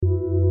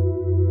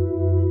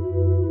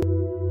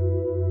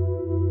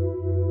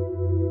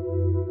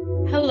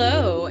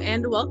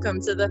and welcome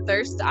to the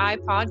Thirst Eye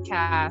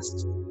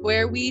podcast,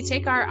 where we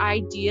take our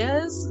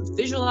ideas,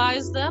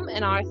 visualize them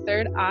in our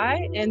third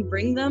eye, and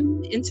bring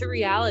them into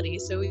reality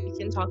so we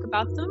can talk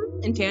about them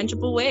in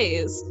tangible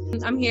ways.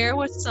 I'm here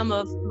with some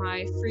of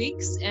my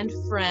freaks and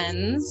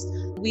friends.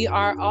 We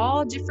are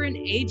all different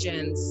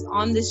agents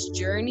on this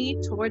journey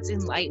towards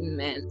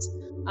enlightenment.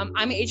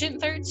 I'm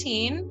Agent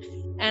 13.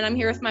 And I'm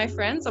here with my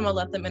friends. I'm going to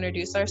let them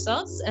introduce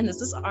ourselves. And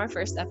this is our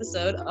first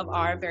episode of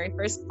our very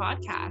first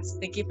podcast.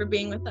 Thank you for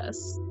being with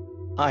us.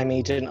 I'm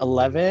Agent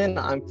 11.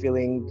 I'm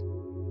feeling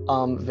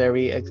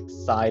very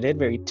excited,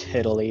 very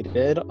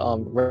titillated,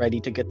 ready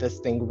to get this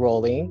thing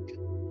rolling.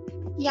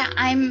 Yeah,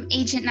 I'm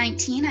Agent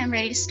 19. I'm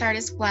ready to start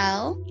as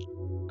well.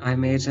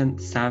 I'm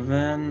Agent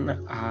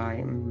 7.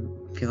 I'm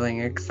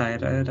feeling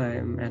excited.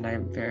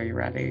 I'm very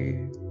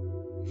ready.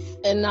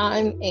 And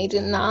I'm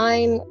Agent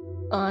 9.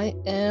 I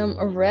am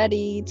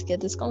ready to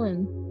get this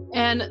going.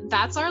 And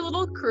that's our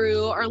little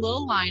crew, our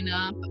little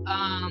lineup.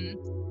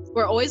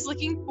 We're always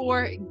looking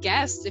for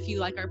guests if you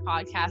like our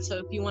podcast. So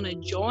if you want to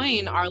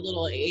join our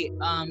little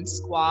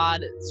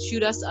squad,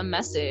 shoot us a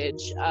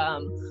message.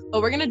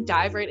 But we're going to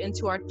dive right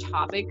into our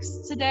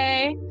topics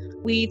today.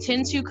 We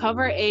tend to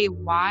cover a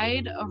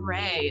wide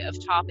array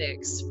of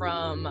topics,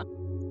 from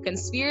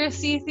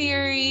conspiracy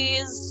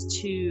theories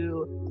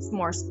to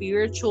more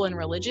spiritual and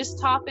religious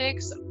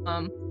topics.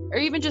 Or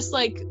even just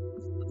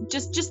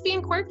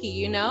being quirky,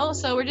 you know?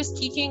 So we're just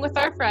kikiing with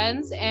our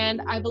friends,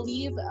 and I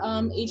believe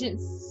Agent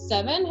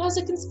 7 has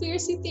a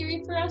conspiracy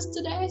theory for us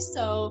today,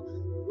 so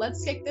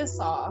let's kick this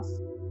off.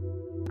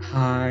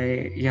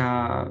 Hi,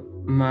 yeah,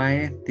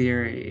 my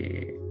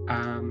theory,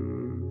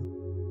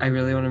 I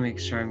really want to make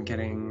sure I'm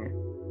getting,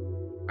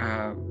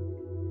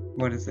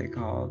 what is it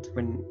called?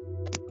 When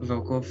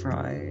vocal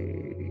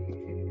fry,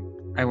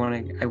 I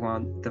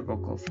want the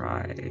vocal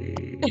fry.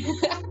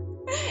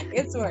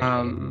 It's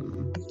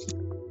working.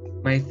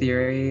 My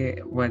theory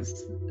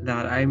was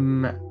that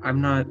I'm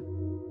not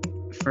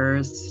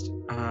first.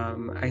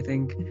 I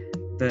think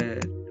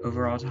the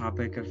overall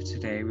topic of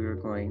today, we were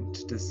going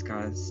to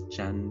discuss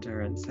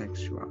gender and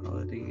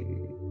sexuality.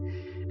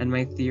 And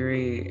my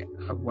theory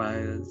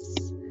was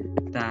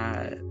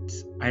that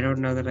I don't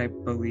know that I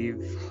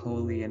believe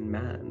wholly in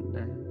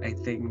men. I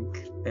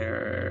think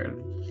they're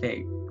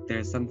fake.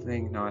 There's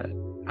something not.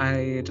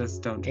 I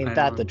just don't. Ain't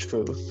that the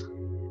truth?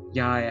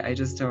 Yeah, I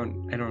just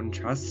don't. I don't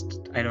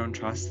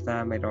trust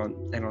them. I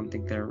don't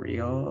think they're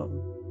real.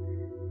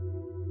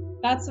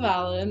 That's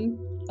valid.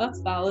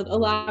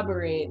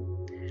 Elaborate.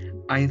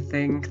 I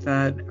think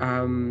that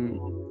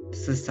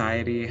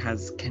society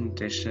has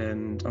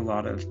conditioned a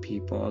lot of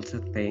people to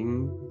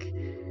think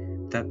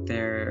that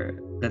they're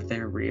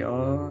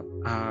real,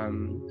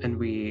 and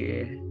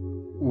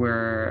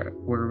we're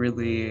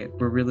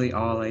really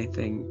all, I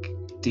think,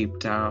 deep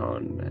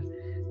down.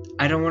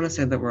 I don't want to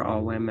say that we're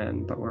all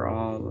women, but we're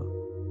all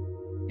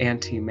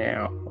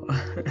anti-male.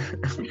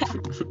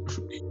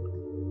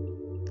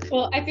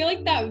 Well, I feel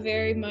like that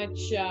very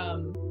much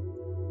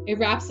it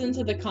wraps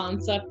into the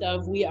concept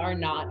of we are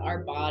not our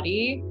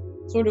body.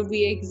 Sort of,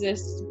 we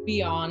exist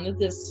beyond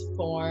this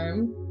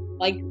form.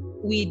 Like,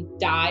 we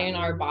die and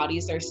our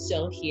bodies are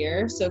still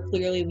here. So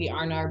clearly we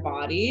aren't our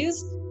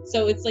bodies.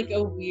 So it's like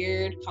a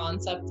weird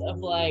concept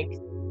of like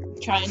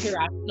trying to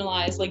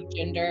rationalize like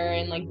gender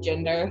and like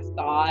gender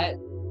thought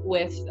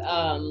with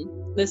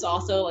this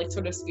also like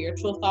sort of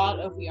spiritual thought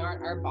of we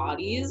aren't our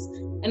bodies.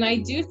 And I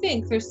do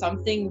think there's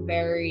something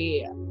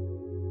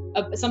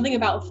something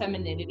about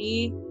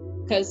femininity,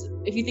 because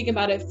if you think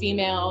about it,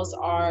 females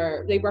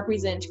they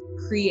represent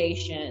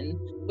creation,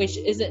 which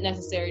isn't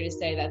necessary to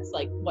say that's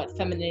like what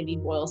femininity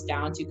boils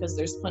down to, because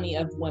there's plenty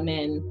of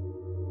women,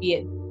 be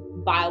it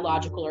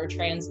biological or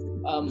trans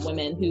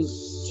women, who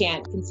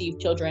can't conceive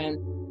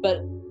children, but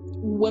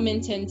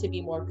women tend to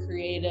be more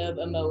creative,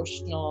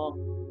 emotional.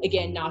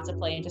 Again, not to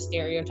play into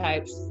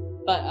stereotypes,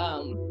 but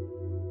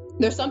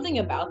there's something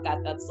about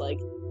that's like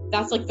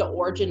the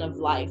origin of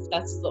life.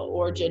 That's the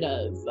origin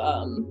of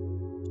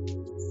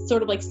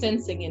sort of like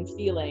sensing and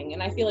feeling.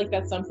 And I feel like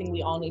that's something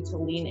we all need to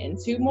lean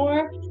into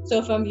more. So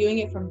if I'm viewing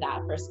it from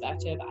that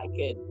perspective,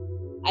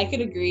 I could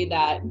agree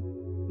that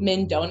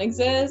men don't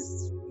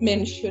exist.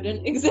 Men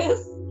shouldn't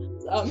exist.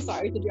 I'm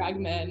sorry to drag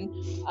men,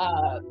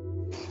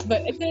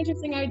 but it's an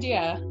interesting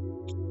idea.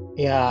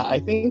 Yeah, I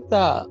think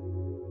that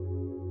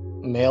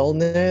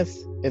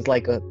maleness is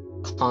like a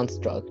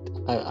construct.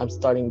 I'm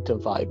starting to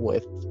vibe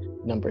with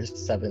number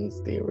 7's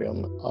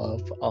theorem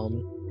of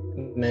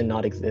men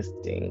not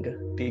existing,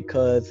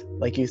 because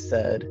like you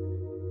said,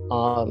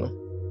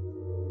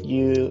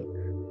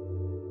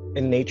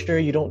 in nature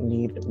you don't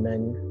need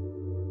men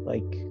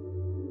like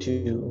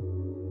to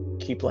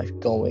keep life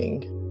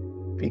going,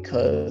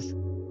 because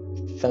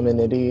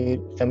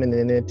femininity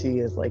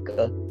is like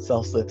a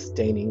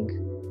self-sustaining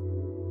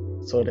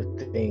sort of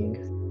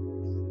thing.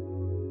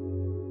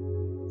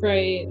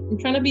 Right. I'm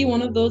trying to be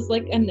one of those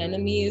like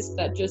anemones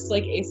that just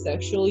like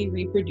asexually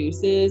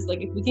reproduces.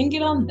 Like, if we can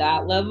get on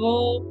that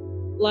level,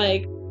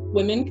 like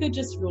women could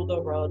just rule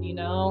the world, you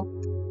know?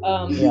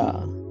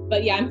 Yeah.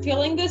 But yeah, I'm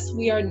feeling this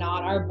we are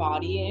not our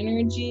body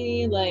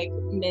energy. Like,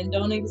 men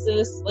don't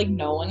exist, like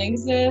no one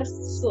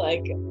exists.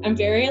 Like, I'm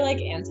very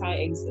like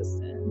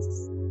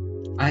anti-existence.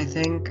 I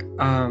think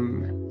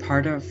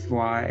part of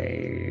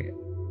why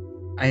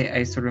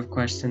I sort of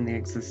question the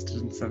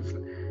existence of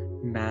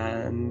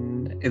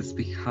men is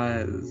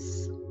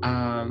because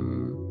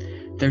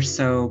they're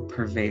so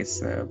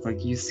pervasive.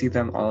 Like, you see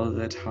them all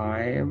the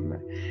time,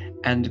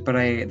 but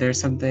there's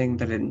something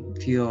that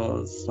it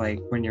feels like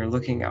when you're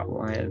looking at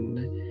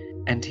one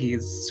and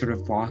he's sort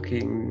of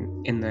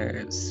walking in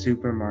the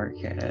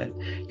supermarket,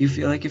 you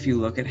feel like if you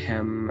look at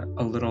him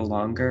a little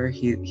longer,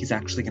 he's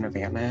actually gonna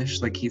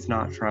vanish. Like, he's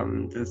not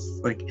from this,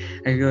 like,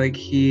 I feel like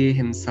he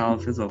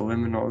himself is a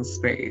liminal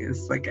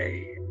space. Like,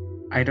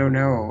 I don't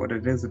know what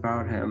it is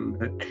about him,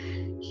 but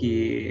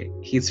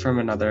he's from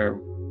another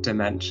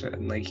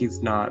dimension. Like,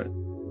 he's not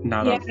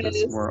of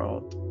this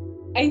world.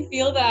 I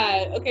feel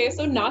that, okay,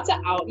 so not to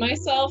out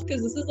myself,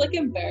 because this is like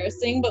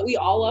embarrassing, but we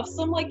all love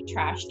some like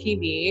trash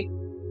TV.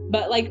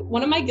 But like,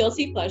 one of my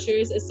guilty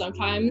pleasures is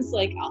sometimes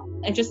like,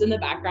 and just in the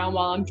background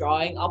while I'm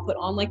drawing, I'll put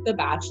on like The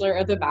Bachelor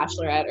or The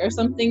Bachelorette or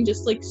something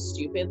just like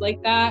stupid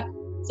like that.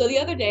 So the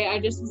other day I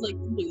just was like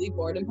completely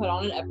bored and put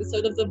on an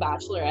episode of The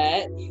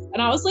Bachelorette,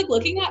 and I was like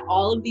looking at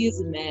all of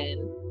these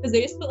men, because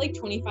they just put like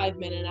 25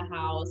 men in a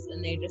house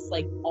and they just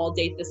like all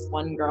date this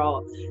one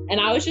girl. And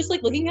I was just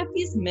like looking at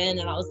these men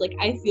and I was like,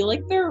 I feel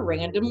like they're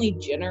randomly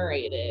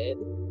generated.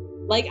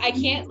 Like, I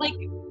can't like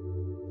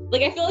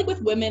I feel like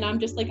with women, I'm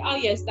just like, oh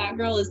yes, that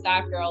girl is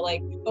that girl.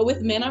 Like, but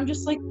with men, I'm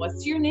just like,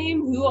 what's your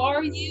name? Who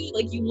are you?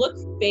 Like, you look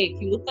fake.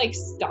 You look like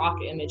stock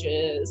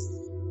images.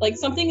 Like,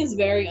 something is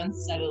very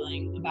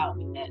unsettling about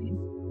men.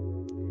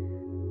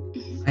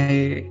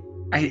 I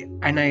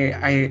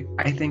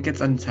think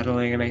it's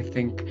unsettling, and I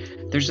think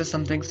there's just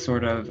something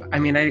sort of, I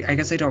mean, I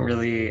guess I don't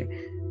really,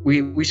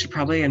 we should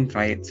probably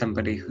invite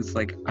somebody who's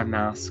like a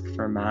mask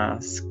for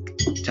mask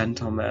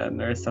gentleman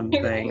or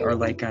something, or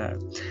like a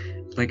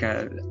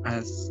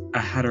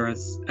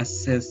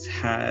cis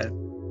het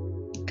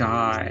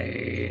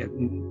guy,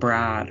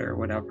 Brad or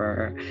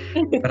whatever.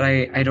 But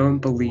I don't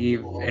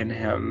believe in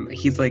him.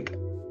 He's like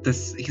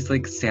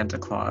Santa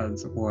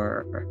Claus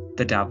or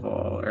the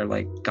devil or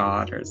like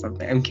God or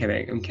something. I'm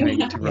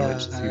kidding to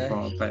religious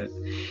people, but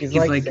he's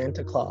like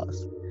Santa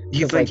Claus.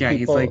 He's like, yeah,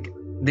 people... he's like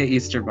the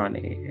Easter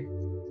Bunny.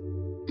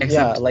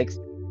 Except like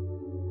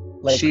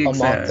a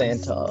mock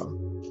Santa.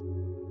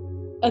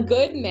 A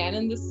good man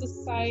in this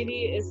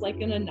society is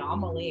like an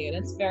anomaly, and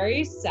it's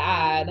very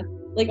sad.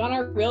 Like, on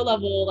a real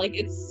level, like,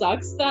 it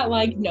sucks that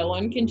like no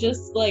one can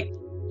just like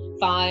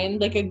find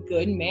like a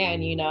good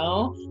man, you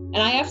know? And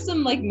I have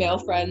some like male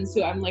friends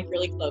who I'm like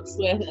really close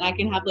with, and I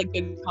can have like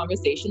good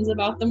conversations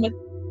about them with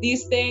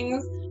these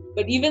things.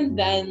 But even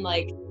then,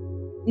 like,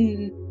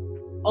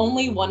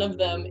 only one of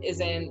them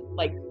isn't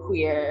like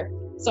queer.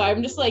 So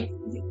I'm just like,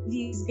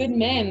 these good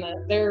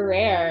men, they're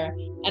rare.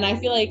 And I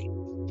feel like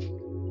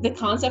the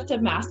concept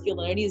of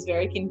masculinity is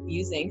very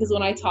confusing, because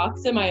when I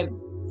talk to my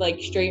like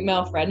straight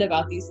male friend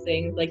about these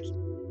things, like,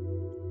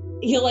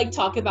 he'll like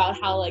talk about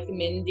how like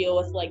men deal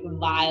with like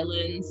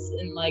violence,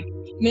 and like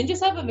men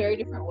just have a very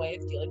different way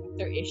of dealing with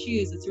their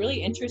issues. It's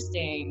really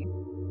interesting.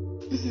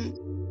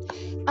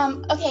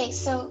 Okay,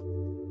 so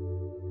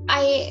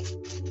I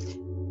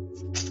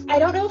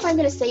don't know if I'm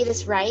gonna say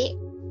this right,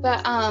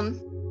 but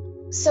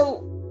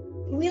so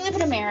we live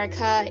in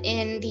America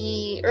in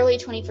the early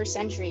 21st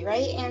century,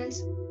 right? And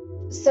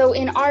so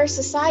in our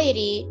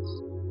society,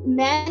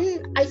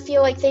 men, I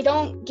feel like they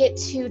don't get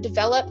to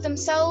develop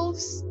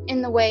themselves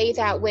in the way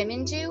that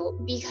women do,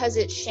 because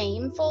it's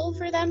shameful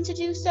for them to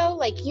do so.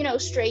 Like, you know,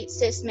 straight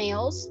cis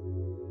males,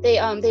 they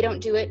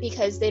don't do it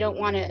because they don't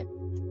want to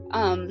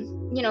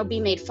you know, be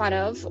made fun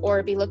of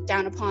or be looked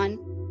down upon.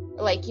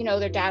 Like, you know,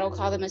 their dad will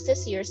call them a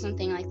sissy or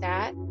something like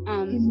that.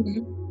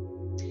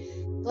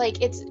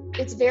 Like,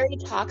 it's very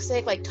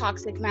toxic, like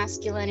toxic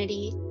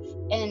masculinity,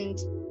 and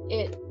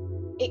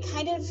it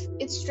kind of,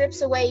 it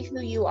strips away who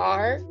you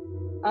are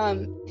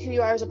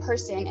as a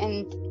person.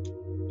 And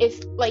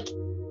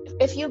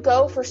if you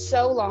go for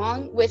so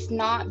long with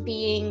not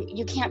being,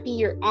 you can't be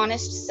your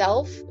honest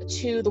self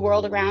to the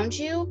world around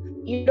you,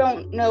 you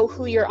don't know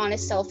who your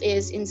honest self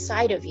is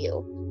inside of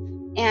you.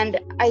 And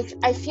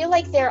I feel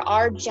like there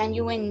are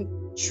genuine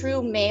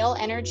true male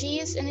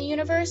energies in the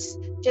universe,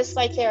 just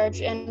like there are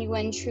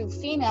genuine true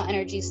female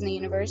energies in the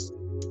universe,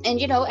 and,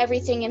 you know,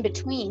 everything in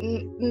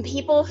between.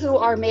 People who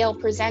are male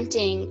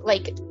presenting,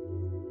 like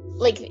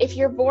if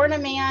you're born a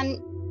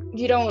man,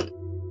 you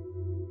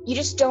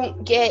just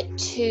don't get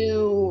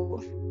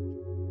to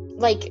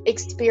like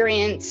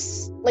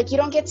experience, like, you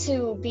don't get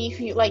to be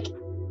who you, like,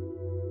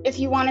 if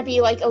you want to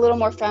be like a little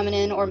more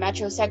feminine or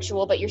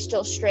metrosexual but you're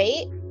still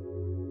straight,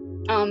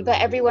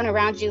 but everyone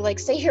around you, like,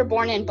 say you're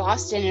born in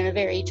Boston in a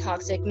very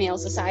toxic male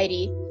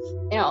society,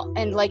 you know,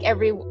 and like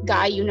every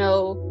guy you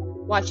know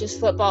watches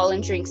football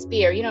and drinks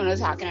beer, you know what I'm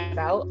talking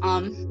about,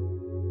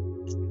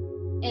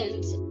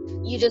 and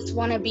you just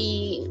want to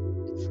be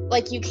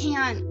like, you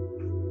can't.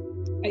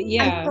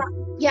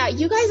 Yeah,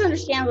 you guys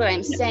understand what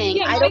I'm saying.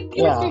 Yeah, I I don't.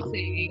 get what Yeah. you're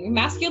saying.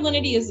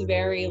 Masculinity is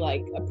very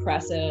like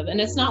oppressive, and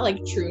it's not like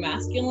true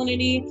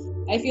masculinity.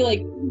 I feel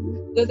like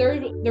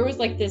there was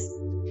like this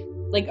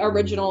like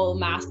original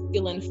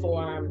masculine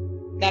form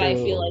that I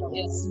feel True.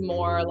 like is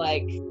more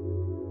like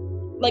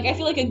I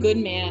feel like a good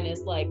man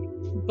is like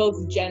both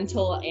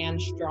gentle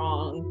and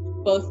strong,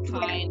 both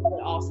kind but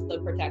also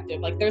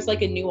protective. Like there's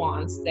like a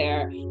nuance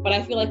there, but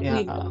I feel like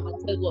we've Yeah. gone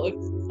to look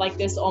like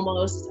this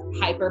almost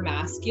hyper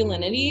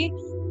masculinity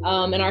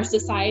in our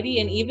society,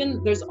 and even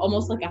there's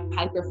almost like a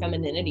hyper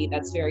femininity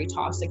that's very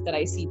toxic that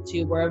I see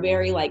too. We're a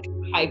very like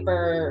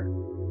hyper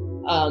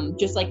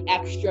just like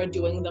extra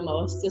doing the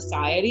most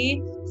society.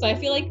 So I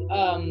feel like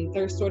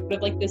there's sort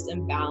of like this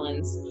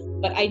imbalance.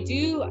 But I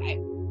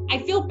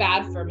feel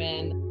bad for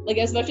men. Like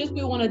as much as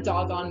we want to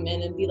dog on men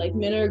and be like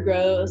men are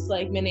gross,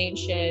 like men ain't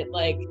shit,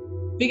 like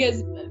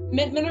because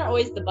men are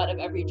always the butt of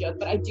every joke.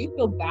 But I do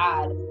feel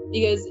bad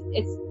because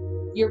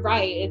you're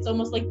right. It's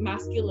almost like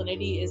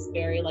masculinity is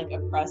very like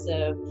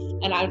oppressive,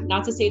 and I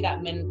not to say that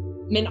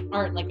men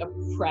aren't like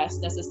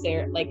oppressed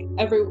necessarily. Like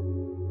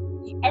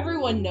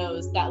everyone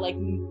knows that like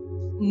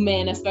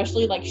men,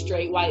 especially like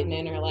straight white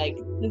men, are like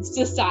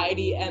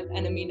society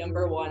enemy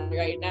number one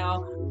right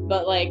now.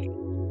 But like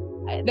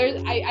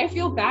I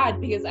feel bad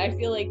because I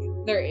feel like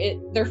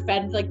they're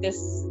fed like this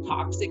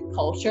toxic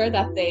culture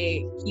that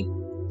they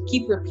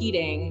keep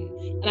repeating,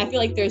 and I feel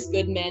like there's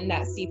good men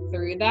that see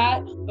through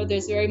that, but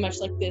there's very much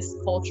like this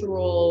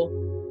cultural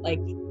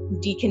like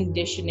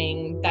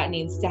deconditioning that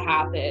needs to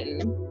happen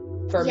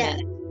for Yeah.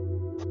 men.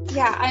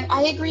 Yeah,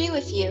 I agree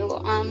with you.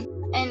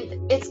 And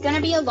it's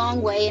gonna be a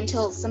long way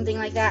until something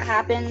like that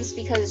happens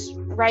because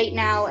right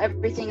now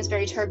everything is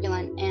very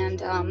turbulent and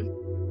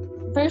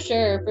For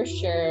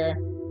sure.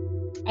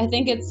 I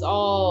think it's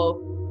all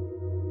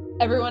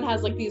everyone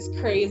has like these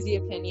crazy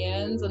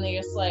opinions, and they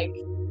just like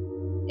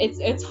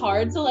it's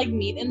hard to like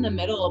meet in the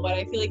middle, but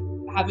I feel like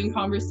having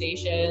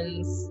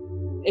conversations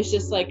is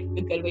just like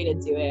a good way to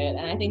do it.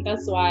 And I think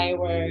that's why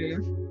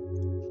we're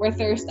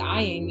thirst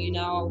eyeing, you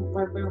know,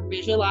 we're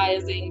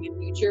visualizing the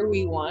future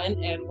we want,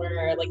 and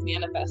we're like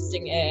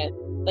manifesting it,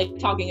 like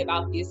talking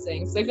about these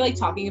things. So I feel like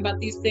talking about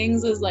these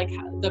things is like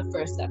the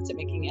first step to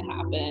making it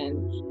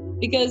happen,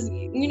 because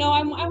you know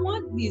I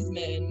want these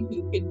men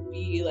who could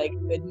be like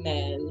good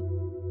men.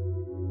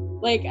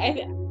 Like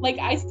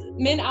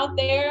men out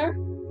there,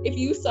 if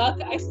you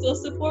suck, I still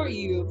support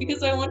you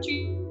because I want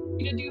you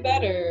to do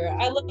better.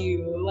 I love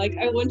you. Like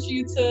I want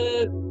you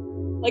to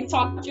like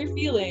talk your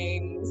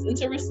feelings and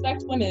to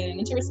respect women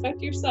and to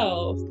respect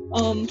yourself.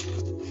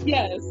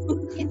 Yes.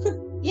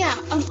 yeah.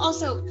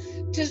 Also,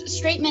 to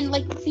straight men,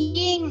 like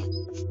being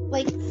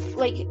like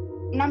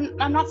and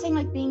I'm not saying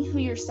like being who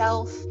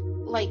yourself.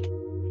 Like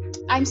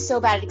I'm so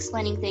bad at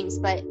explaining things,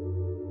 but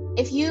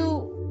if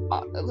you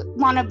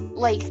want to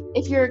like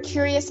if you're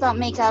curious about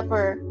makeup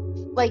or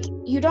like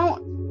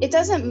it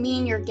doesn't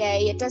mean you're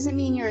gay, it doesn't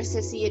mean you're a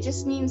sissy, it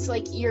just means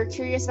like you're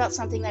curious about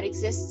something that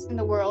exists in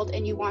the world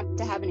and you want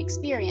to have an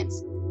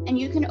experience, and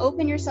you can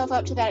open yourself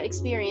up to that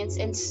experience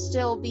and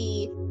still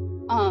be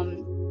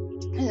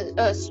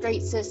a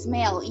straight cis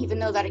male, even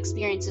though that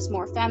experience is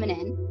more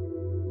feminine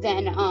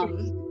than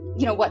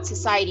you know what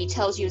society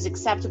tells you is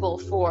acceptable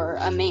for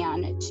a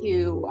man to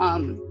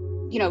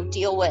you know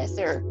deal with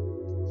or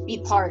be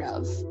part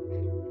of.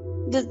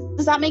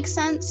 Does that make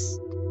sense?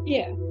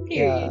 Yeah.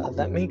 Period. Yeah,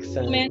 that makes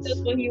sense. The man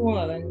does what he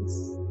wants.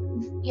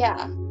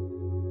 Yeah.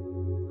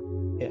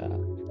 Yeah.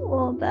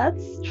 Well,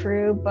 that's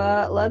true,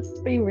 but let's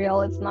be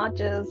real. It's not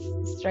just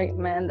straight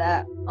men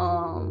that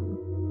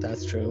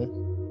That's true.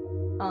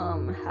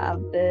 have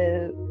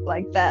the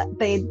like that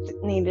they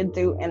need to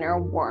do inner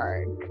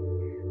work.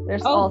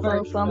 There's Oh,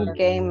 also for some sure.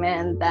 gay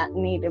men that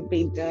need to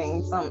be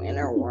doing some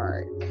inner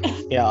work.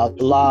 Yeah, a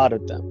lot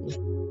of them.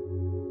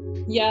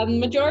 Yeah, the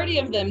majority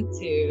of them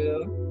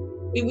too.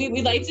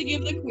 We like to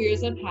give the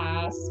queers a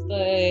pass, but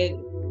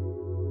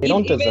They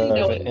don't even deserve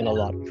knowing it in a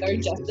lot of they're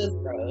just cases. as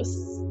gross.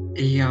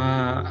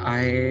 Yeah,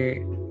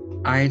 I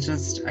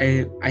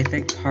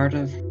think part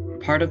of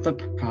the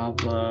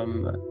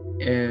problem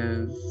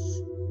is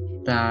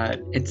that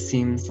it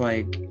seems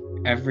like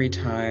every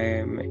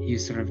time you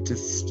sort of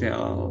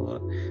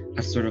distill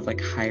a sort of like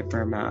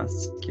hyper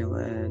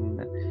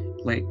masculine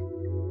like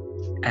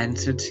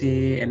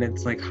entity in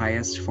its like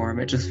highest form,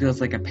 it just feels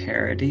like a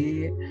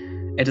parody.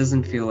 It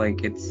doesn't feel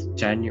like it's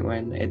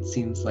genuine. It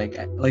seems like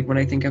when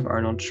I think of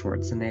Arnold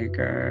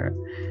Schwarzenegger,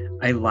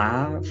 I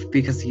laugh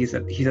because he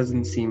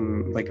doesn't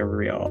seem like a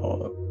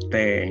real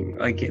thing.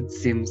 Like it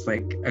seems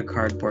like a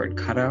cardboard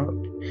cutout.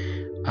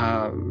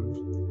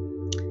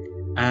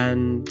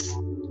 And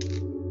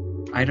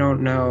I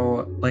don't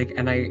know, like,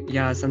 and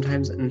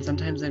sometimes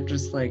I'm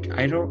just like,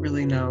 I don't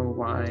really know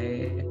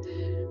why.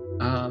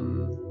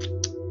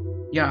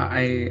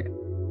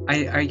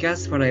 I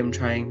guess what I'm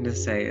trying to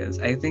say is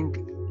I think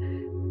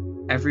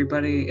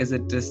everybody is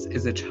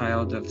a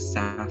child of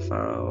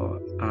Sappho,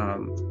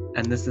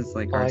 and this is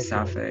like our I feel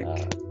sapphic,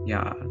 that.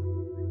 yeah.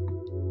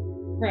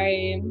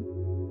 Right.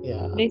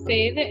 Yeah. They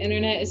say the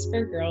internet is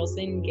for girls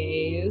and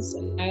gays,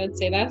 and I would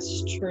say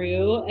that's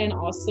true, and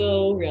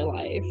also real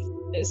life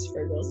is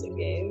for girls and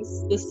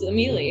gays. The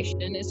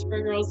simulation is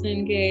for girls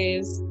and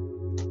gays.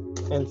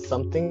 And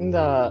something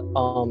that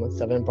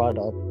Seven brought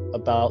up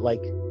about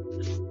like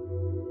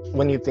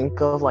when you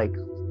think of like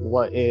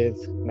what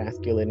is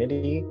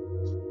masculinity,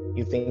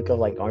 you think of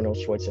like Arnold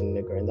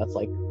Schwarzenegger, and that's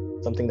like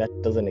something that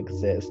doesn't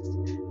exist.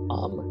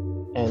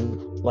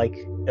 And like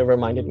it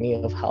reminded me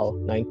of how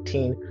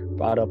 19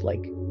 brought up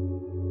like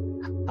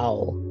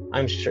how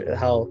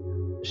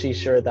she's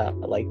sure that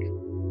like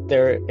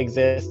there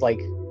exists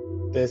like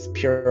this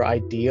pure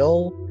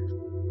ideal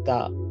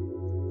that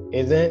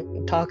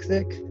isn't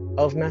toxic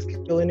of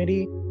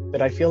masculinity,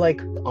 but I feel like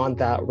on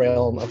that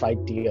realm of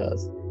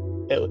ideas,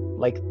 it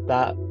like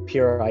that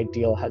pure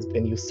ideal has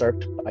been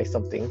usurped by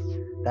something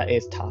that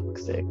is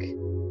toxic.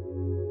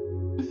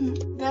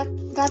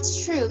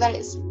 That's true. That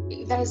is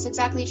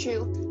exactly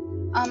true.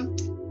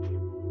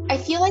 I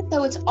feel like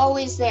though it's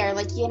always there,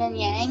 like yin and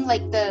yang,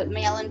 like the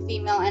male and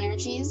female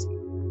energies.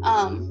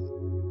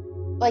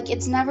 Like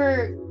it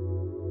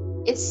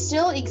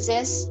still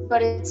exists,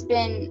 but it's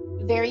been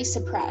very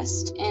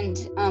suppressed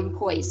and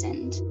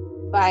poisoned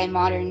by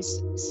modern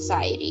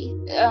society,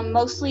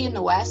 mostly in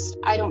the West.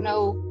 I don't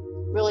know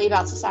really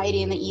about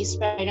society in the East,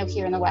 but I know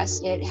here in the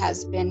West it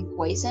has been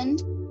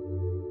poisoned.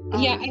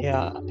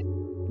 Yeah.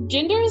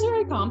 Gender is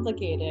very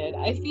complicated.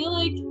 I feel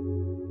like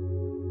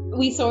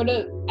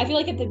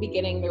at the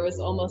beginning there was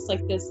almost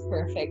like this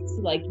perfect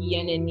like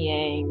yin and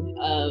yang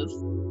of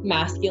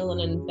masculine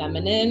and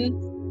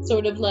feminine,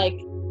 sort of like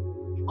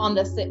on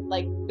the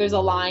like there's a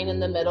line in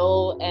the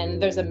middle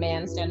and there's a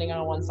man standing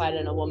on one side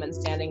and a woman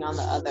standing on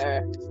the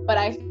other. But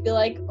I feel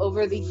like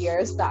over the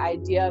years the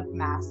idea of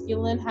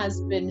masculine has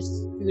been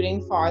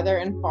scooting farther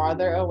and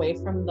farther away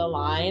from the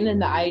line,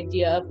 and the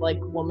idea of like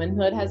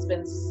womanhood has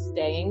been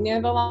staying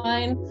near the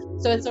line.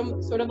 So it's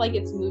sort of like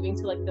it's moving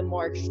to like the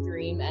more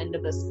extreme end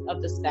of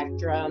the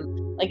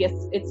spectrum. Like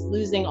it's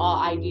losing all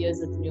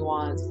ideas of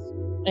nuance,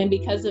 and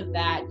because of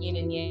that, yin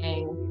and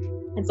yang,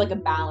 it's like a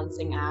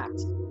balancing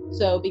act.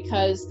 So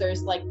because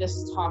there's like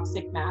this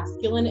toxic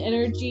masculine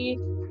energy,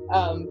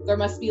 there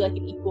must be like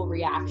an equal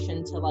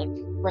reaction to like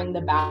bring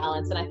the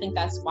balance. And I think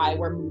that's why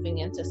we're moving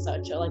into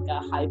such a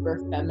hyper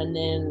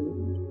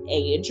feminine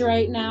age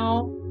right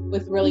now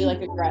with really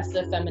like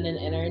aggressive feminine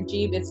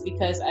energy. It's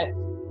because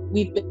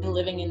we've been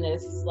living in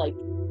this like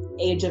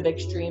age of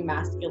extreme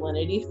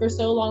masculinity for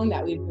so long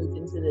that we've moved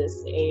into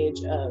this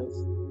age of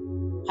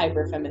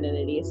hyper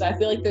femininity. So I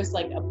feel like there's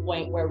like a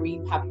point where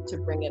we have to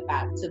bring it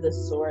back to the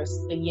source,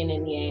 the yin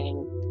and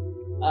yang,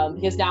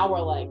 because now we're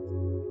like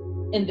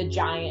in the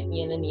giant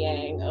yin and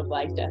yang of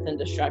like death and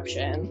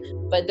destruction.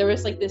 But there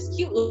was like this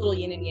cute little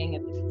yin and yang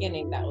at the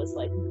beginning that was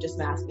like just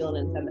masculine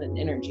and feminine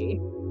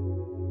energy.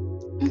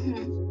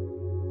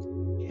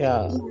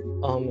 Yeah.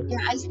 Yeah,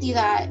 I see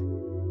that.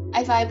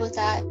 I vibe with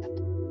that.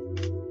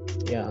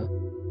 Yeah.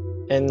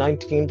 And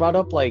 19 brought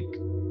up like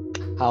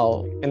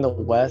how in the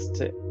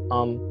West,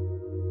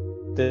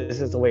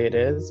 this is the way it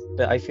is,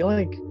 but I feel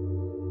like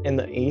in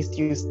the East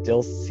you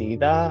still see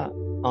that.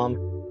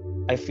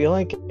 I feel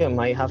like it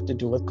might have to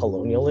do with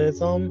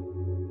colonialism,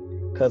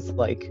 because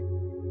like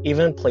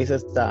even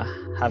places that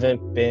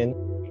haven't been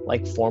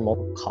like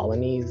formal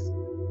colonies,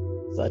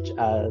 such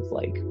as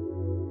like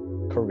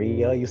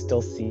Korea, you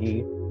still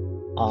see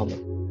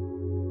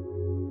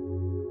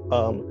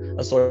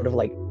a sort of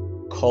like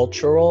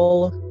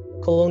cultural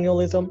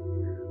colonialism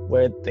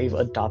where they've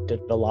adopted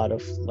a lot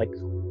of like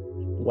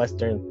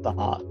Western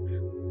thought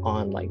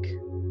on like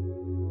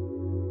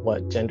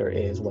what gender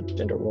is, what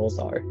gender roles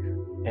are,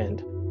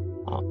 and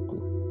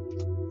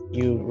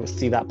you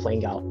see that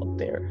playing out up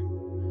there.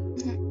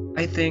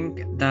 I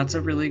think that's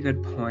a really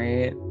good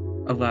point,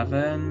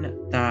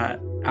 11, that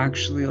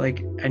actually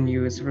like, and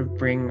you sort of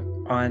bring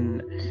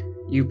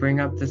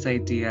up this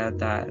idea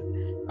that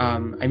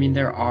I mean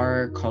there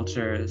are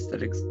cultures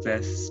that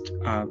exist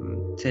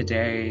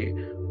today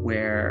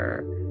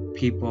where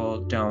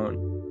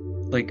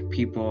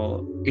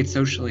it's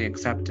socially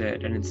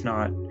accepted and it's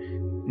not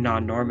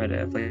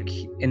non-normative. Like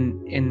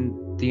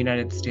in the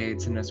United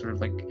States, in a sort of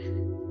like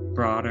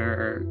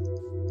broader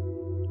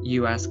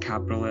US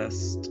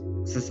capitalist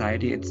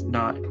society, it's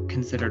not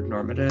considered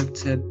normative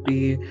to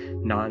be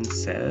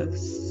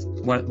non-cis,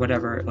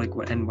 whichever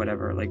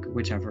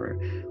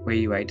way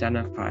you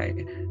identify.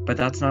 But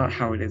that's not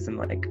how it is in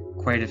like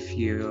quite a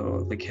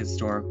few like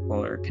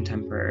historical or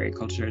contemporary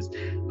cultures.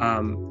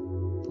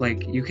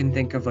 Like you can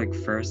think of like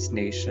First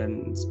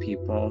Nations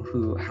people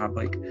who have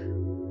like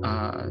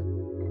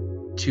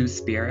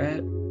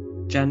two-spirit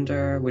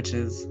gender, which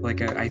is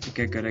like I think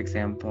a good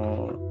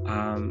example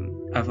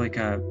of like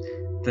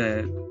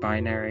the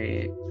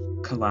binary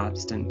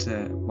collapsed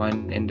into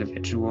one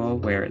individual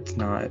where it's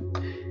not,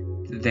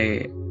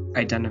 they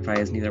identify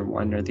as neither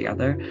one or the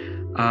other.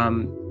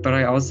 But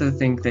I also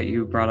think that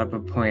you brought up a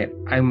point.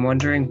 I'm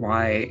wondering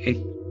why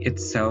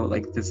it's so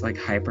like this like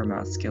hyper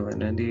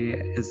masculinity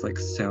is like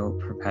so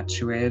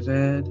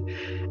perpetuated,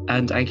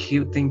 and I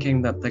keep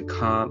thinking that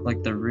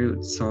the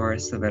root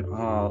source of it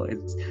all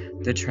is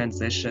the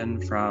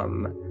transition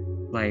from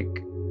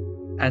like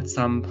at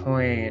some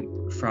point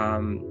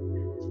from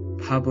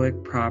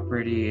public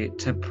property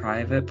to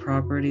private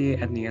property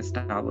and the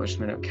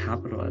establishment of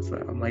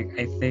capitalism. Like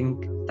I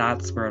think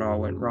that's where it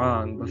all went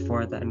wrong.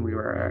 Before then we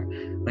were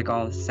like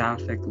all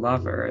sapphic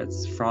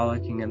lovers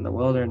frolicking in the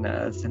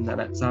wilderness, and then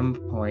at some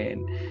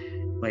point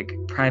like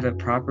private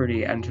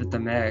property entered the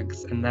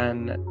mix, and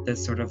then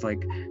this sort of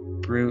like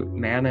brute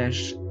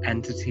mannish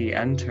entity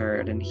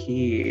entered, and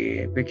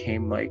he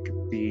became like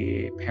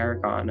the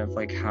paragon of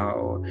like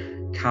how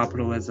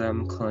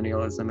capitalism,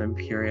 colonialism,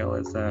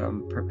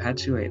 imperialism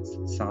perpetuates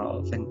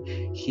itself. And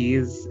he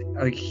is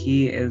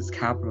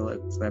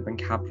capitalism, and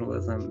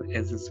capitalism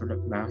is a sort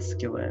of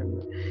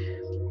masculine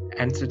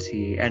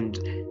entity. And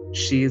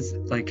she's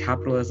like,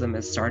 capitalism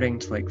is starting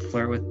to like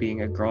flirt with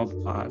being a girl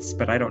boss,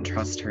 but I don't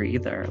trust her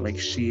either. Like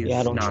she's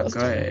not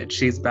good.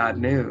 She's bad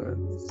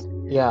news.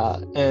 Yeah,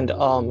 and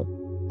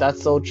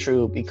that's so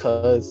true,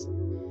 because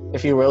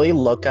if you really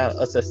look at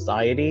a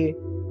society,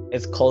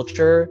 its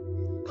culture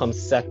comes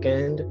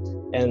second,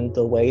 and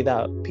the way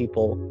that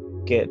people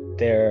get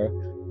their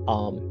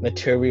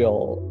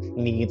material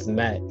needs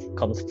met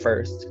comes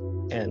first.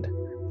 And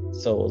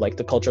so like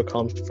the culture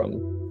comes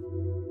from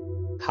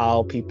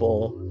how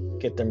people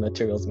get their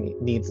materials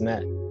needs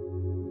met.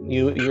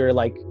 You're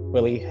like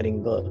really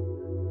hitting the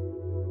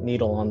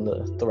needle on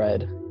the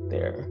thread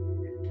there.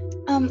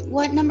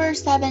 What number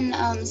 7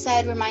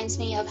 said reminds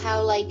me of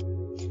how like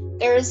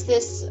there is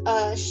this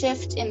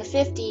shift in the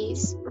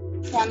 50s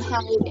from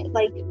how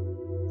like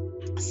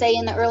say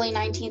in the early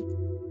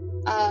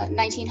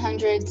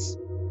 1900s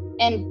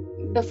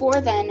and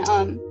before then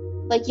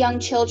like young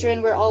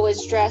children were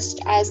always dressed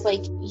as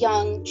like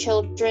young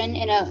children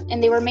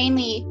and they were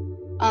mainly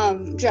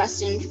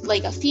dressed in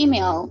like a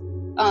female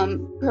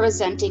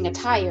presenting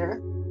attire,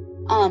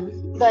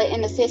 but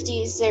in the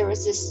 50s there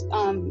was this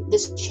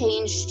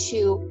change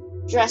to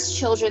dress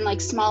children like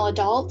small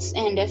adults,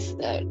 and if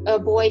a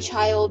boy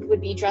child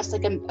would be dressed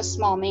like a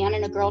small man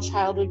and a girl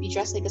child would be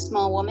dressed like a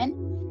small woman.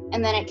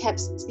 And then it kept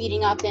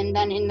speeding up, and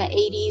then in the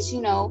 80s, you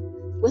know,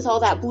 with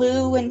all that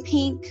blue and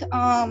pink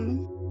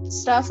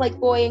stuff like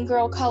boy and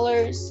girl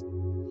colors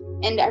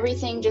and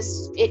everything,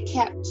 just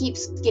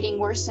keeps getting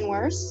worse and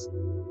worse.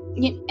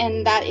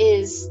 And that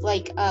is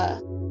like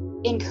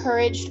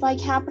encouraged by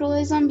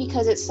capitalism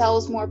because it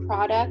sells more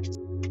product.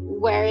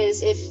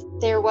 Whereas if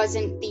there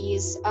wasn't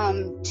these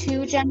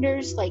two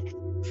genders, like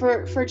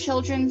for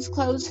children's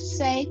clothes,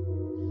 say,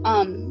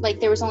 like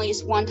there was only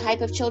just one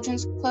type of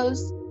children's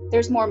clothes,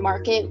 there's more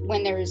market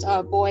when there's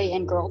boy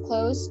and girl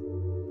clothes.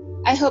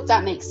 I hope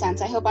that makes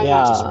sense. I hope I'm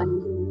not just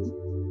rambling.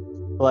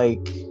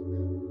 Like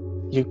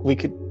we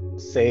could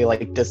say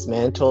like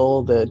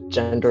dismantle the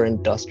gender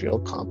industrial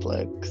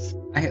complex.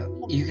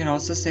 You can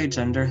also say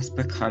gender has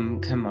become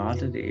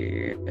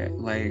commodity.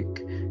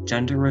 Like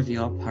gender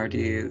reveal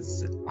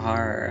parties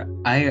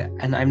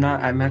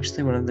I'm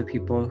actually one of the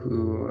people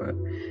who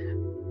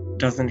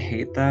doesn't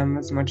hate them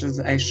as much as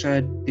I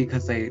should,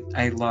 because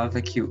I love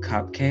a cute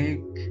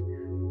cupcake.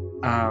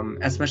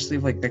 Especially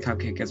if like the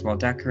cupcake is well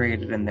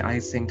decorated and the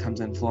icing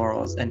comes in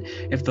florals, and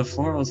if the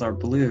florals are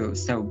blue,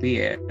 so be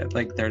it.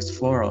 Like there's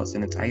florals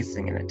and it's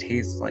icing and it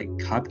tastes like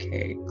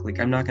cupcake. Like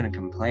I'm not gonna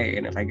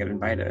complain if I get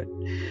invited,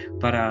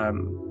 but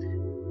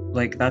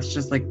like that's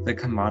just like the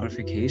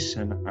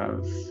commodification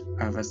of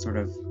a sort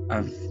of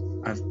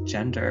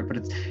gender. But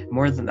it's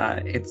more than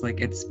that. It's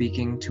like it's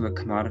speaking to a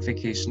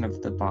commodification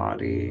of the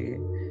body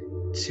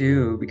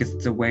too, because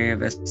it's a way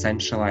of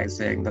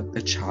essentializing that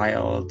the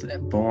child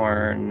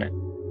born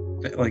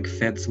like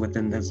fits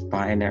within this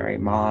binary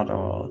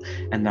model,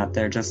 and that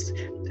they're just,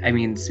 I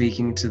mean,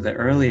 speaking to the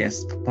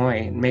earliest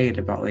point made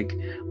about like,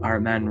 are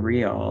men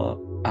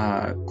real, ?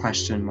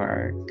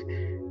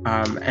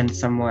 And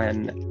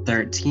someone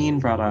 13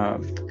 brought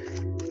up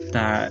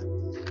that,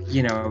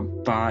 you know,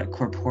 bought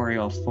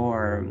corporeal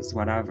forms,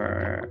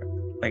 whatever,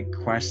 like ?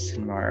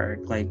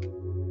 Like,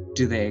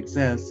 do they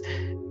exist?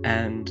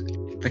 And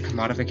the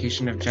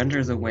commodification of gender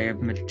is a way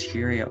of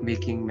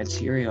making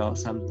material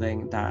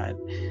something that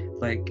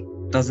like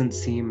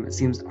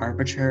seems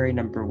arbitrary,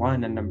 number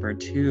one, and number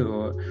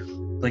two,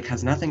 like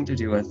has nothing to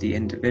do with the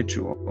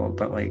individual,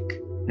 but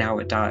like now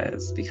it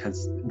does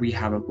because we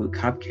have a blue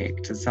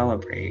cupcake to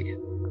celebrate.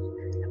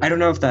 I don't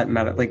know if that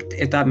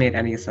made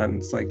any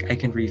sense. Like I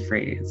can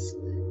rephrase.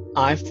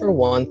 I for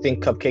one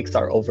think cupcakes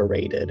are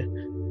overrated.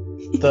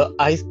 The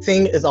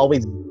icing is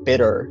always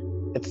bitter.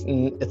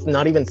 It's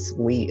not even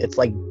sweet. It's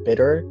like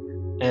bitter,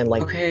 and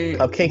like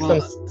cupcakes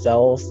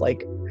themselves.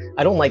 Like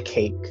I don't like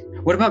cake.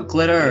 What about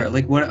glitter?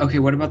 Like what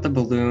about the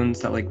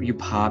balloons that like you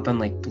pop and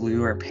like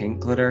blue or pink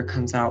glitter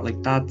comes out?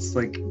 Like that's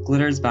like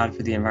glitter is bad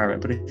for the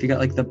environment. But if you get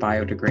like the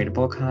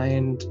biodegradable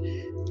kind,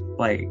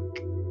 like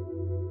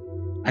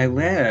I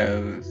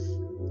live.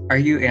 Are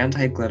you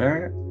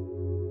anti-glitter?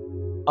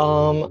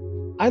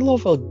 I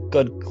love a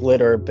good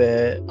glitter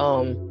bit.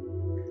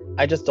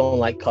 I just don't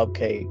like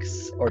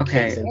cupcakes or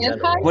Okay. cakes in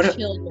general. What-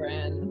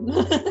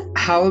 Anti-children.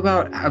 How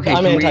about okay?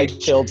 I'm Can we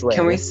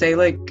anti-children. say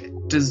like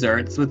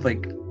desserts with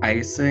like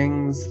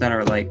icings that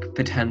are like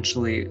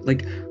potentially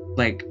like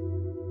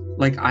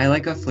I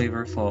like a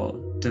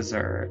flavorful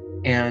dessert,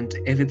 and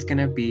if it's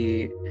gonna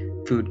be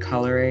food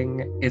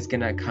coloring is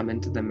gonna come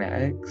into the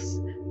mix.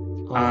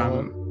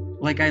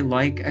 Like I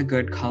like a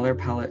good color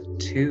palette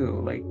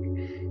too, like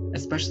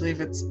especially if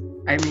it's.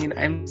 I mean,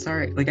 I'm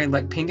sorry, like I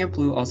like pink and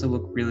blue also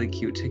look really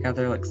cute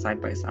together, like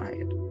side by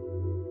side.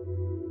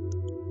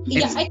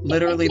 Yeah, It's I can't-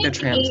 literally I the can't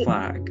trans hate-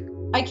 flag.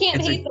 I can't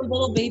It's a- hate the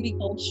little baby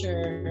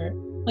culture,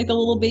 like the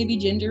little baby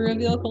gender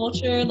reveal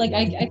culture. Like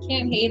I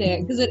can't hate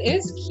it because it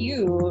is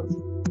cute.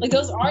 Like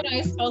those are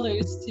nice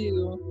colors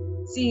too.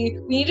 See,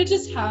 we need to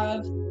just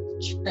have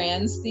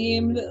trans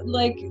themed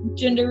like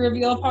gender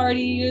reveal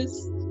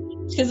parties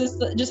because it's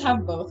just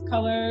have both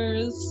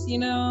colors, you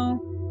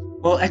know.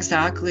 Well,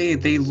 exactly.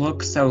 They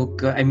look so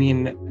good. I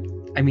mean,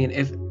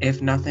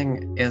 if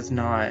nothing is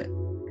not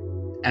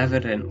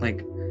evident,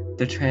 like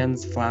the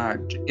trans flag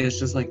is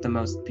just like the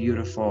most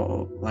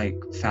beautiful like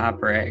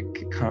fabric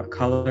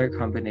color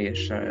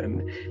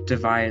combination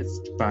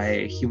devised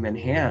by human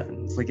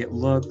hands. Like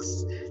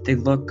they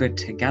look good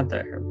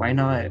together. Why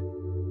not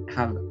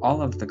have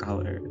all of the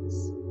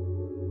colors?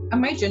 At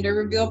my gender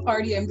reveal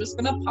party, I'm just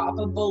gonna pop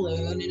a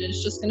balloon and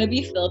it's just gonna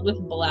be filled with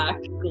black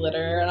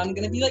glitter, and I'm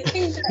gonna be like,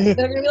 they're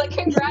gonna be like,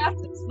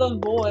 congrats, it's the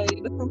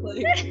void.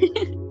 Like,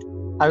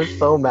 I'm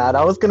so mad.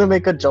 I was gonna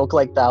make a joke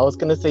like that. I was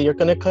gonna say you're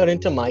gonna cut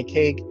into my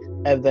cake,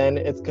 and then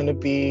it's gonna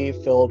be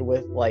filled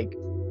with like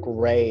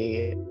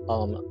gray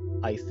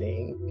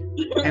icing.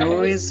 I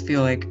always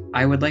feel like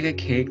I would like a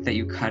cake that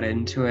you cut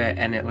into it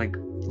and it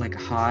like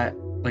hot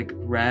like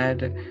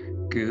red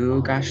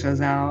goo gushes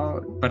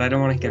out, but I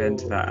don't want to get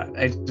into that.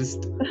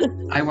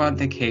 I want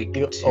the cake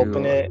You to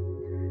open it,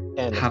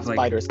 and have, like-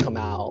 spiders come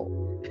out.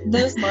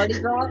 those Mardi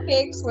Gras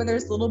cakes where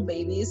there's little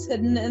babies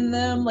hidden in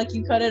them, like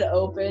you cut it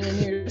open and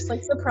you're just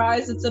like,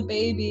 surprise, it's a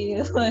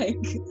baby. Like,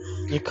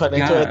 You cut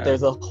into Yeah. it.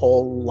 There's a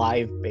whole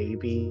live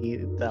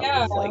baby that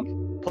Yeah. was like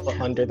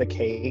put under the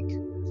cake.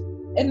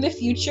 in the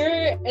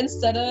future,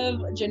 instead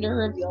of gender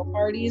reveal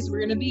parties, we're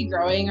gonna be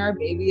growing our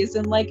babies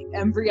in like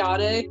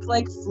embryonic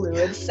like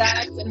fluid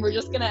sacs, and we're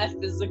just gonna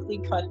physically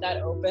cut that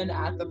open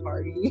at the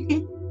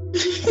party.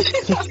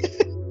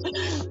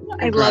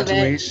 I love it.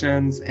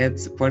 Congratulations.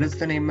 It's what is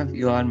the name of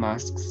Elon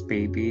Musk's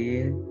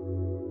baby?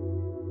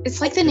 It's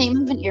like the name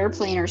of an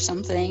airplane or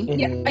something.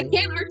 Yeah, I Mhm.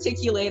 can't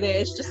articulate it.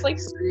 It's just like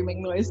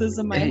screaming noises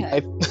in my I-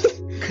 head. I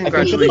think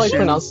Congratulations. it's like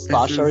pronounced This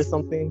Sasha or is-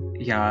 something.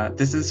 Yeah,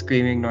 this is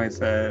screaming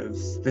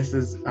noises. This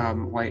is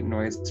white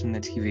noise from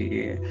the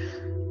TV.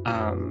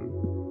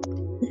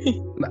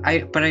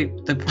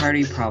 The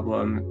party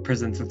problem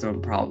presents its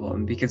own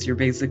problem because you're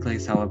basically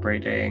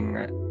celebrating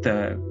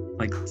the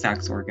like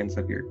sex organs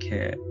of your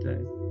kid.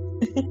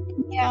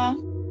 Yeah,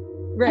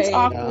 Right. it's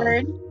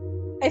awkward.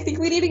 I think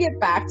we need to get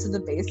back to the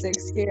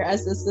basics here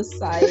as a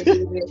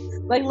society.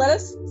 Like, let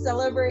us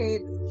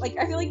celebrate. Like,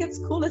 I feel like it's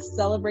cool to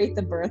celebrate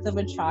the birth of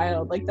a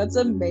child. Like, that's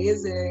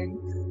amazing.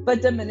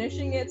 But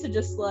diminishing it to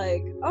just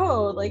like,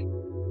 oh, like,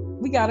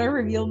 we gotta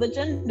reveal the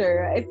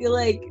gender. I feel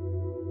like,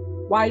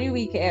 why do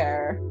we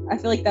care? I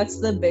feel like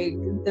that's the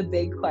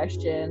big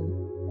question.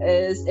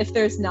 Is if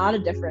there's not a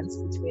difference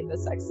between the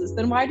sexes,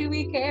 then why do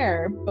we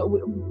care? But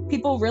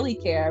people really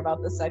care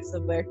about the sex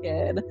of their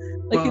kid.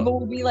 Like, Well- people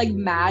will be like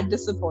mad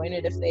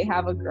disappointed if they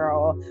have a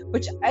girl,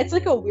 which it's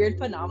like a weird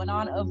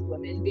phenomenon of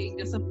women being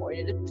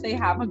disappointed if they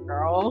have a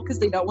girl because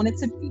they don't want it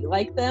to be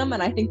like them,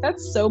 and I think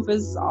that's so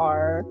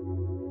bizarre.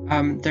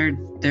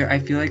 There I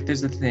feel like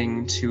there's a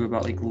thing too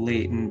about like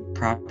latent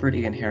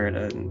property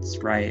inheritance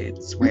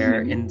rights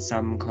where in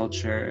some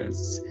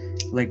cultures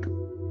like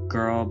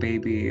girl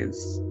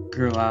babies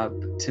grew up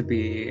to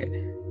be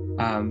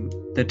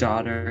the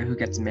daughter who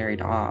gets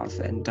married off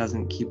and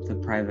doesn't keep the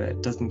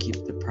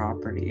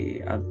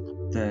property of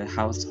the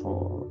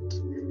household.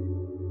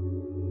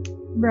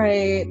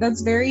 Right,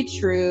 that's very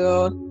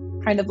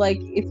true. Kind of like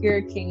if you're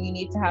a king, you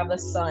need to have a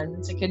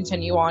son to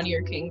continue on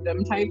your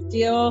kingdom type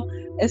deal.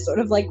 It's sort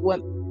of like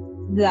what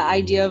the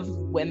idea of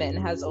women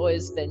has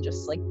always been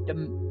just like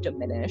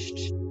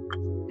diminished.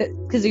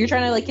 Because you're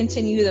trying to like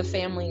continue the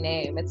family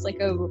name. It's like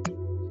a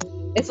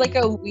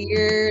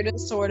weird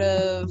sort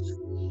of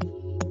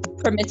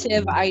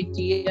primitive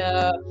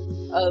idea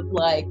of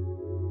like,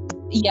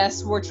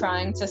 yes, we're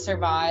trying to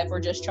survive.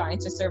 We're just trying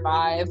to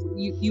survive.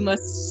 You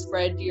must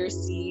spread your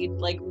seed.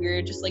 Like,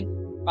 we're just like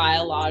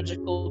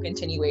biological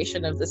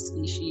continuation of the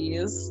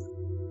species.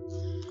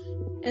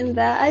 And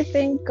that I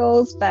think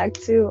goes back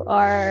to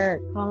our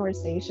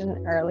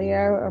conversation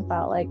earlier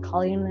about like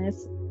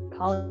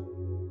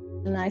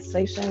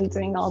colonization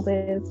doing all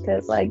this.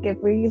 Because like if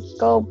we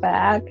go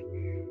back,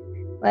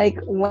 like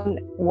when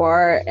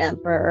were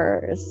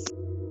emperors,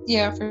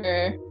 Yeah, for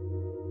sure.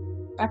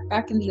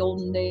 Back in the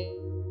olden days,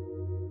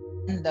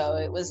 though,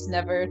 it was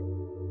never.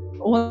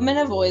 Women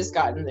have always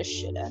gotten the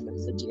shit end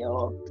of the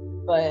deal,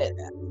 but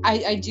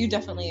I do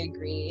definitely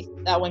agree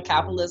that when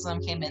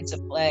capitalism came into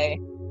play,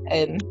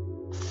 and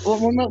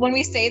when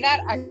we say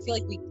that, I feel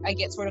like I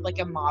get sort of like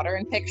a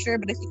modern picture,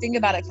 but if you think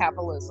about it,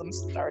 capitalism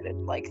started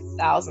like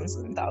thousands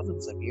and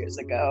thousands of years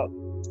ago.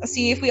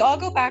 See, if we all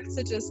go back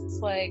to just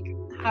like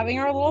having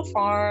our little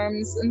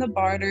farms and the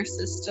barter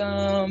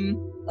system,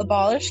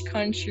 abolish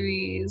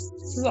countries,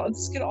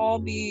 this could all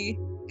be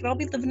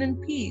living in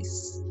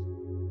peace.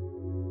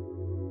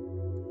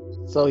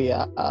 So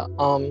yeah,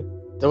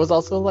 there was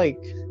also like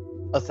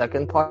a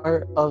second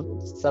part of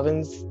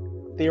Seven's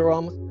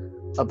theorem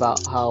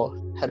about how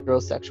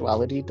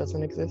heterosexuality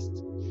doesn't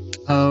exist.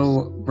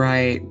 Oh,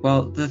 right.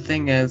 Well, the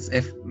thing is,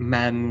 if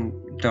men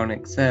don't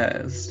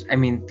exist,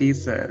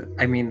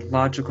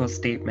 logical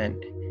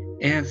statement,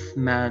 if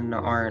men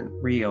aren't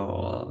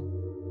real,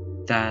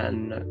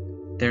 then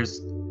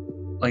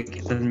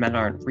then men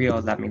aren't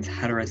real, that means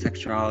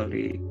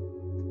heterosexuality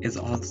is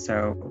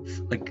also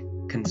like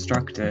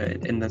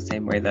constructed in the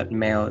same way that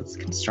male is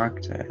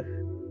constructed.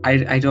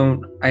 I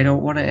don't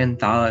want to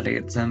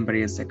invalidate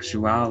somebody's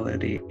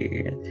sexuality,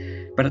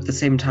 but at the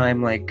same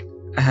time, like,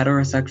 a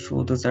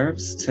heterosexual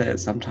deserves to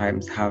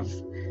sometimes have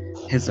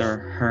his or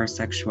her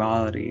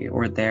sexuality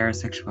or their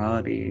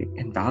sexuality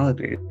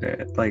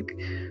invalidated. Like,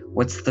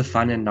 what's the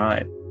fun in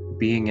not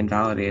being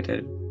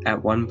invalidated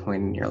at one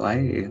point in your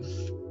life?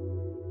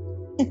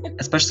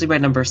 Especially by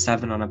number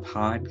 7 on a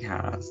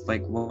podcast.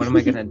 Like, what am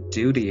I gonna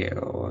do to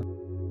you?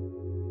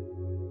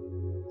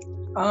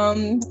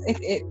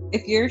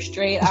 If you're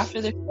straight,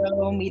 after the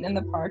show, meet in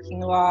the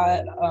parking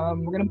lot.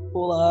 We're gonna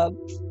pull up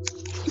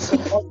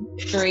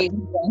straight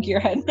and dunk your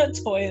head in the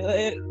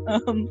toilet.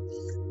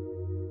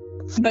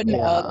 But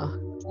no,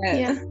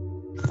 Yeah.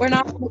 we're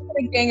not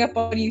gonna gang up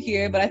on you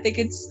here. But I think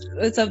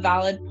it's a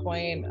valid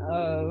point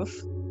of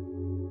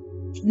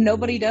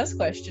nobody does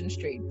question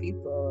straight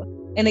people.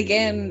 And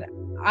again,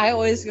 I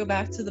always go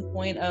back to the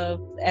point of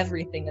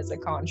everything is a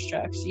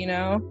construct, you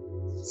know?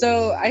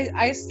 So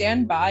I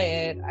stand by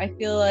it. I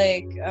feel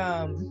like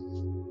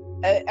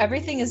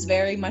everything is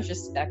very much a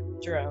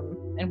spectrum,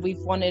 and we've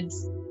wanted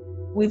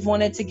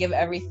to give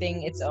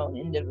everything its own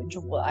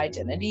individual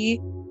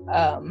identity.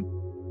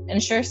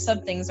 And sure,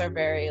 some things are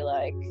very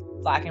like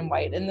black and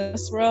white in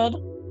this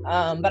world,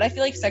 but I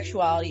feel like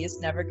sexuality is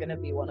never going to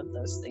be one of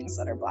those things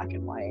that are black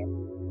and white.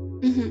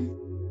 Mm-hmm.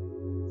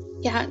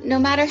 Yeah, no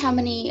matter how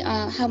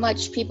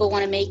much people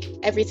want to make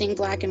everything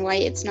black and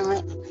white, it's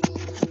not.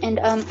 And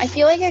I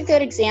feel like a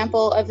good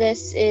example of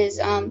this is,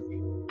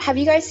 have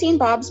you guys seen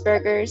Bob's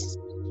Burgers?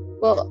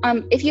 Well,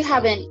 if you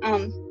haven't,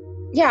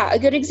 a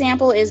good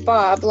example is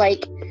Bob.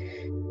 Like,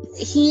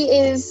 he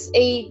is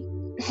a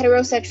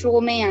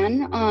heterosexual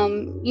man.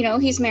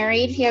 He's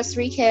married, he has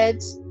 3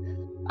 kids,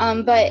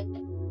 but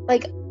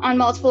like on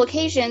multiple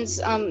occasions,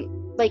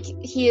 like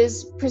he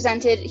is put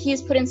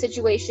in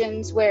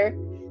situations where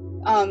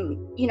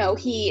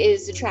he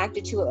is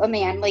attracted to a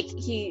man.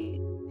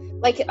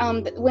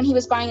 When he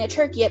was buying a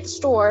turkey at the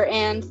store,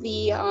 and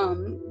the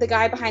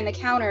guy behind the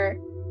counter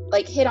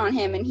like hit on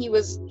him, and he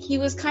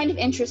was kind of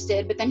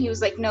interested, but then he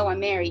was like, no, I'm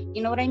married.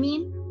 You know what I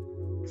mean?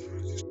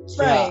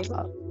 Right.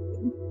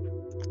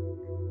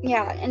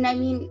 Yeah, and I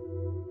mean,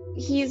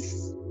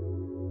 he's,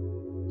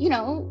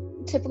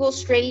 typical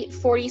straight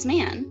 40s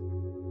man.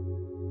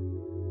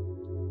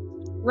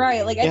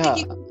 Right, like I think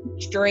you can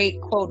be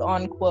straight, quote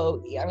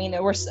unquote. I mean,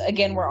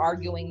 we're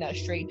arguing that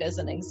straight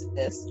doesn't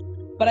exist,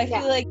 but I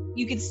feel like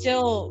you could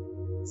still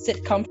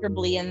sit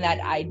comfortably in that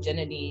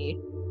identity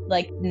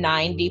like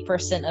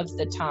 90% of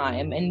the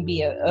time and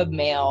be a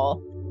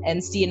male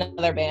and see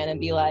another man and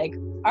be like,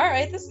 all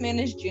right, this man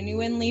is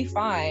genuinely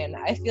fine.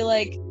 I feel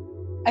like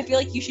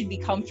you should be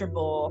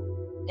comfortable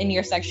in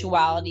your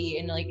sexuality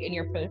and like in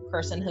your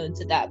personhood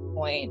to that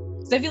point.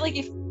 So I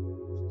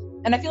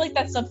feel like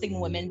that's something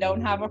women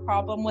don't have a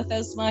problem with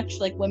as much.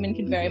 Like, women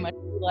can very much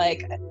be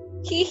like,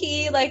 hee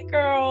hee, like,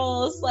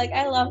 girls, like,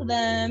 I love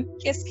them,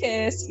 kiss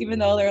kiss, even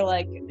though they're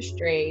like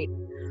straight.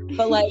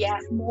 But like,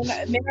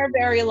 men are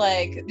very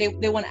like,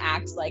 they want to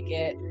act like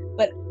it.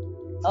 But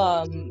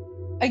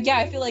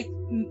I feel like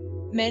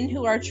men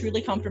who are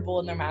truly comfortable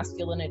in their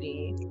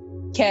masculinity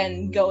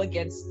can go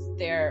against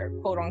their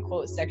quote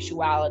unquote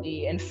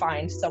sexuality and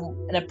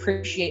and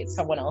appreciate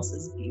someone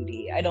else's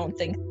beauty. I don't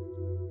think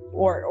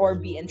or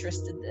be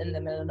interested in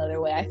them in another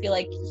way. I feel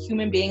like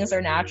human beings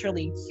are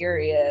naturally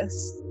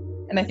curious,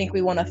 and I think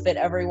we want to fit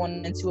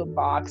everyone into a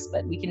box,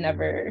 but we can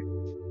never.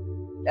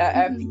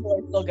 People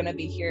are still gonna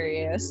be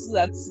curious.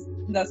 That's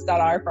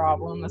not our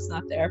problem. That's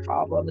not their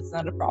problem. It's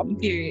not a problem.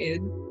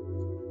 Period.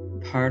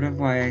 Part of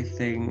why I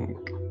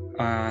think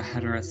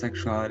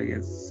heterosexuality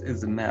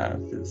is a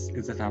myth,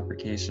 is a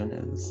fabrication,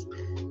 is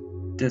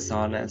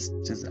dishonest,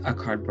 is a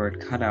cardboard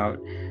cutout,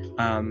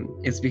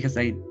 is because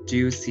I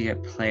do see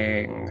it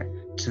playing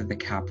to the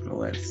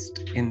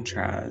capitalist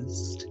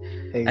interest.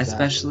 Exactly.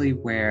 Especially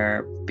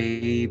where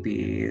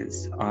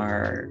babies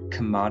are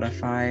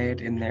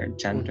commodified in their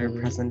gender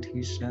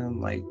presentation.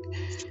 Like,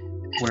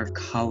 where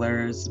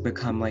colors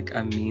become like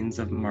a means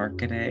of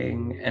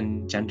marketing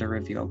and gender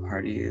reveal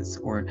parties,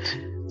 or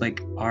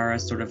like are a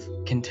sort of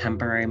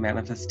contemporary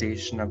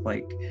manifestation of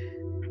like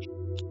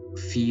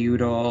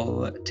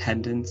feudal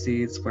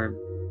tendencies where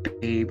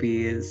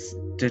babies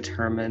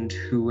determined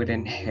who would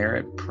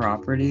inherit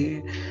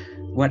property.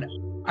 What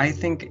I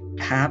think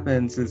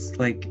happens is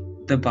like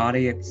the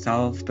body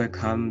itself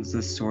becomes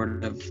a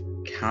sort of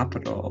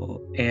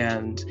capital,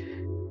 and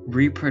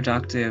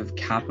reproductive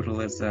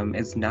capitalism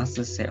is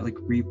necessary, like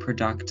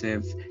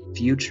reproductive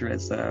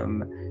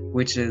futurism,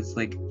 which is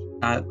like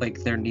that,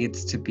 like there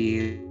needs to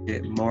be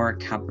more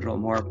capital,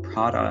 more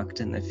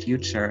product in the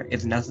future,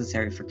 is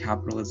necessary for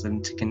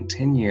capitalism to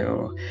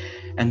continue.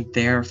 And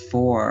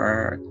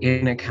therefore,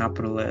 in a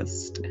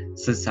capitalist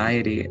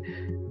society,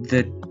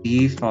 the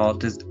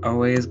default is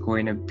always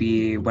going to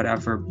be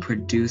whatever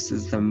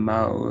produces the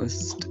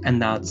most,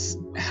 and that's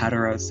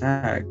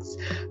heterosex.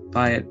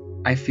 But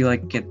I feel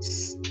like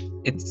it's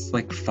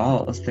like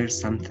false. There's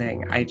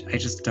something I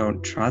just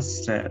don't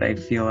trust it. I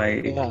feel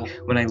like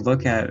when I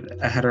look at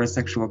a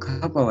heterosexual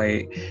couple,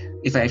 I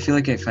feel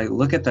like if I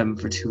look at them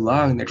for too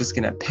long, they're just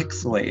gonna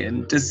pixelate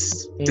and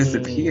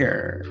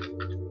disappear.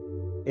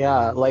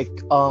 Yeah, like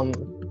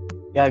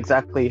yeah,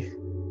 exactly.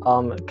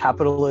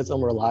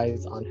 Capitalism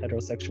relies on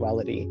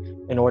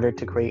heterosexuality in order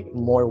to create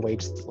more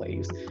wage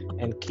slaves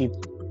and keep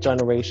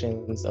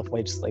generations of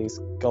wage slaves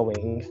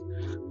going.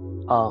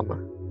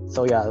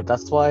 So yeah,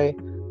 that's why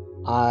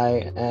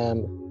I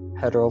am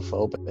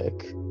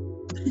heterophobic.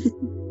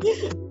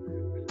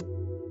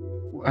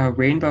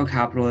 Rainbow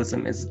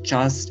capitalism is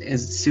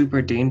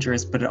super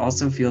dangerous, but it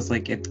also feels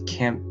like it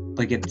can't,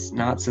 like it's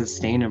not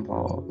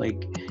sustainable.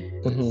 Like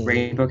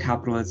rainbow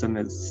capitalism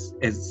is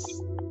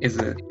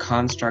a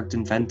construct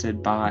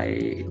invented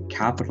by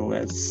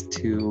capitalists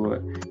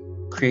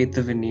to create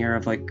the veneer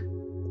of like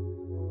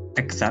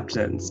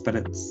acceptance, but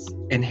it's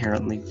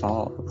inherently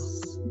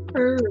false.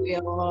 For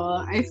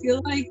real, I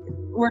feel like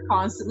we're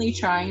constantly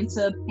trying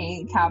to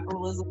paint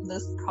capitalism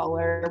this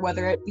color,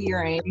 whether it be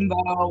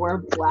rainbow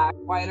or black,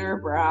 white, or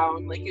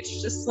brown. Like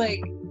it's just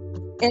like,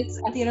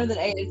 it's at the end of the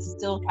day, it's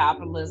still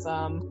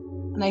capitalism.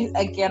 And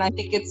I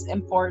think it's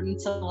important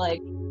to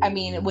like, I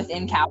mean,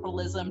 within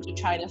capitalism to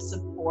try to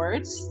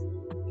support,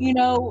 you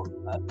know,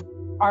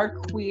 our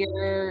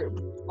queer,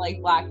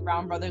 like black,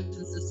 brown brothers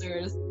and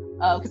sisters,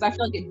 because I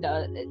feel like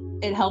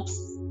it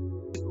helps.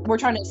 We're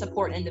trying to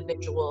support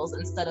individuals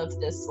instead of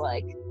this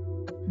like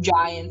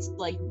giant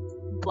like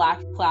black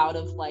cloud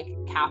of like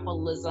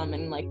capitalism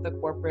and like the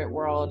corporate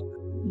world.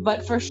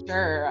 But for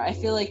sure, I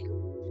feel like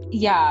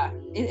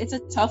it's a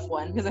tough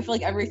one, because I feel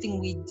like everything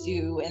we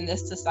do in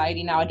this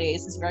society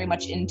nowadays is very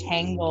much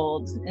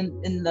entangled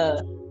in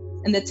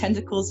the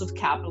tentacles of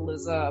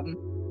capitalism.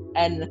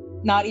 And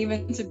not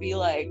even to be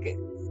like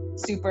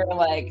super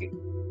like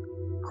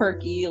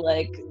quirky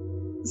like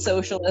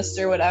socialist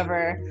or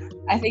whatever,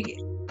 I think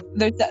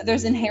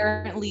there's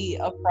inherently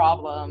a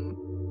problem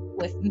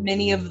with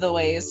many of the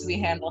ways we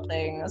handle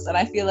things. And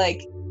I feel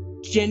like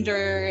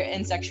gender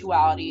and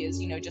sexuality is,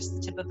 you know, just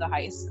the tip of the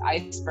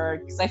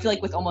iceberg, because I feel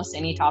like with almost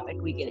any topic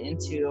we get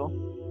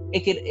into,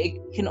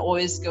 it can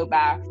always go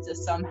back to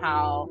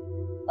somehow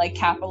like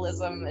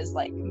capitalism is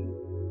like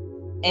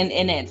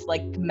in it,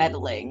 like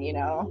meddling, you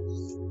know,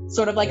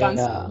 sort of like on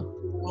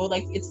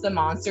like it's the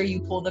monster,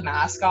 you pull the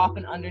mask off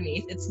and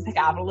underneath it's the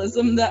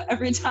capitalism that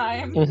every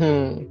time.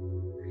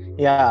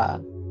 Yeah.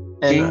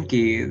 And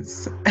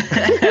Jinkies.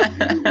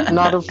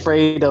 not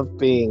afraid of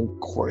being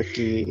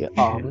quirky.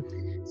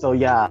 So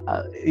yeah,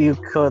 you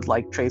could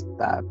like trace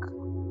back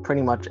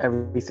pretty much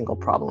every single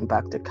problem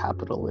back to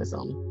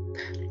capitalism.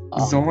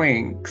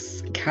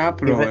 Zoinks,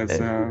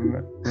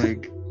 capitalism.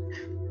 Like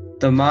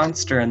the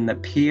monster in the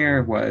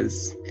pier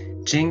was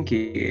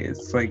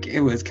Jinkies. Like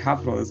it was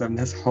capitalism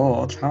this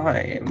whole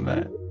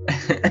time.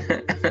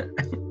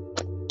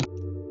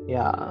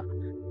 Yeah,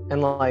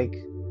 and like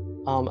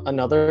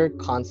another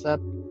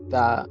concept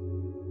that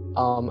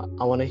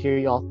I want to hear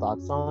y'all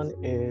thoughts on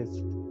is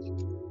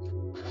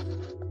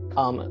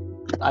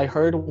I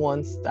heard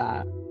once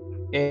that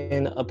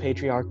in a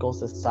patriarchal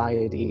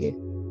society,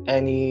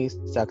 any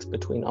sex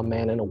between a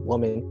man and a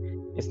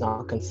woman is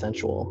not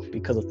consensual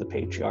because of the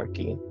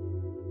patriarchy.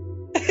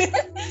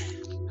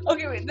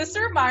 Okay, wait, this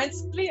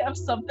reminds me of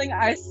something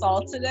I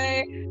saw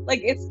today.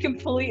 Like it's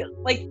complete,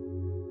 like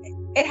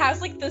it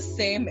has like the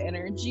same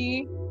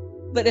energy,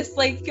 but it's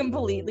like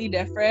completely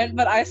different.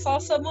 But I saw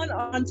someone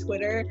on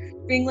Twitter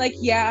being like,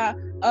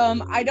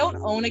 I don't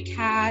own a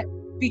cat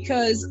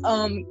because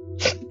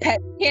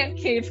pets can't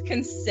give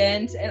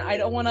consent and I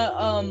don't want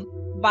to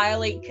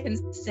violate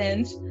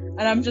consent.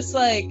 And I'm just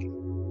like,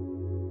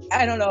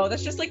 I don't know,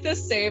 that's just like the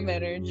same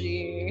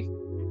energy.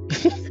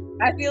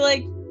 I feel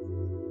like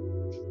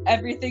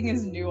everything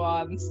is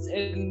nuanced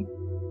and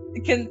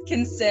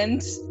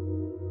consent,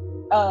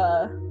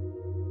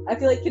 I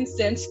feel like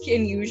consent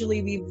can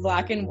usually be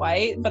black and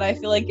white, but I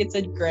feel like it's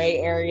a gray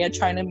area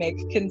trying to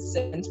make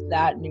consent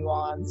that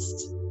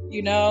nuanced,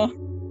 you know?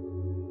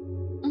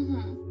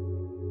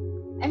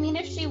 I mean,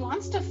 if she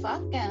wants to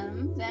fuck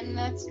him, then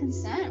that's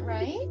consent,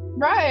 right?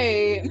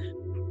 Right.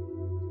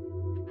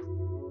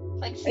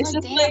 Like, she's It's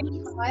like, just damn,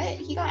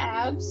 he got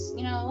abs,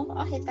 you know,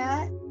 I'll hit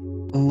that.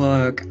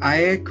 Look, I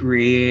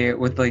agree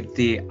with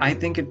I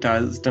think it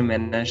does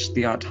diminish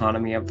the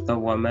autonomy of the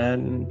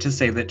woman to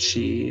say that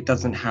she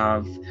doesn't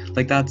have,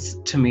 like, that's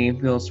to me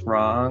feels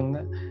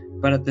wrong.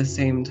 But at the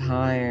same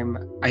time,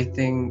 I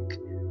think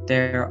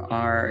there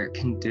are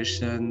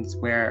conditions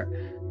where,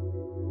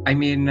 I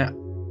mean,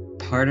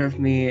 part of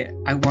me,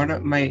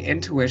 my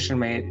intuition,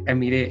 my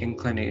immediate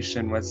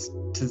inclination was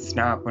to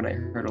snap when I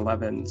heard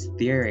Eleven's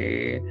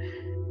theory.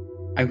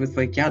 I was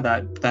like, yeah,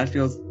 that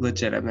feels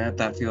legitimate.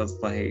 That feels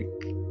like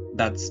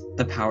that's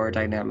the power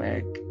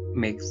dynamic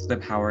makes the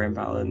power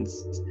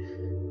imbalance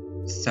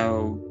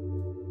so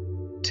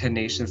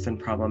tenacious and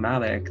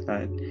problematic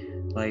that,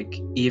 like,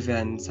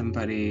 even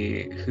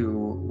somebody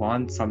who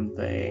wants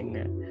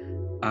something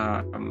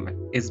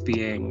is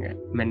being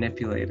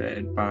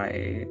manipulated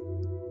by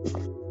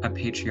a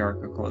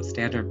patriarchal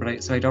standard. But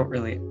I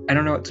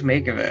don't know what to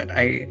make of it.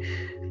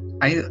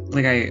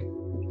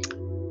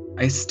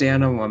 I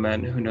stan a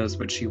woman who knows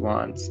what she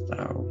wants,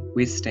 though.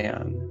 We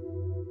stan.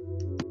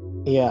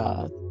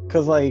 Yeah,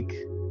 because like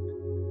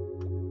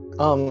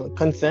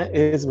consent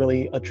is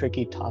really a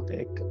tricky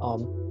topic,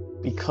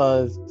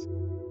 because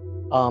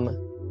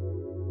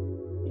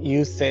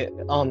you say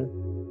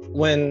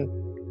when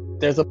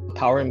there's a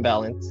power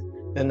imbalance,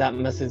 then that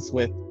messes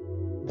with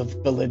the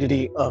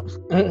validity of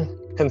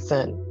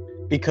consent,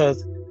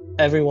 because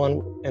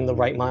everyone in the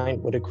right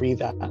mind would agree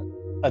that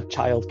a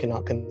child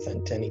cannot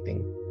consent to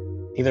anything.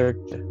 Either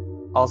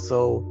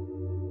also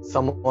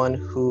someone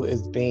who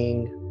is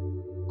being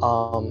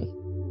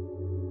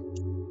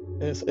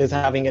is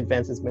having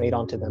advances made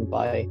onto them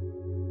by,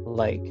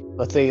 like,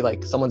 let's say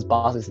like someone's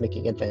boss is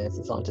making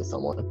advances onto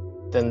someone,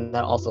 then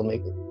that also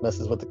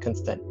messes with the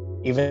consent.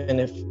 Even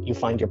if you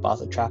find your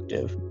boss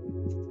attractive,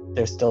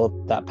 there's still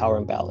that power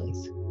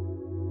imbalance.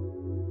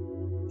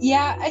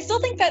 Yeah, I feel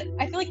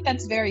like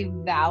that's very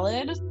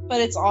valid,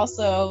 but it's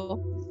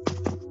also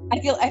I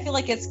feel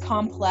like it's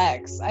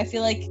complex. I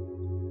feel like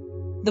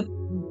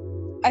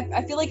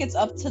it's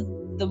up to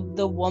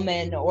the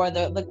woman or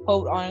the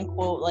quote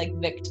unquote like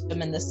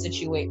victim in this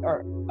situation,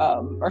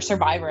 or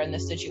survivor in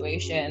this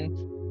situation,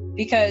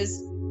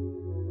 because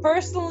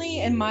personally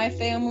in my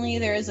family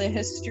there is a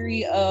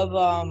history of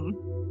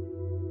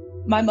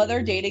my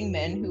mother dating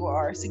men who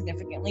are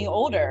significantly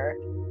older,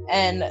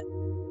 and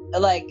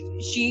like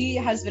she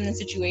has been in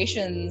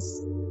situations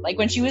like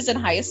when she was in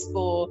high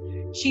school,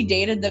 she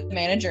dated the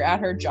manager at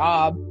her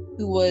job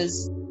who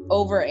was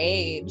over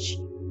age,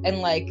 and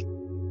like,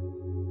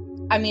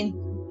 I mean,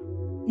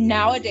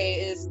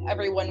 nowadays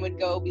everyone would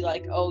go be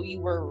like, oh,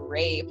 you were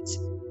raped,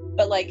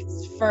 but like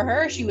for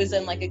her, she was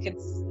in like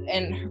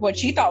and what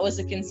she thought was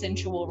a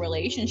consensual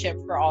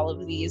relationship for all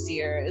of these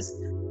years,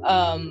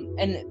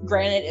 and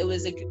granted it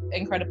was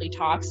incredibly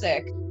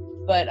toxic,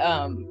 but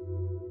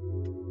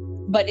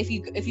if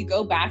you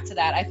go back to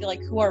that, I feel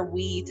like who are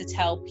we to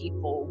tell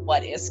people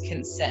what is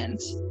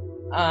consent?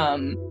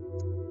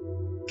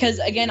 Because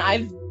again,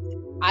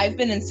 I've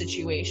been in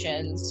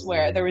situations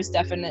where there was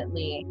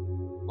definitely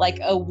like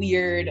a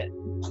weird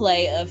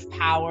play of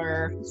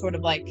power, sort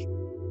of like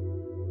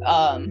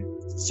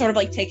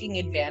taking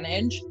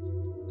advantage,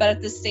 but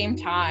at the same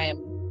time,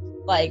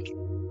 like,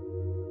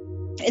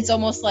 it's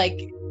almost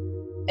like,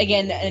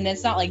 again, and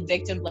it's not like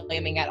victim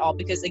blaming at all,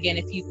 because again,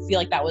 if you feel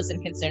like that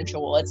wasn't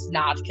consensual, it's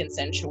not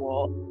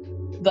consensual.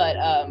 But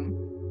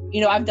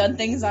I've done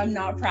things I'm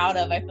not proud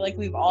of. I feel like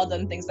we've all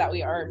done things that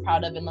we aren't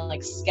proud of in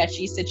like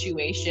sketchy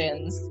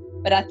situations,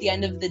 but at the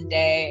end of the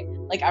day,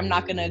 like, I'm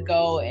not gonna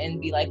go and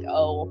be like,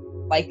 oh,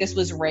 like this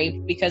was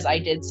rape because I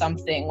did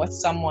something with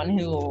someone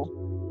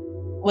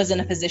who was in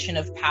a position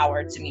of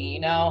power to me,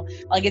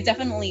 like it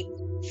definitely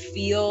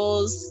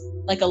feels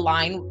like a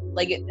line,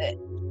 like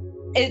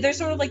there's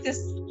sort of like this,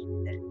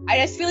 I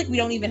just feel like we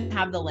don't even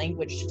have the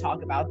language to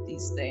talk about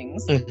these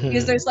things,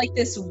 because there's like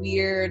this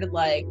weird,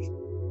 like,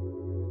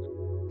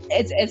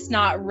 it's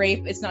not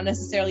rape, it's not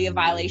necessarily a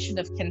violation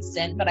of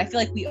consent, but I feel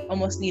like we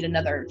almost need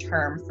another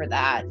term for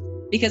that,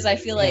 because I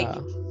feel like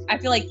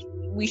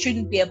we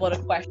shouldn't be able to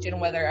question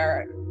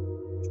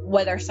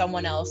whether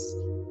someone else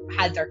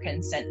had their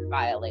consent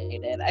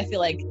violated. I feel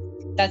like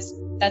that's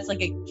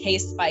like a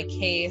case by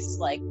case,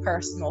 like,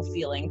 personal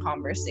feeling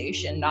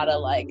conversation, not a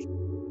like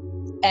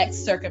X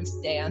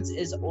circumstance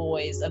is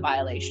always a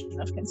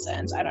violation of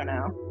consent. I don't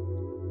know.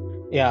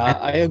 Yeah,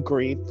 I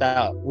agree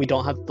that we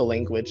don't have the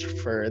language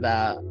for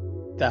that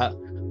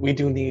we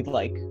do need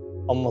like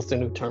almost a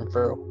new term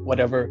for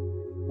whatever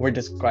we're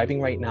describing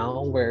right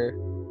now, where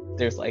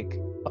thereh like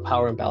a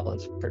power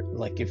imbalance, for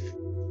like if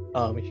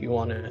you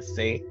want to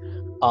say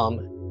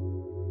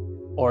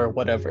or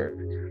whatever,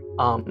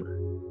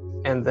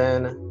 and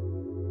then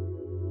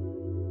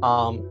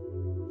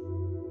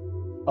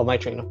my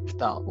train of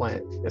thought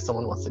went, if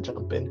someone wants to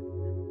jump in.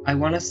 I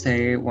want to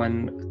say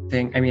one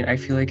thing. I mean, I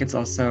feel like it's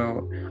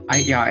also, I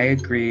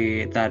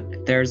agree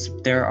that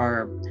there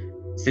are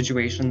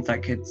situations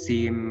that could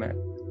seem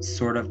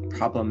sort of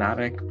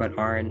problematic but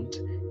aren't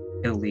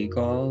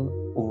illegal,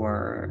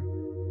 or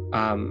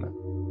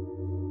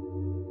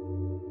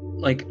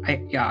like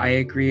I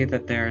agree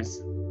that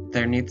there's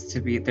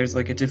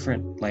like a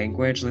different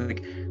language.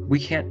 Like we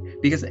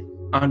can't, because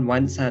on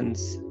one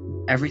sense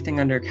everything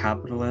under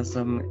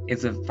capitalism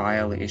is a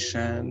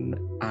violation,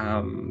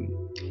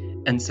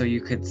 and so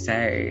you could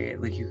say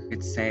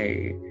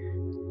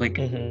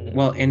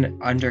well,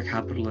 under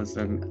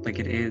capitalism, like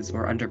it is,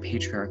 or under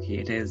patriarchy,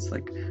 it is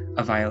like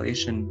a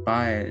violation,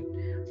 but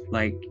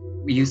like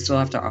you still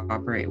have to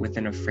operate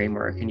within a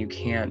framework, and we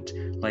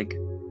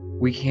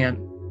can't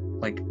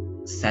like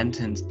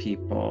sentence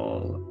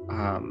people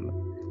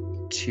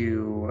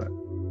to,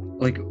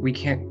 like, we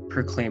can't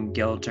proclaim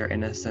guilt or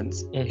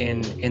innocence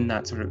in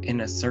that sort of,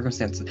 in a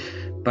circumstance.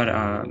 But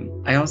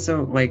I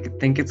also like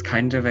think it's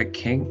kind of a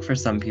kink for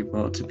some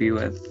people to be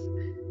with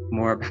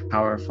more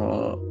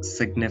powerful,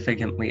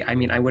 significantly. I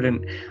mean, I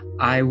wouldn't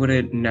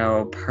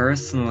know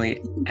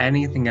personally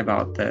anything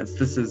about this.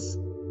 This is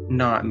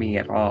not me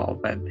at all,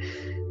 but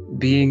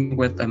being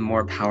with a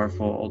more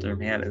powerful older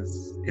man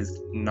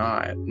is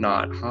not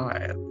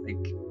hot.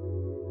 Like,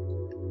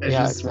 I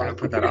just want to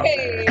put that out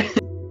there.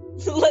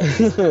 Let's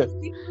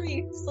be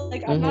freaks.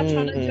 Like, I'm not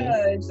trying to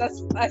judge.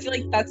 I feel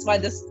like that's why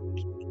this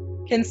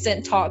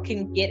consent talk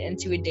can get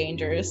into a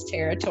dangerous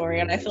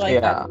territory, and I feel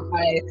like that's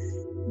why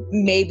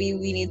maybe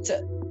we need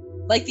to,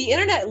 like, the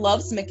internet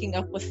loves making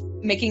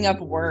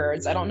up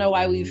words. I don't know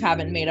why we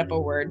haven't made up a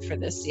word for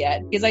this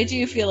yet, because I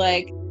do feel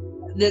like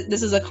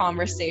this is a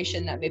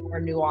conversation that made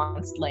more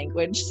nuanced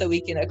language, so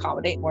we can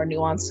accommodate more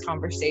nuanced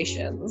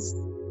conversations.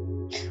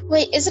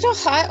 Wait, is it a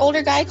hot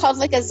older guy called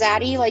like a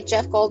zaddy, like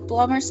Jeff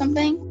Goldblum or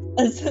something?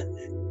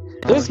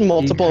 There's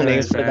multiple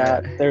names for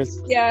that. There's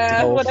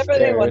whatever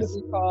they want to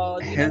be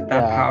called. Hit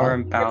that power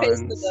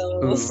imbalance.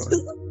 Ooh,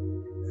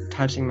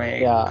 touching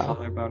my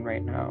collarbone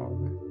right now.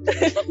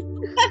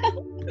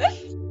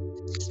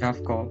 Jeff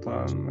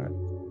Goldblum.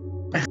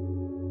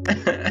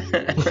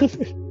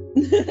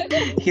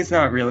 He's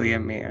not really a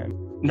man.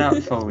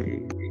 Not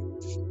fully.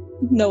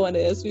 No one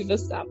is. We've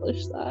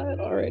established that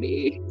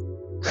already.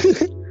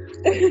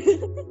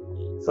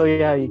 So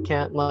yeah, you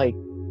can't, like,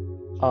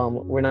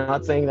 we're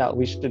not saying that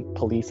we should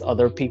police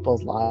other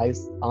people's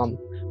lives,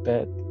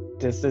 but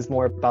this is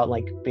more about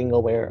like being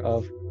aware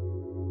of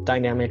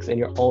dynamics in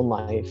your own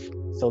life,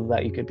 so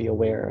that you could be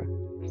aware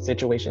of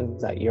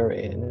situations that you're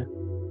in.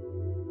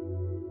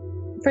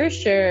 For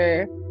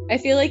sure. I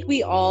feel like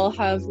we all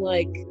have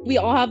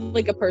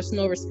a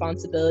personal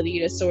responsibility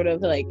to sort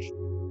of like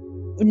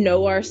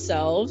know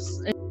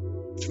ourselves, and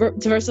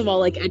to first of all,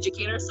 like,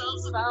 educate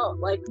ourselves about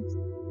like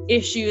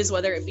issues,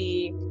 whether it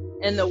be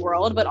in the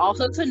world, but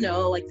also to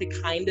know like the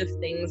kind of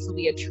things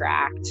we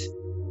attract,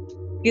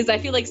 because I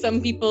feel like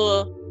some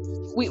people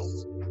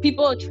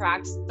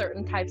attract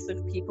certain types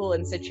of people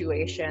and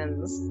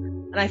situations,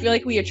 and I feel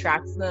like we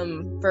attract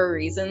them for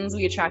reasons,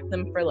 we attract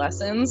them for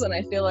lessons, and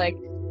I feel like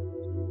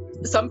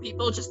some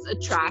people just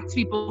attract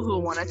people who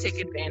want to take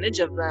advantage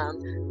of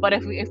them. But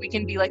if we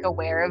can be like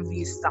aware of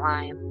these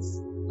signs,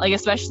 like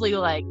especially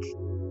like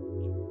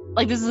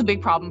this is a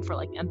big problem for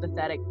like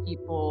empathetic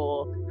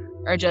people,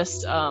 or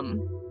just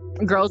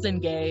girls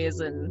and gays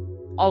and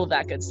all of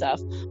that good stuff.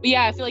 But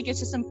yeah, I feel like it's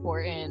just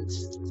important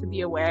to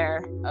be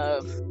aware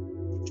of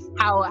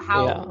how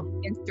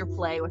we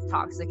interplay with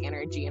toxic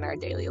energy in our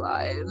daily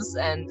lives,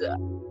 and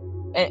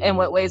in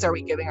what ways are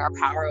we giving our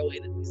power away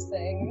to these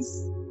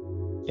things.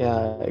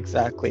 Yeah,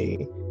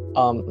 exactly.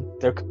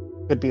 There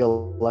could be a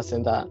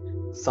lesson that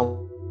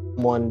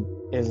someone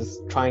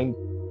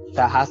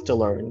has to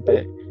learn,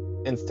 but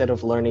instead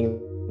of learning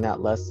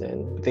that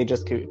lesson, they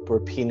just keep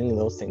repeating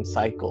those same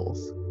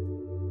cycles.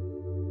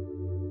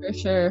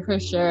 For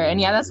sure.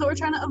 And yeah, that's what we're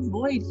trying to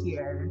avoid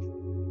here.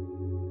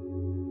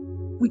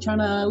 We trying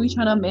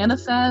to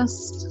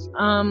manifest.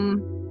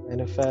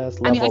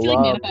 Manifest, level I mean, I feel like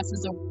up. manifest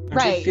is a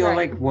I feel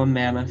like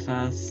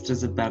womanifest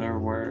is a better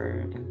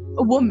word.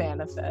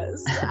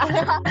 Womanifest.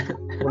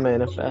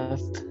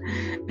 Womanifest.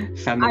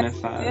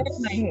 Feminifest.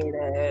 I hate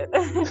it.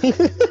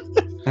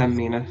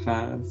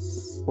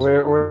 Feminifest.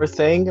 We're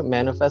saying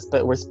manifest,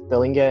 but we're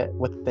spelling it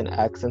with an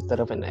X instead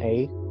of an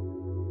A.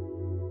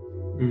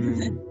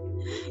 Mm.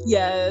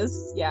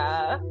 Yes,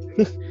 yeah.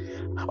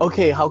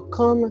 Okay, how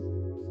come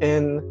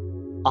in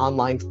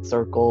online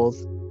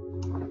circles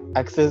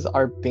X's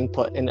are being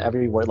put in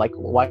every word? Like,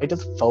 why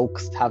does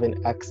folks have an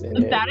X in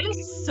it? That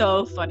is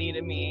so funny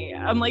to me.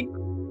 I'm like,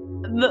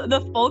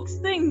 the folks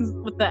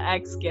thing with the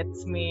X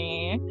gets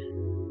me.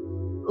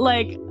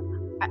 Like,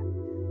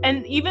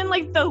 and even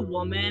like the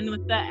woman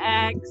with the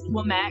X,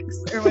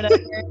 womex or whatever.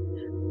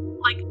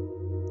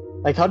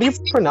 Like, how do you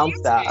pronounce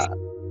that?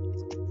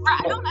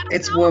 I don't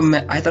It's know.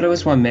 woman. I thought it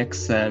was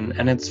womixin,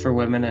 and it's for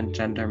women and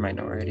gender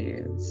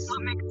minorities.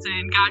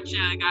 Womixin,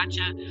 gotcha.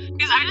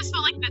 Because I just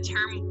felt like the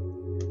term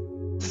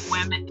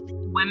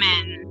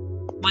women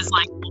was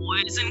like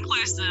always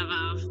inclusive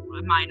of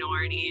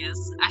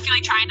minorities. I feel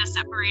like trying to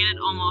separate it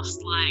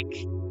almost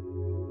like,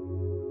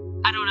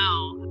 I don't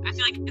know. I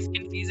feel like it's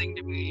confusing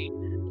to me.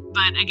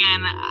 But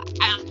again,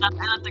 I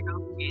let the girl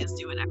always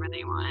do whatever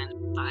they want,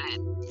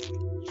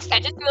 but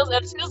it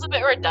just feels a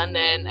bit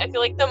redundant. I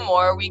feel like the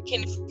more we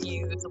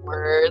confuse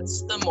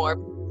words, the more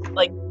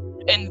like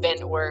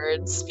invent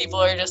words, people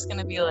are just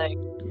gonna be like,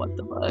 what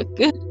the fuck?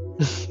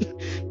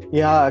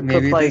 Yeah, 'cause,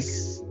 Maybe like,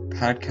 this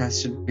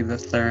podcast should be the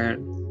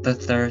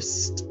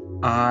thirst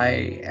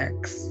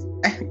IX.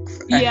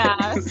 Yeah.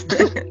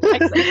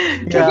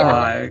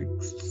 Yeah.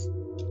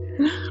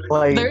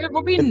 like, There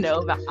will be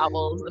no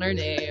vowels in our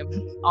name.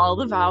 All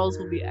the vowels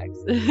will be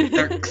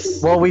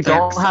X's. well, we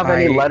don't have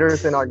any X.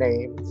 letters in our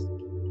names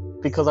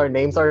because our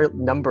names are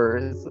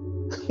numbers.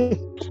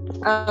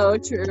 Oh,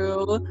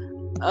 true.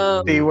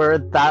 See, we're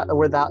that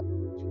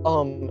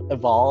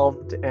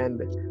evolved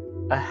and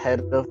ahead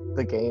of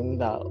the game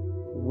that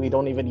we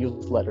don't even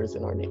use letters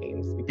in our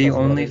names. The because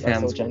letters are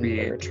OnlyFans so will be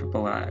gendered.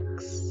 triple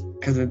X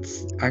because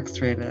it's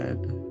X-rated.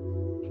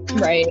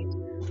 Right.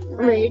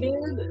 Right.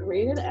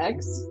 Rated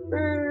X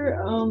for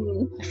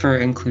For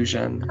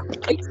inclusion.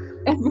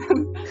 I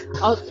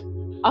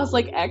was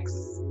like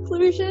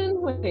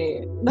exclusion.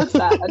 Wait, that's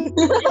bad.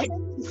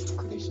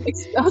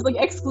 I was like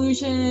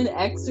exclusion,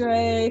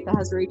 X-ray that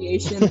has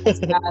radiation. That's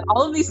bad.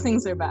 All of these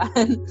things are bad.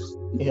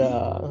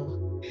 Yeah.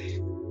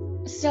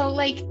 So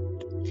like,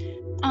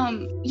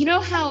 you know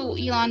how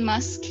Elon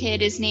Musk's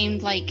kid is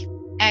named like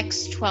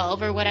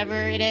X12 or whatever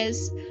it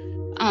is?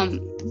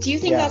 Do you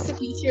think Yeah. that's the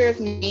future of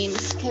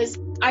names? Because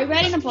I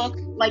read in a book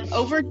like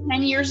over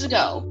 10 years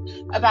ago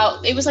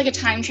about, it was like a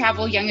time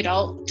travel young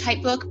adult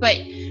type book, but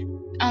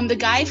the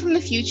guy from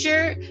the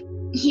future,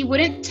 he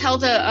wouldn't tell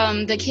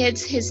the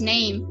kids his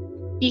name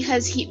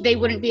because they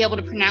wouldn't be able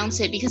to pronounce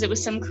it because it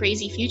was some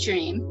crazy future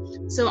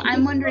name. So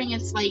I'm wondering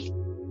if like,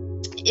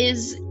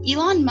 is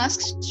Elon Musk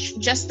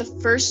just the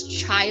first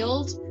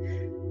child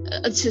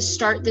to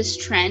start this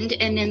trend,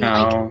 and then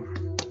like No.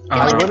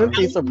 I like, wouldn't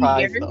be 1,000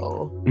 surprised years?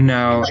 though.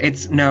 No,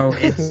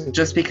 it's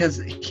just because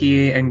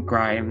he and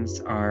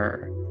Grimes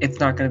are. It's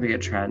not going to be a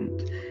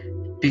trend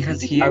because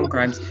he and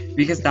Grimes,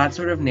 because that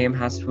sort of name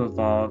has to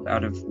evolve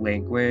out of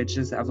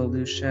language's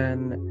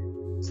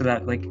evolution, so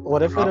that like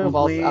What if it evolves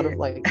probably- out of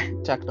like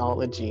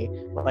technology?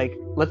 Like,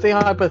 let's say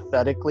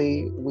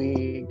hypothetically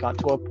we got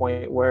to a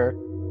point where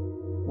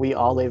we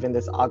all live in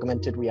this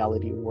augmented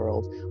reality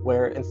world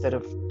where instead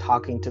of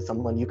talking to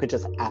someone, you could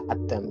just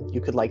at them. You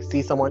could like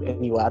see someone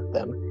and you at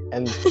them,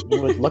 and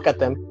you would look at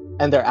them,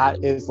 and their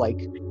at is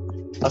like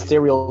a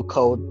serial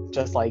code,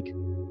 just like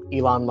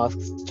Elon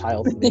Musk's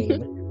child's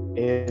name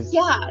is.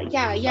 Yeah,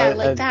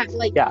 like that.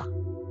 Like Yeah,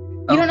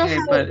 you don't know Okay,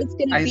 how but it's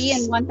gonna I be in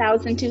s-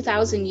 1,000,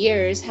 2,000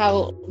 years.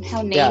 How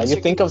names? yeah. You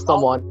are think gonna of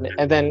evolve. someone,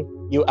 and then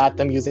you at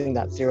them using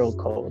that serial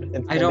code,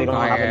 and I they don't don't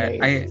buy have a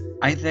name. it.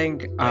 I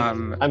think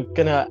I'm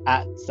gonna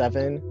at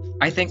 7.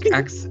 I think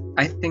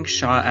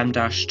Shaw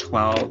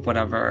M-12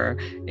 whatever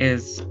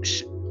is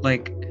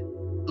like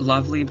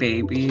lovely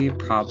baby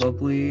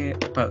probably,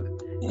 but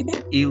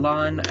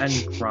Elon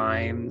and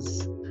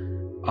Grimes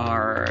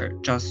are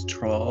just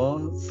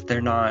trolls.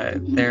 They're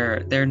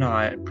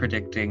not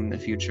predicting the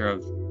future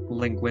of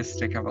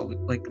linguistic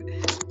evolution. Like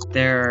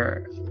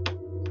they're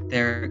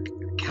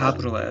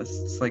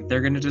capitalists. Like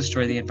they're gonna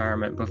destroy the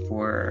environment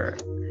before,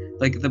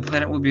 like the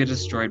planet will be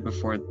destroyed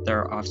before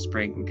their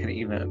offspring can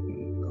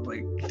even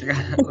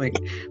like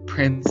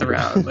prance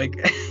around. Like,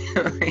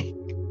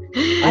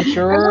 I'm I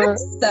sure. went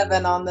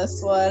 7 on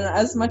this one.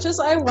 As much as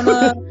I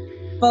wanna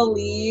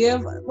believe,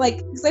 like,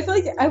 because I feel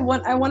like I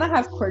want to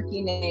have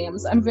quirky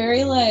names. I'm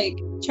very like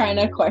trying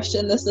to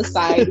question the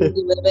society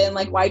we live in.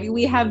 Like, why do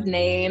we have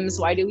names?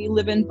 Why do we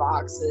live in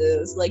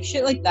boxes? Like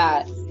shit like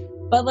that.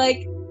 But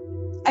like,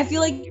 I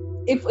feel like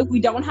if we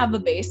don't have a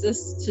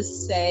basis to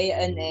say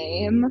a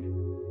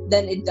name,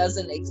 then it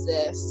doesn't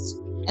exist.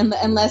 And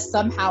unless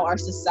somehow our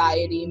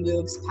society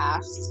moves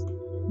past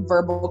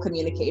verbal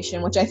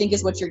communication, which I think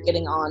is what you're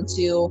getting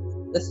onto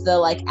with the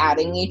like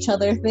adding each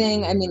other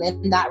thing. I mean,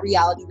 in that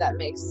reality, that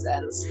makes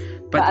sense.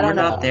 but I we're don't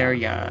not know. there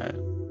yet.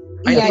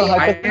 Yeah, It's a yeah.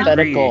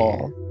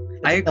 hypothetical.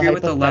 I It's a agree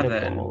with 11,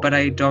 hypothetical. but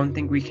I don't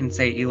think we can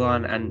say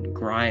Elon and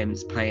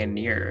Grimes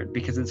pioneered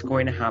because it's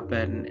going to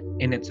happen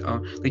in its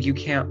own. Like you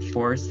can't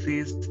force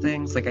these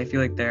things. Like I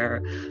feel like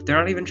they're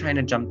not even trying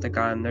to jump the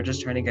gun. They're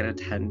just trying to get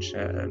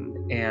attention.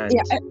 And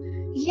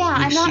Yeah,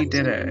 I'm not. she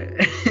did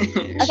it. she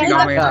think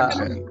got my that-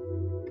 attention.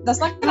 That's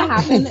not gonna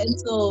happen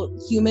until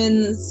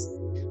humans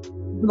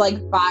like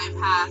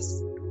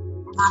bypass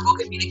verbal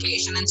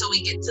communication, until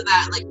we get to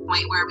that like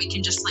point where we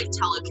can just like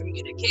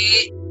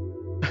telecommunicate.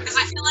 Because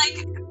I feel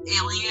like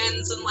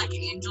aliens and like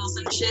angels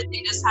and shit,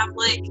 they just have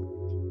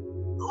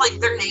like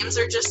their names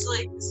are just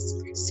like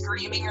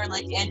screaming or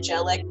like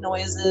angelic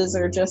noises,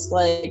 or just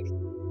like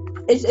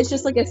it's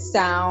just like a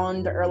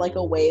sound or like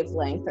a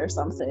wavelength or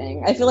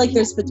something. I feel like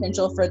there's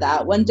potential for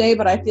that one day,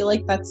 but I feel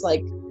like that's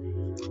like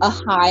a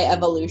high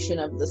evolution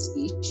of the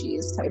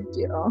species type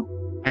deal.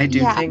 I do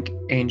Yeah. think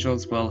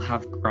angels will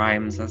have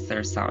Grimes as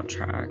their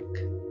soundtrack.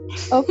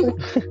 Oh,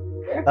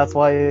 That's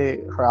why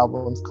her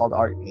album's called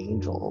Art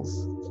Angels.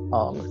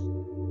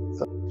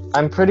 So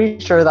I'm pretty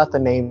sure that the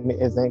name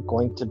isn't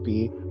going to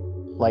be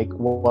like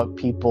what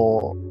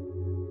people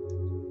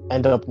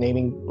end up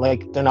naming,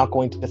 like, they're not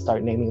going to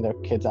start naming their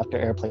kids after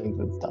airplanes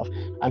and stuff.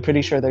 I'm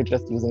pretty sure they're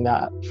just using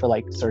that for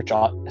like search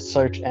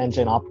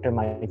engine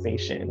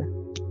optimization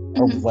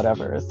or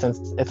whatever.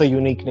 Since it's a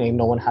unique name,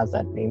 no one has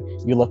that name.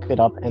 You look it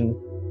up and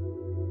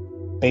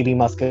Baby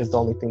Musk is the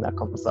only thing that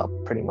comes up,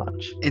 pretty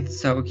much. It's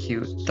so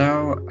cute,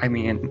 though. I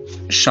mean,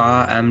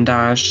 Shaw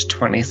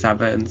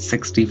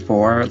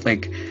M-2764,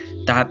 like,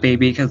 that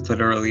baby could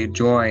literally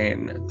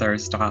join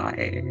Thirst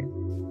Eye.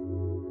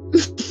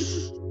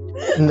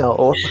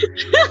 No.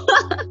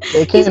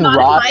 They can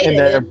rot in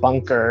their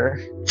bunker.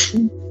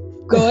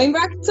 Going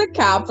back to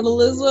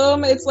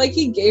capitalism, it's like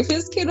he gave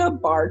his kid a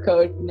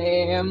barcode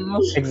name.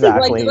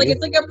 Exactly. Like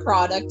it's like a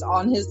product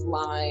on his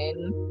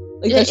line.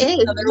 Like It that's just is,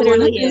 another one of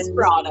literally his is.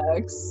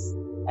 products.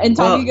 And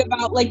talking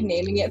about like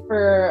naming it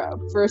for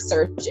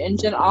search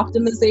engine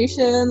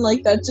optimization,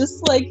 like that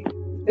just like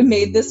it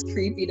made this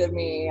creepy to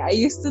me. I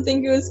used to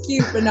think it was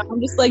cute, but now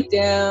I'm just like,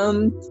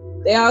 damn,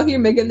 they out here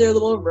making their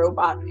little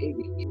robot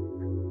baby.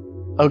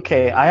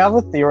 Okay, I have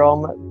a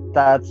theorem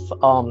that's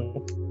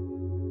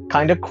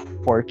kind of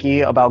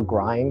quirky about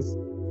Grimes.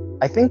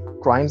 I think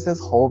Grimes'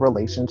 whole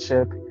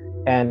relationship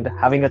and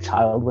having a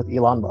child with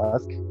Elon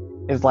Musk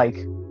is like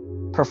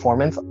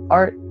performance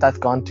art that's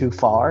gone too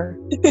far.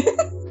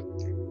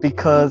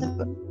 Because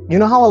you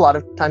know how a lot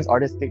of times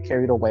artists get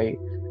carried away,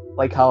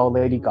 like how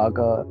Lady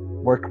Gaga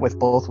worked with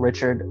both R.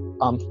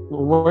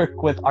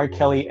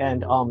 Kelly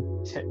and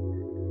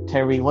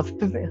Terry, what's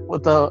his name?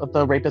 With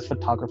the rapist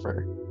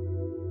photographer.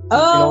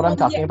 Oh, You know what I'm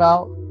talking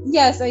about?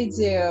 Yes, I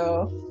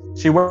do.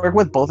 She worked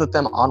with both of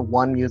them on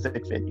one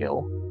music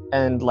video,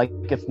 and like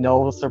it's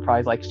no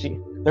surprise, like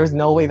there's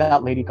no way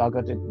that Lady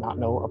Gaga did not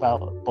know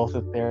about both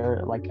of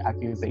their like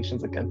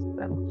accusations against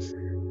them.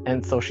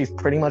 And so she's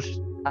pretty much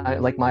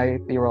like, my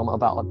theorem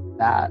about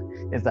that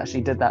is that she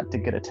did that to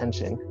get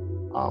attention,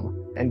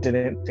 and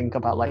didn't think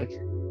about like,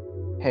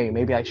 hey,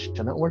 maybe I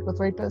shouldn't work with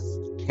rapists.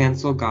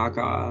 Cancel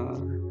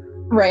Gaga.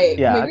 Right.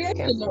 Yeah, Maybe I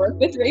shouldn't work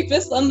with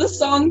rapists on the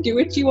song "Do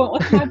What You Want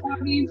with My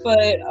Body,"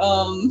 but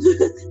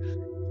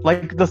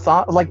Like the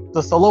song, like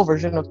the solo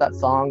version of that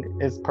song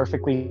is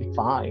perfectly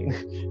fine,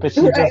 but she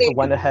just Right.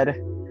 went ahead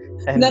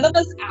and none of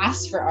us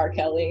asked for R.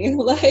 Kelly.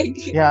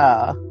 Like,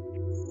 yeah.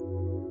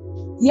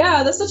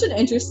 yeah, that's such an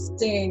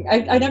interesting.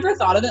 I never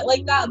thought of it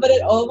like that, but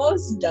it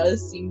almost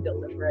does seem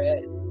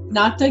deliberate.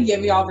 Not to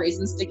give y'all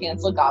reasons to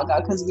cancel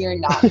Gaga, because we are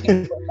not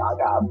canceling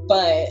Gaga,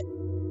 but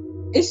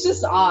it's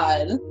just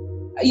odd.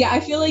 Yeah, I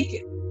feel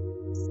like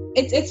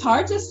it's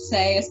hard to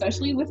say,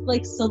 especially with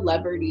like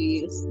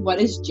celebrities, what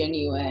is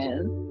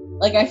genuine.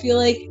 Like, I feel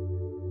like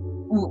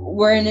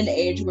we're in an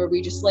age where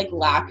we just like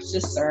lack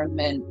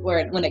discernment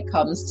when it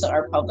comes to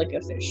our public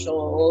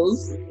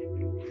officials.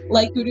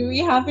 Like, who do we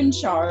have in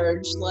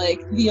charge?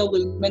 Like, the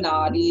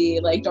Illuminati.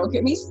 Like, don't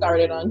get me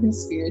started on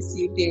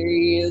conspiracy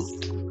theories.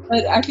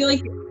 But I feel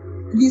like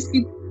these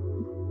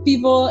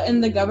people in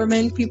the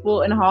government,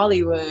 people in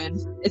Hollywood,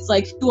 it's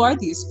like, who are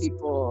these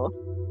people?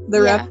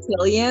 The Yeah.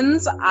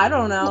 reptilians? I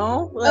don't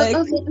know. Like,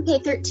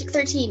 Okay,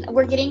 13.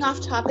 We're getting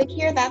off topic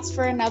here. That's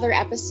for another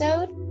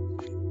episode.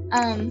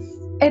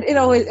 it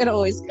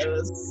always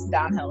goes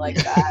downhill like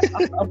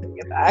that. I'll bring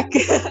it back.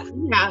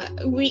 Yeah,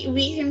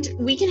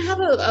 we can have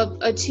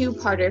a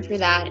two-parter for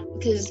that,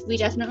 because we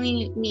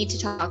definitely need to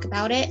talk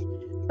about it.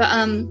 But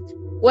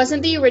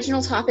wasn't the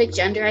original topic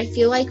gender? I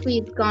feel like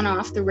we've gone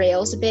off the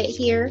rails a bit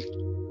here.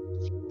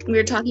 We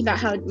were talking about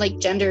how like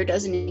gender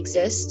doesn't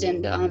exist,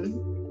 and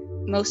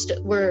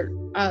we're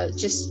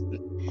just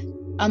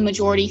a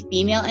majority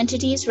female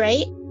entities,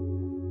 right?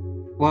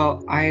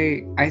 Well,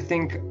 I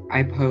think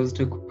I posed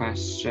a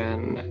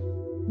question.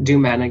 Do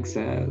men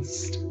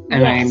exist?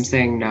 And I am Yes.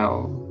 saying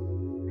no.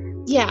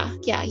 Yeah.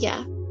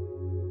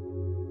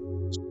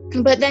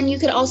 But then you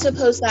could also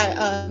pose that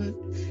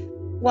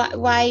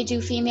why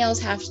do females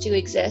have to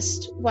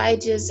exist? Why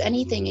does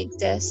anything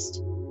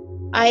exist?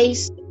 I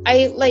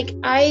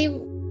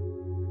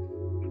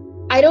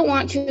don't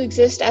want to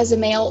exist as a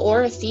male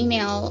or a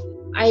female.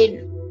 I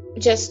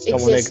just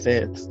Don't want to exist.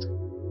 exist.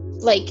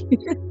 Like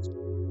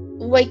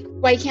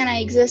why can't I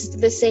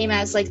exist the same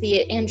as like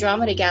the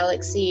Andromeda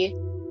galaxy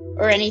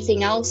or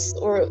anything else,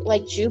 or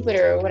like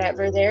Jupiter or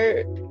whatever?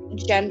 They're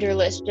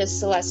genderless, just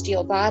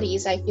celestial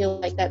bodies. I feel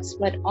like that's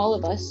what all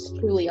of us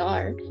truly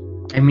are.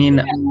 I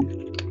mean,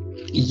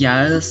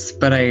 yes,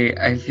 but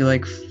I feel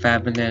like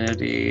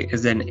femininity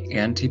is an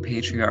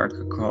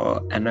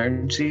anti-patriarchal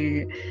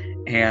energy,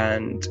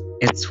 and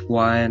it's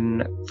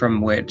one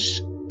from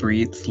which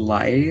breathes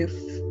life.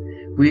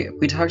 We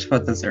talked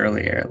about this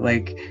earlier.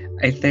 Like,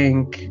 I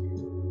think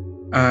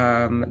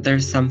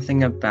there's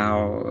something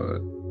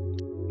about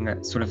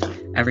sort of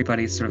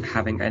everybody sort of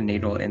having a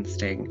natal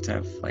instinct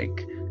of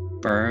like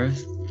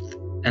birth,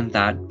 and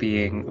that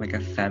being like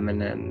a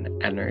feminine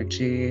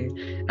energy,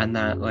 and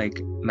that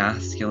like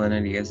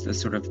masculinity is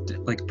this sort of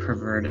like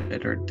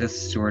perverted or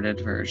distorted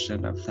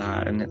version of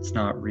that, and it's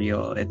not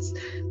real. It's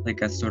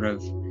like a sort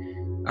of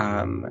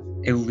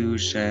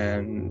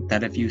illusion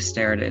that if you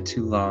stare at it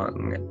too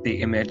long,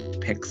 the image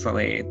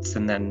pixelates,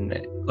 and then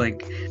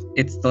like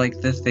it's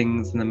like the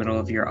things in the middle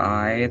of your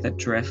eye that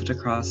drift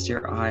across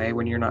your eye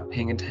when you're not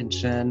paying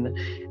attention,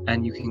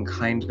 and you can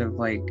kind of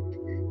like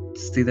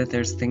see that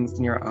there's things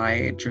in your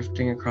eye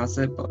drifting across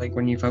it, but like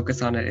when you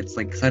focus on it, it's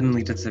like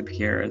suddenly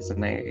disappears.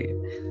 And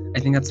I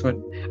think that's what,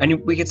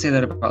 and we could say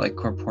that about like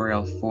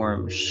corporeal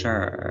form,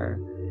 sure.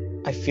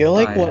 I feel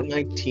like But- what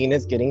 19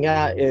 is getting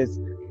at is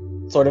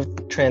sort of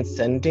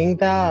transcending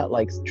that,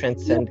 like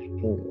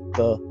transcending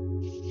the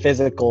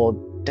physical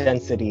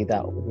density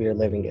that we're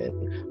living in,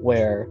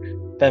 where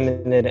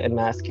feminine and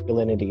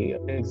masculinity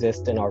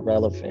exist and are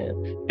relevant.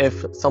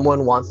 If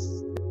someone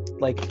wants,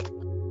 like,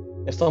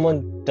 if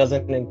someone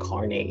doesn't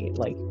incarnate,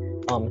 like,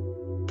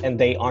 and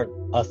they aren't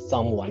a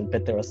someone,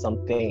 but they're a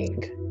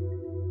something.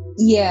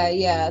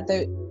 Yeah.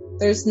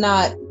 There's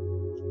not.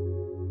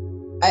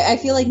 I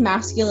feel like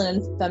masculine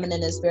and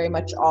feminine is very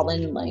much all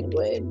in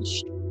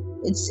language.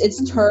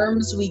 It's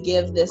terms we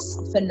give this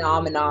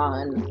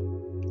phenomenon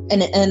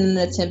in an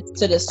attempt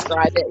to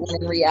describe it,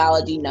 when in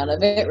reality none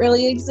of it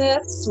really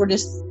exists. We're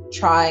just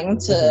trying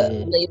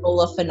to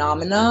label a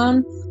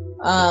phenomenon.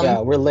 Yeah,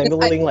 we're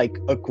labeling like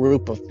a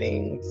group of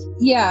things.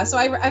 Yeah, so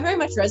I very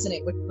much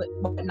resonate with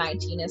what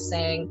 19 is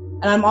saying,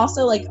 and I'm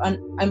also like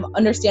I'm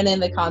understanding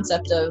the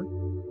concept of,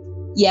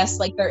 yes,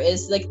 like there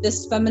is like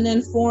this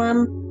feminine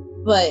form,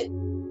 but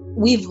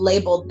we've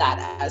labeled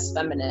that as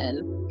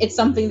feminine. It's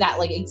something that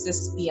like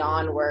exists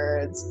beyond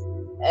words,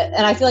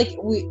 and I feel like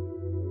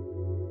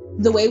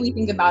the way we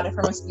think about it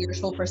from a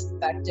spiritual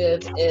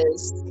perspective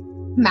is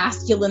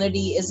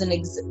masculinity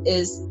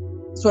is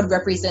sort of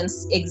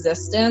represents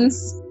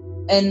existence,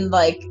 and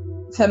like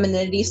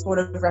femininity sort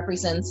of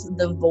represents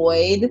the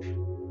void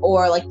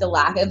or like the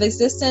lack of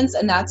existence,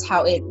 and that's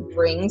how it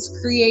brings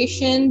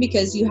creation,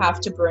 because you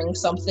have to bring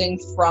something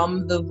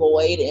from the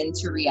void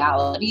into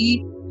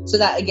reality. So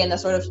that, again, that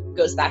sort of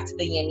goes back to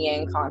the yin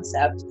yang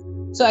concept.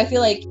 So I feel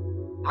like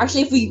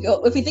actually if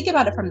we think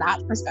about it from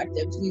that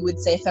perspective, we would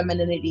say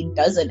femininity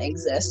doesn't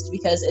exist,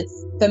 because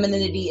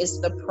femininity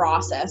is the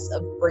process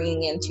of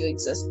bringing into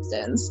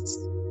existence.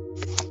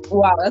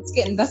 Wow, that's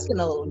getting a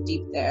little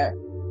deep there.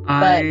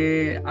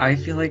 I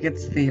feel like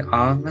it's the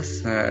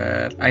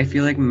opposite. I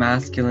feel like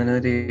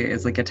masculinity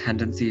is like a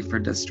tendency for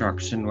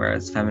destruction,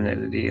 whereas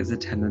femininity is a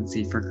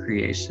tendency for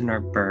creation or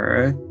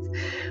birth.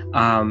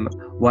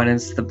 One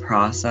is the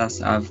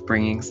process of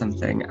bringing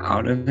something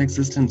out of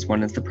existence.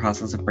 One is the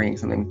process of bringing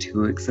something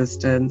to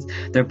existence.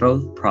 They're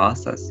both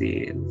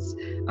processes.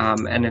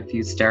 And if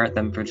you stare at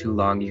them for too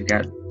long,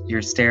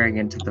 you're staring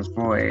into the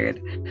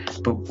void.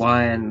 But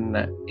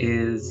one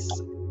is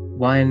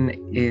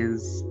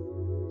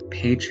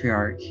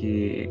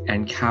patriarchy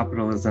and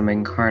capitalism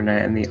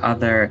incarnate, and the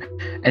other,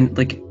 and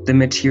like the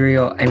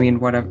material, I mean,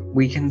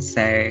 we can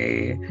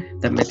say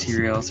that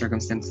material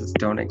circumstances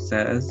don't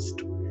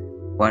exist,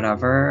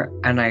 whatever,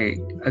 and I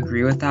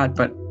agree with that,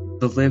 but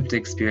the lived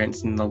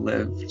experience and the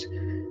lived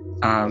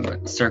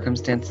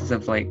circumstances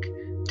of like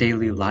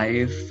daily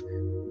life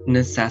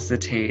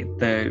necessitate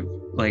the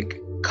like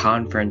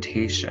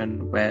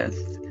confrontation with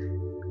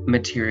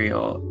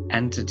material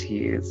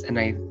entities, and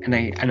I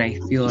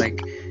feel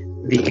like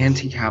the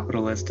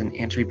anti-capitalist and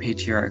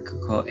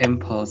anti-patriarchal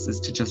impulse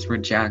is to just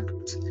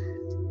reject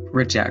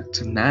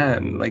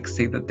men, like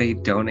say that they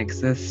don't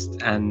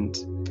exist and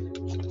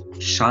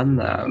shun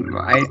them.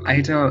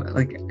 I don't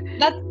like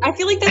that. I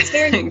feel like that's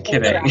very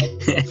kidding.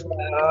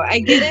 I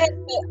get it,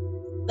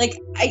 but like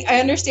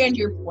I understand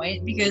your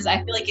point, because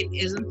I feel like it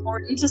is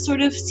important to sort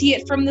of see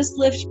it from this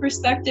lived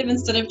perspective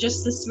instead of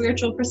just the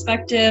spiritual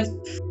perspective.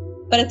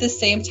 But at the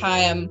same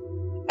time,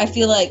 I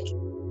feel like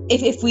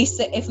if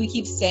we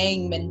keep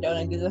saying men don't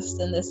exist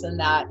and this and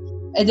that,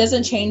 it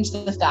doesn't change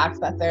the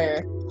fact that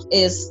there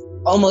is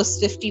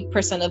almost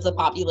 50% of the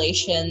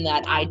population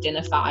that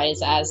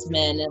identifies as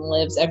men and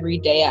lives every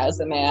day as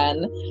a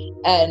man.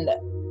 And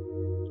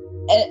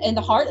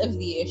the heart of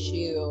the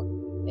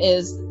issue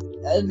is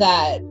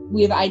that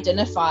we've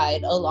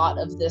identified a lot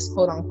of this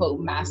quote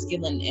unquote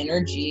masculine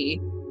energy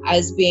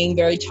as being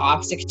very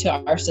toxic to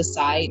our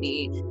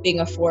society, being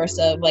a force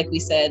of, like we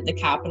said, the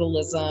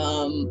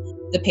capitalism,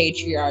 the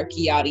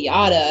patriarchy, yada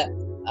yada.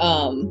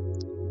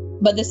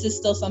 But this is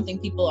still something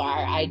people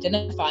are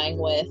identifying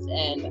with,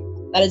 and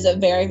that is a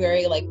very,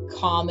 very like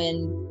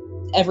common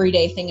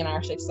everyday thing in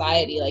our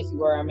society. Like,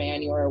 you are a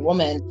man, you are a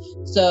woman.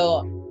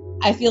 So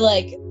I feel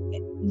like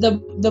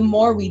the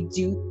more we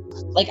do,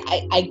 like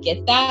I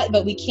get that,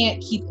 but we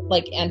can't keep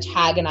like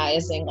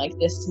antagonizing like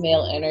this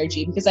male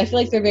energy, because I feel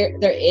like there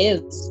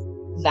is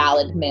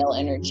valid male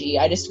energy.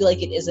 I just feel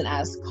like it isn't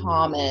as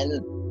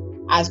common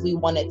as we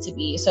want it to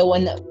be. So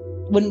when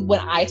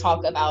I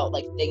talk about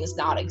like things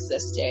not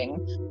existing,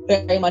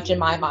 very much in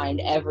my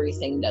mind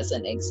everything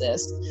doesn't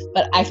exist.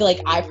 But I feel like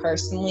I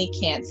personally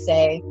can't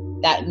say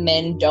that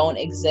men don't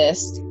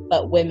exist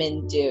but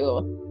women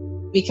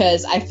do,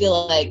 because I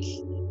feel like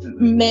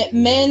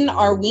men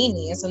are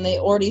weenies and they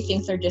already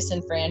think they're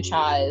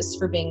disenfranchised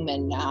for being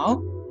men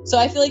now. So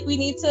I feel like we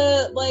need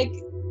to, like,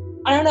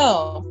 I don't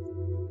know,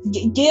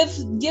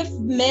 give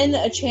men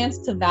a chance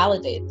to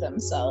validate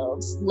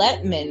themselves.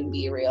 Let men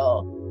be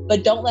real.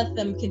 but don't let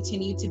them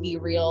continue to be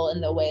real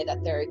in the way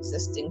that they're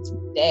existing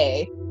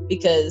today,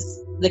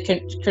 because the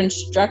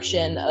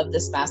construction of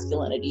this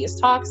masculinity is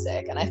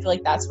toxic. And I feel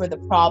like that's where the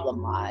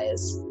problem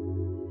lies.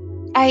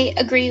 I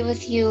agree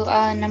with you,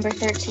 number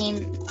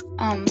 13.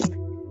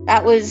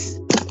 That was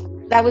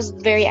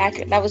very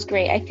accurate. That was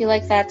great. I feel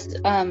like that's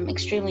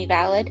extremely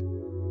valid.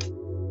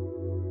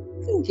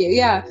 Thank you.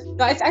 Yeah,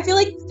 no, I feel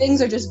like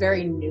things are just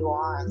very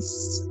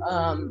nuanced.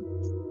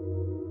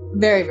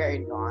 Very, very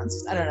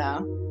nuanced. I don't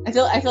know. I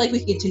feel like we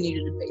can continue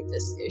to debate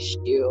this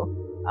issue,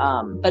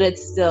 but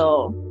it's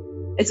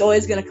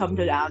always going to come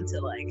down to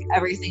like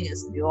everything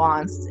is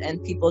nuanced,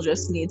 and people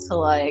just need to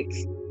like,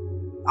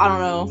 I don't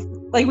know.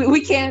 Like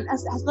we can't,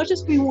 as much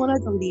as we want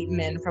to delete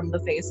men from the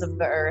face of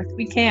the earth,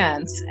 we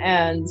can't.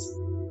 And,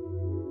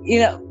 you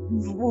know,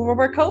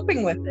 we're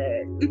coping with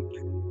it.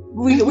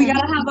 We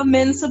gotta have a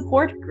men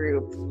support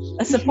group.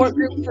 A support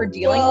group for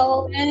dealing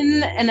with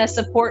men, and a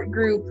support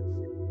group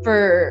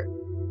for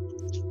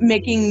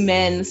making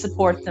men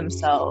support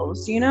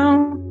themselves, you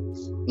know?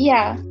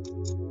 Yeah.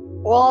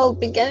 Well,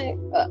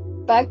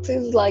 back to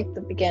like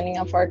the beginning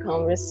of our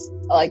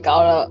like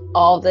out of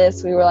all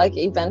this, we were like,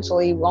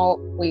 eventually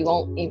we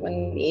won't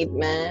even need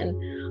men.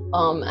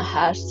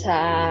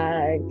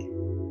 Hashtag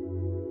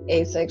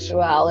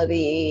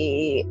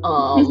asexuality.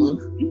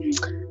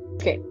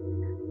 Okay,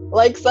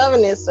 like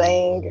 7 is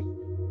saying,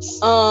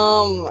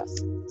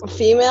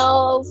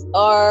 females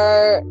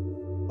are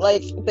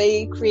like,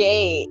 they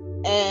create,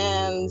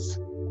 and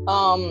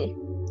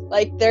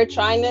like they're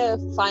trying to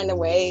find a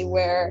way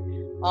where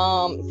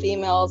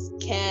females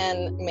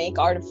can make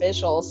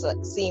artificial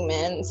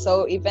semen,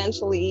 so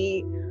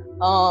eventually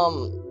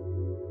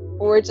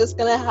we're just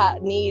gonna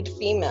need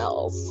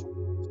females.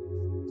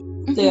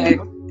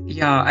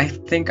 Yeah, I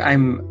think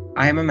I'm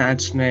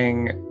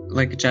imagining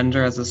like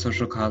gender as a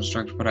social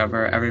construct,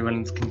 whatever.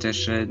 Everyone's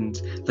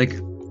conditioned, like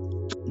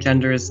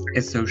gender is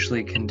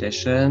socially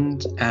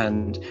conditioned,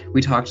 and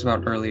we talked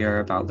about earlier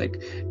about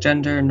like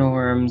gender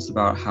norms,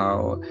 about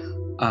how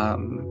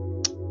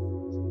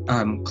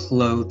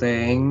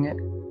clothing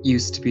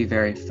used to be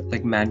very,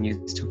 like, men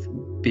used to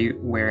be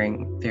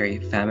wearing very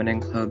feminine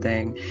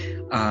clothing,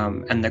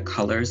 and the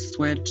colors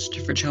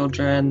switched for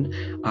children.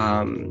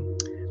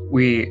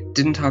 We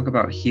didn't talk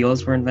about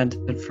heels were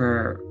invented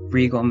for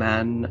regal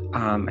men,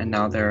 and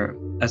now they're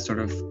a sort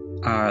of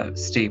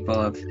staple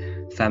of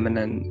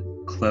feminine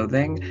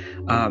clothing.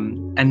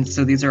 And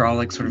so these are all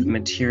like sort of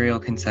material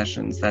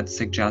concessions that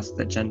suggest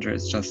that gender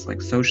is just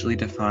like socially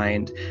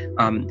defined.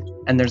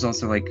 And there's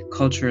also like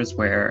cultures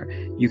where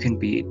you can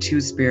be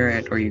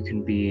two-spirit or you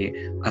can be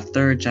a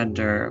third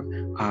gender,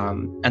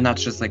 and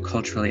that's just like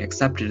culturally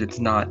accepted. It's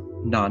not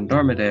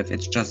non-normative,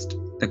 it's just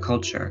the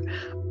culture.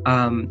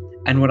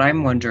 And what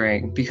I'm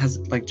wondering, because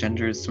like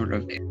gender is sort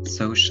of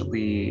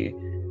socially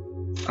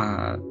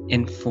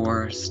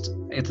enforced,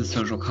 it's a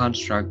social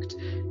construct,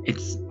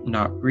 it's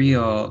not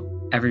real,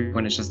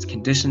 everyone is just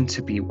conditioned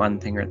to be one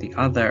thing or the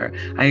other.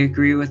 I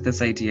agree with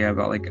this idea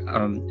about like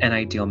an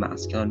ideal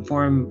masculine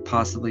form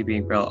possibly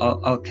being real.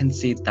 I'll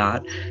concede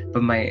that,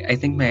 but I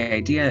think my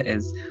idea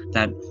is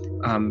that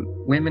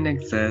women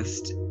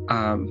exist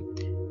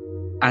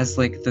as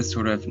like the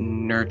sort of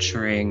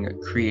nurturing,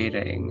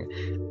 creating,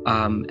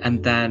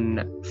 and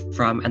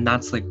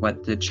that's like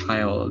what the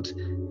child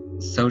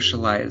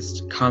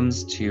socialized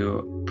comes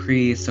to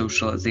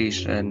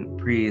pre-socialization,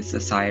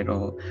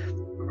 pre-societal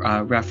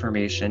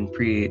reformation,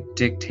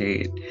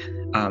 pre-dictate,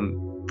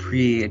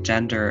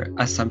 pre-gender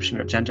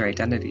assumption of gender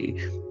identity.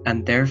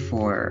 And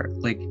therefore,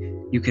 like,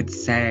 you could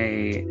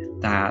say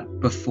that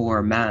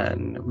before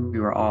men, we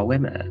were all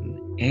women.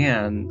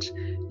 And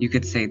you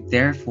could say,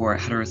 therefore,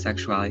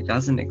 heterosexuality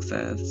doesn't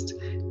exist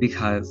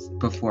because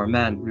before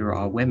men, we were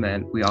all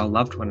women. We all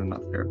loved one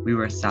another. We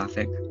were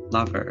sapphic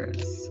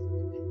lovers.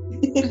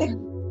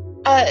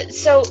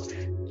 So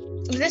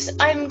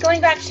I'm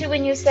going back to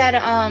when you said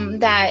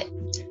that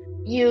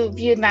you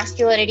viewed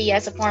masculinity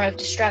as a form of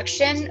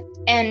destruction,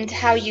 and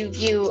how you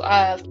view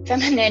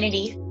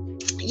femininity,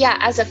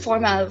 as a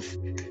form of,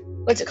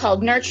 what's it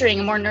called, nurturing,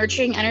 a more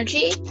nurturing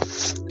energy.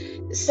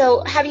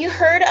 So have you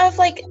heard of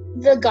like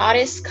the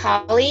goddess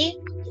Kali?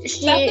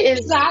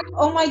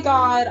 Oh my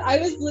god, I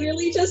was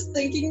literally just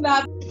thinking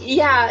that.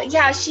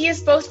 Yeah, she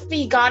is both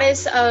the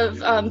goddess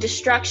of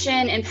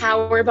destruction and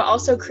power, but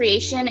also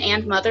creation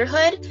and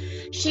motherhood.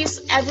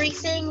 She's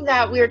everything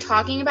that we're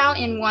talking about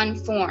in one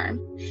form.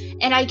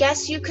 And I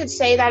guess you could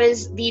say that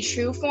is the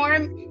true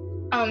form.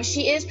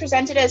 She is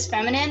presented as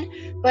feminine,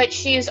 but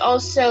she is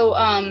also,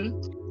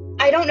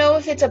 I don't know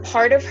if it's a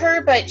part of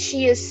her, but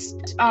she is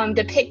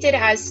depicted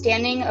as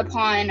standing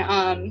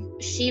upon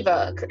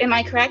Shiva. Am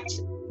I correct?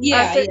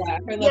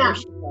 Her lover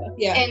Shiva.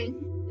 Yeah.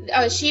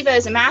 And Shiva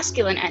is a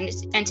masculine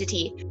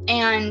entity.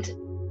 And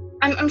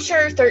I'm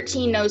sure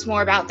 13 knows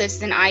more about this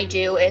than I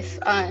do.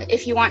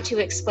 If you want to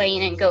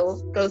explain and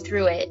go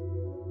through it,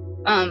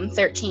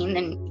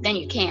 13, then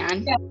you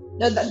can. Yeah.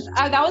 No,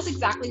 that was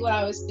exactly what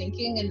I was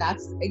thinking, and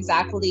that's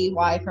exactly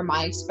why, from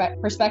my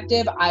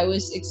perspective, I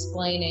was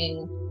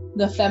explaining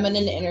the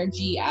feminine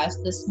energy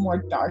as this more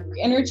dark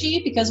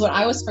energy, because when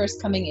I was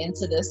first coming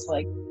into this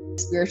like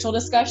spiritual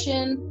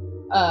discussion,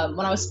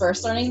 when I was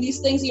first learning these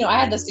things, I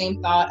had the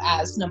same thought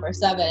as number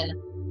 7,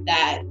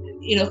 that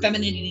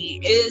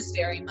femininity is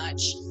very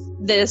much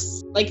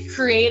this like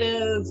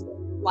creative,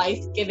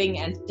 life-giving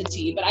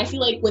entity. But I feel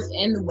like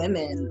within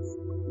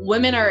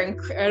women are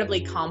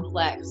incredibly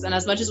complex, and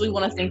as much as we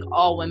want to think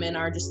all women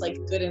are just like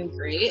good and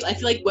great, I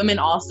feel like women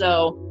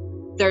also,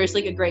 there's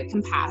like a great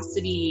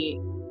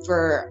capacity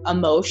for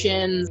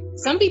emotions.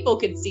 Some people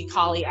could see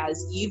Kali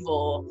as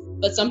evil,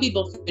 but some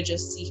people could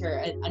just see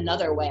her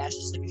another way, as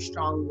just like a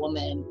strong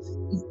woman,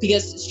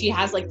 because she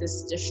has like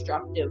this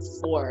destructive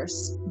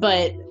force.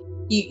 But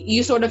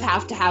you sort of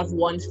have to have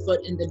one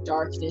foot in the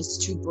darkness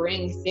to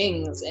bring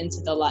things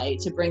into the light,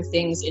 to bring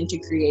things into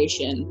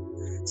creation.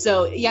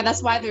 So yeah,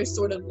 that's why there's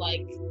sort of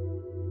like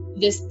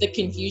the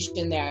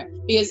confusion there.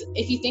 Because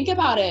if you think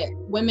about it,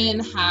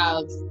 women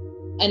have,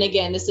 and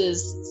again, this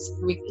is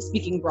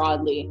speaking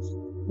broadly,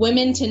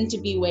 women tend to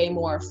be way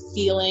more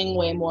feeling,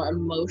 way more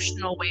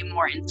emotional, way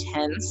more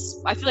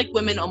intense. I feel like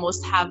women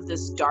almost have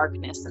this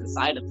darkness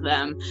inside of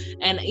them.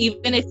 And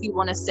even if you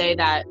want to say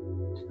that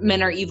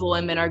men are evil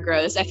and men are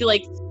gross, I feel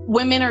like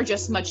women are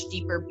just much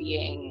deeper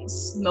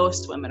beings.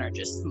 Most women are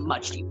just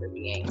much deeper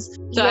beings.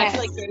 So yes. I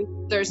feel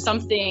like there's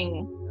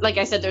something, like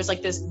I said, there's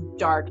like this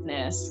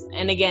darkness.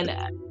 And again,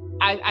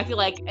 I feel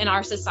like in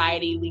our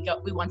society, we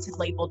want to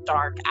label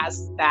dark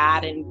as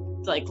bad and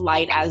like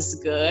light as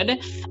good.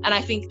 And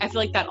I feel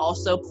like that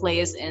also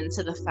plays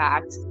into the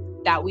fact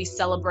that we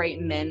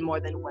celebrate men more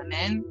than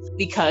women,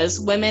 because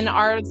women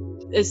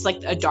it's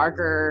like a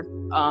darker,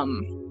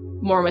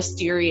 more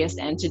mysterious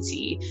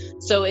entity.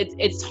 So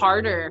it's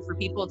harder for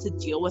people to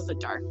deal with the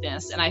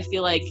darkness. And I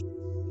feel like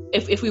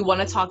if we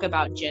want to talk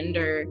about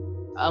gender,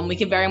 we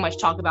can very much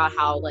talk about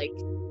how like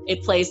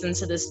it plays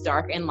into this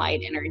dark and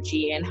light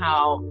energy, and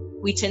how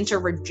we tend to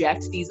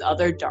reject these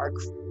other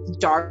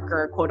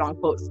darker quote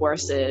unquote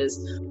forces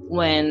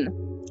when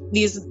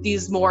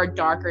these more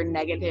darker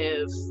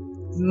negative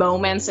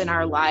moments in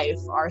our life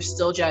are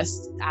still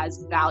just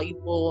as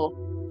valuable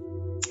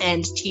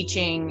and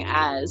teaching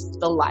as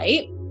the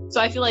light.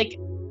 So I feel like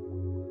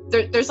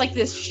there's like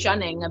this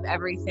shunning of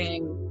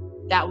everything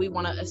that we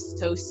want to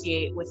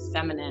associate with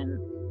feminine.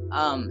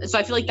 So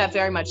I feel like that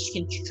very much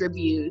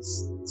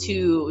contributes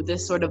to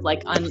this sort of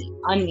like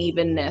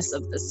unevenness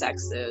of the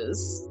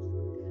sexes.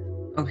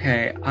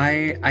 Okay,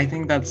 I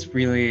think that's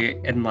really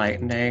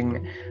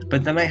enlightening,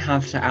 but then I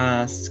have to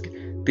ask,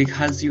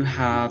 because you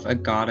have a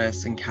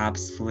goddess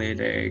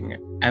encapsulating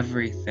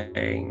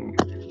everything,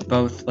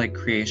 both like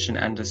creation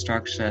and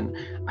destruction,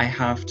 I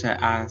have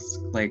to ask,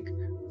 like,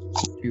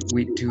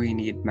 do we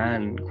need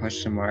men? ?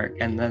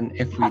 And then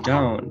if we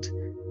don't,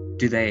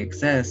 do they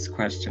exist? ?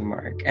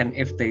 And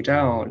if they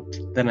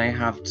don't, then I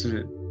have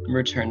to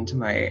return to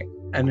my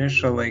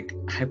initial like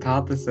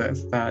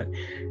hypothesis that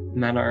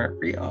men aren't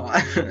real.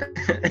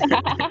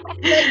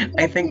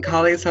 I think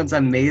Kali sounds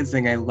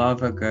amazing. I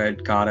love a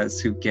good goddess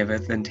who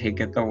giveth and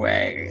taketh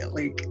away.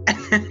 Like,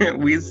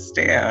 we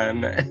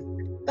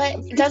stan. But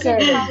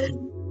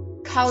doesn't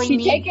Kali she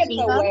need taketh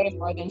Shiva? away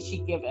more than she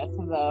giveth,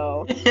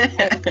 though.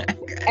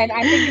 And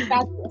I think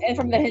and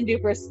from the Hindu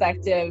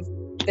perspective,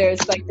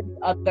 there's like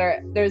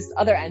there's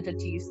other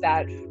entities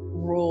that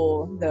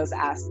rule those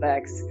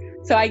aspects.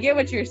 So I get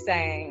what you're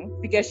saying,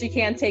 because she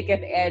can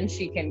taketh and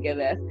she can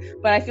giveth.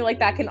 But I feel like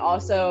that can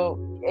also,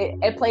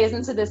 it plays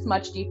into this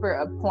much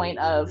deeper point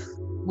of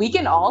we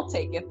can all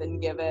taketh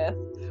and giveth,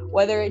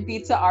 whether it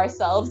be to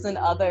ourselves and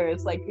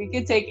others. Like we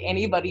could take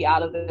anybody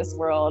out of this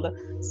world.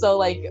 So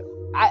like,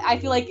 I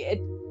feel like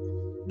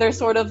they're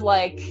sort of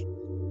like,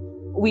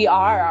 we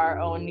are our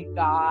own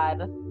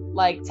God.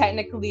 Like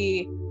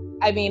technically,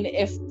 I mean,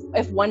 if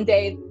one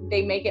day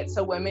they make it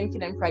so women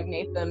can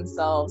impregnate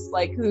themselves,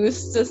 like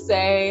who's to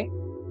say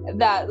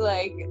that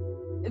like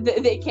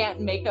they can't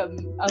make a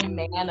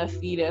man a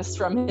fetus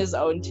from his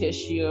own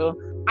tissue?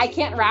 I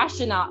can't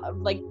ration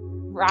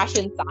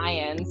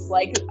science.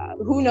 Like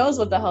who knows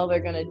what the hell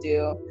they're gonna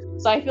do?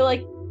 So I feel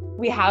like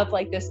we have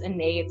like this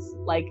innate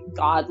like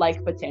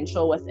godlike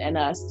potential within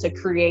us to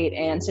create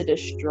and to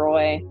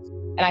destroy.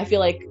 And I feel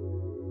like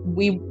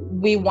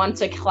we want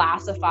to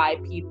classify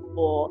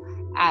people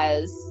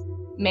as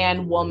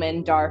man,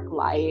 woman, dark,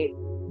 light,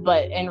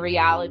 but in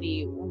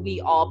reality we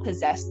all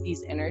possess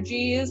these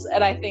energies.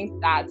 And I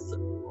think that's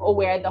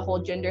where the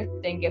whole gender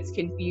thing gets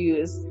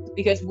confused,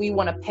 because we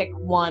want to pick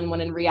one when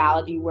in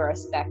reality we're a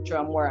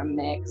spectrum, we're a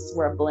mix,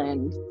 we're a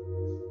blend.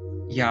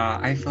 Yeah,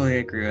 I fully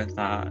agree with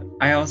that.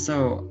 I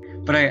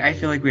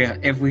feel like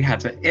if we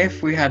had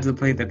to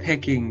play the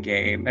picking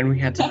game and we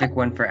had to pick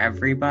one for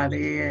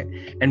everybody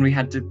and we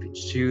had to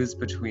choose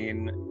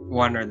between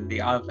one or the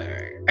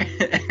other,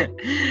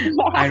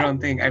 I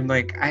don't know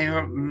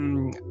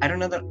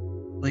that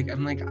like,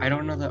 I'm like, I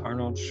don't know that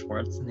Arnold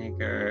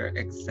Schwarzenegger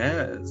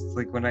exists.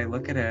 Like, when I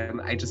look at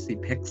him, I just see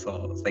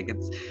pixels. Like,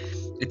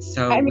 it's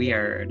so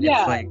weird.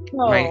 yeah, it's like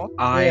no. my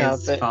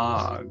eyes but-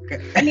 fog.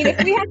 I mean,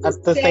 if we had to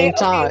At the say, same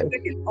okay, time.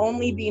 there can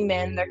only be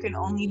men, there can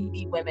only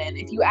be women.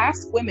 If you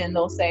ask women,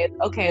 they'll say,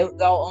 okay,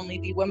 there'll only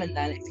be women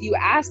then. If you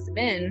ask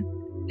men,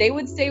 they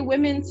would say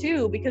women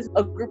too, because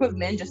a group of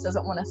men just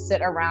doesn't want to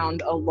sit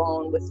around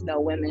alone with no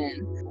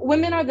women.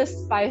 Women are the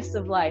spice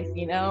of life,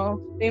 you know?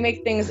 They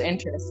make things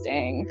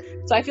interesting.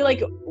 So I feel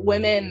like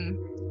women,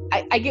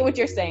 I get what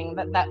you're saying,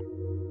 that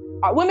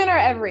women are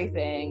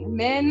everything.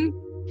 Men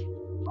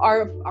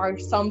are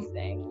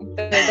something.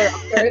 They're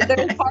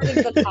part of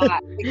the pie.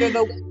 Like, they're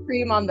the whipped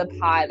cream on the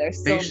pie. They're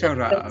still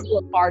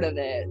a part of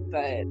it,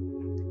 but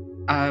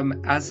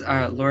as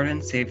Lord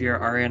and Savior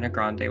Ariana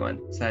Grande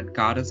once said,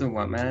 God is a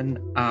woman,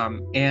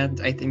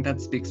 and I think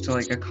that speaks to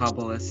like a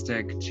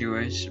Kabbalistic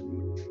Jewish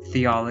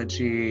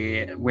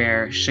theology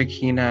where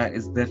Shekinah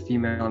is the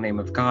female name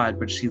of God,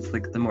 but she's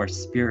like the more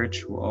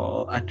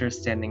spiritual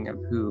understanding of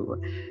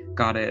who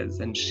God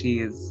is, and she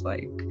is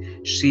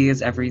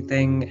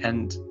everything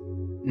and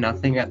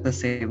nothing at the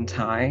same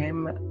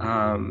time.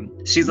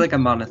 She's like a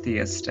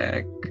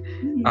monotheistic.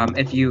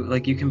 If you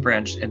like, you can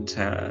branch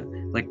into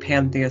like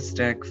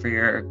pantheistic for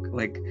your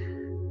like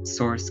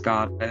source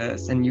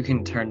goddess, and you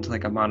can turn to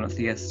like a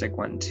monotheistic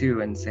one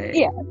too and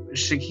say,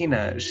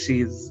 Shekinah,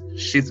 she's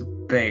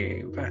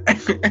babe.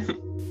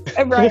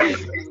 Right.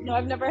 No,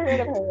 I've never heard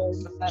of her,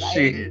 but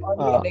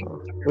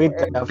we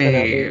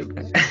definitely.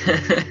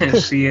 Babe.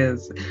 She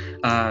is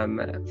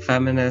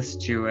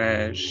feminist,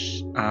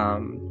 Jewish,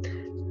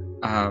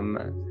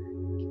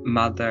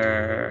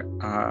 mother,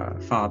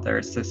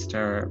 father,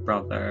 sister,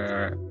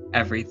 brother,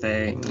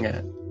 everything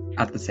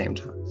at the same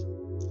time.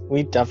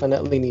 We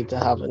definitely need to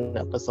have an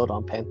episode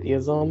on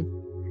pantheism,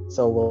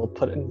 so we'll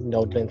put a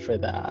note in for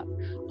that.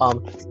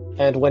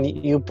 And when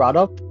you brought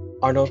up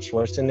Arnold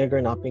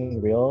Schwarzenegger not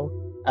being real,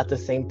 at the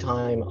same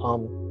time,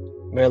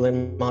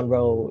 Marilyn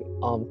Monroe,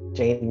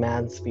 Jane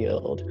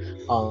Mansfield,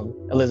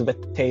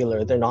 Elizabeth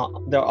Taylor, they're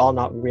all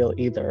not real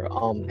either.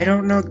 I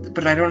don't know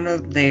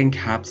they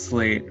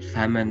encapsulate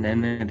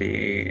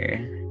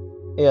femininity.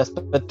 Yes,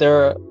 but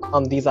they're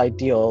these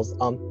ideals,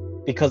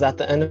 because at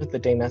the end of the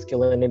day,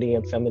 masculinity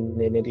and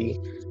femininity,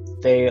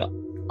 they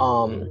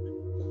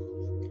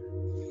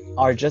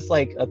are just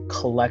like a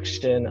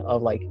collection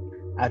of like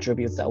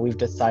attributes that we've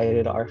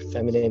decided are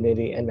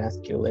femininity and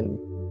masculine,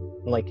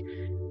 like,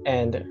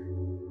 and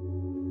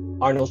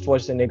Arnold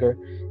Schwarzenegger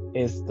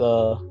is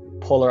the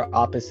polar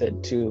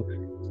opposite to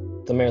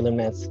the Marilyn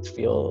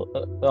Mansfield,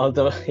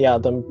 the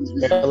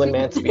Marilyn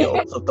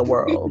Mansfields of the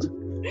world.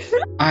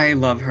 I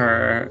love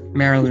her,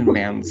 Marilyn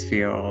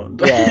Mansfield.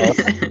 Yes,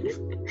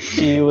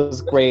 she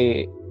was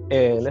great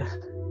in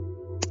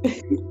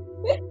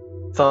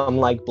Some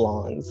Like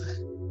Blondes.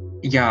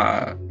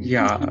 Yeah.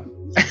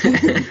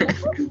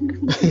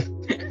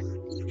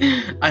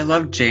 I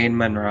love Jane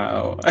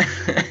Monroe.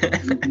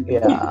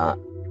 Yeah.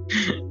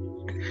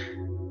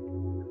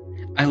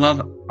 I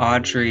love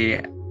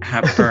Audrey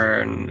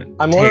Hepburn.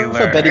 I'm more Taylor.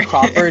 of a Betty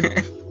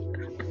Crawford.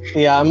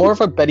 Yeah, I'm more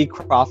of a Betty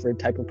Crawford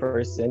type of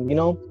person, you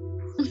know?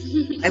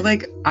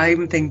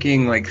 I'm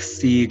thinking like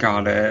sea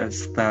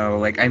goddess though.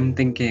 Like I'm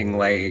thinking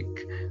like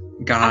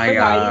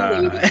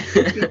Gaia.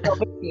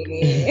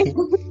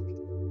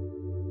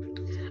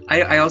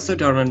 I also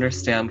don't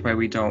understand why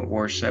we don't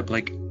worship,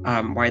 like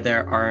why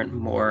there aren't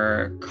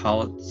more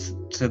cults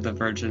to the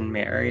Virgin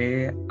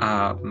Mary.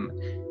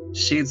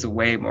 She's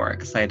way more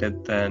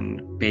excited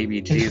than baby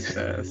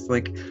Jesus.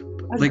 Like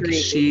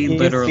she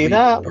literally you see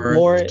that birthed...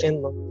 more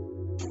in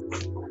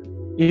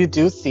you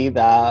do see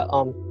that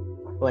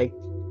like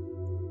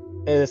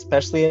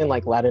especially in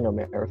like Latin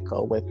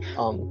America with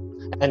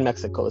and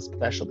Mexico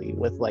especially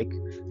with like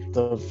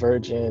the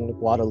Virgin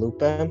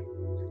Guadalupe.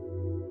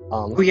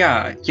 Oh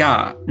yeah.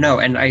 No,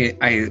 and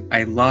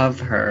I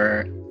love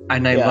her.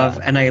 And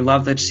I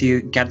love that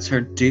she gets her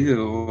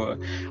due,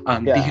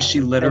 because she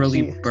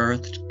literally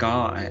birthed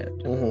God.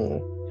 Mm-hmm.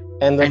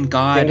 And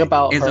God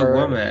is her, a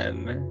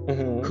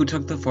woman who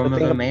took the form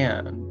of a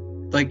man.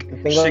 Like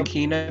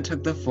Shekinah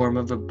took the form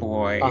of a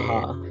boy,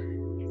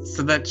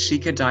 so that she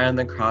could die on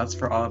the cross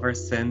for all of our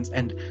sins.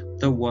 And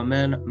the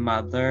woman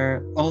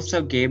mother,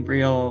 also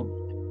Gabriel,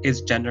 is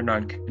gender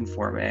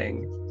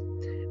non-conforming.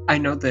 I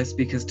know this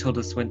because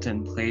Tilda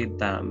Swinton played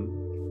them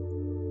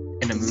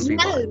in a movie.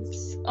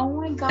 Yes. Oh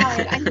my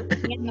god, I'm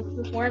seeing the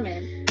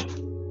performance.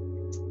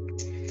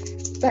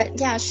 But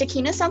yeah,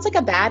 Shekinah sounds like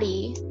a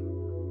baddie.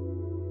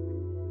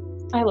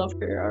 I love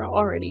her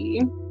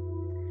already.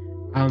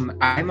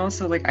 I'm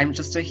also like, I'm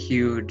just a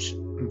huge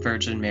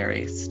Virgin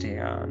Mary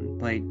stan.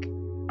 Like,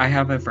 I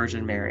have a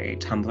Virgin Mary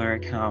Tumblr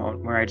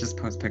account where I just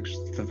post pictures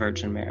of the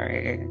Virgin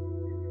Mary.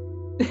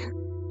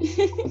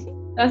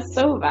 That's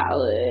so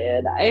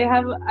valid.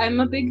 I'm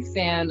a big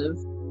fan of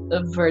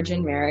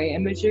Virgin Mary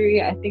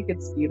imagery. I think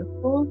it's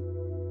beautiful.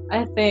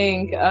 I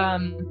think I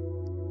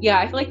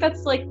feel like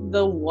that's like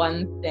the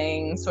one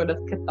thing sort of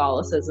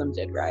Catholicism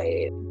did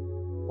right,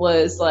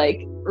 was like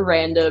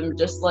random,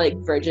 just like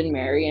Virgin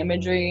Mary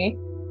imagery.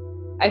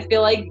 I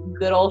feel like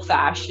good old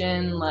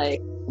fashioned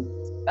like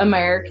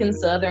American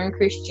Southern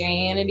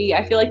Christianity,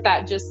 I feel like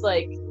that just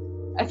like,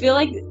 I feel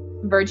like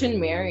Virgin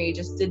Mary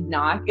just did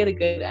not get a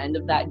good end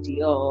of that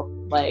deal.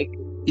 Like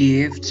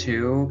Eve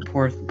too,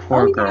 poor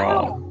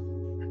girl.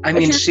 I But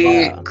mean, you're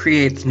she right.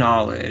 creates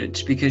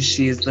knowledge because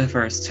she's the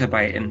first to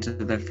bite into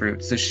the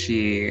fruit. So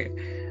she,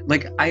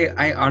 like,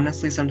 I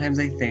honestly sometimes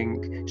I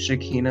think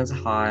Shekinah's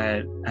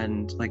hot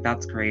and like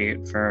that's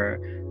great for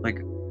like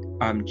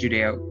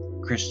Judeo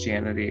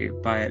Christianity,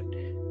 but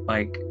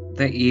like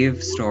the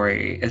Eve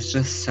story is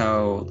just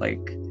so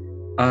like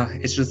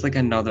it's just like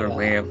another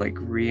way of like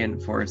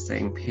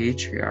reinforcing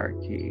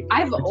patriarchy.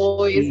 I've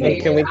always She-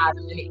 hated Can we-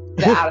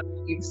 the Adam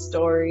and Eve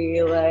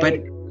story. Like, But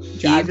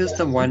Eve is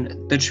the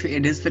one, the tree,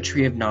 it is the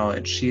tree of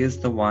knowledge. She is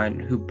the one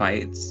who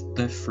bites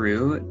the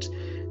fruit,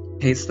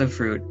 tastes the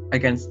fruit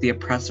against the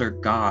oppressor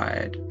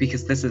God,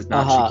 because this is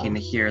not Shekinah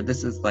here.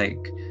 This is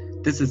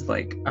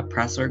like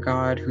oppressor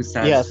God who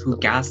says, Yes. who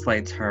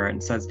gaslights her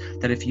and says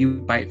that if you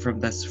bite from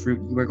this fruit,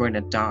 you are going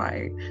to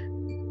die.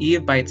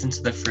 Eve bites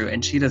into the fruit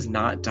and she does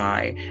not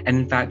die. And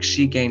in fact,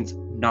 she gains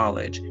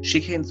knowledge. She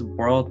gains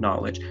world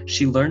knowledge.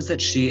 She learns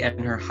that she and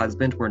her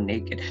husband were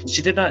naked.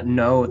 She did not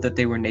know that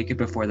they were naked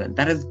before then.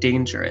 That is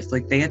dangerous.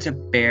 Like they had to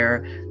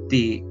bear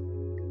the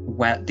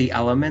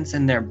elements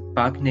in their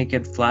buck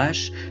naked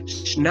flesh.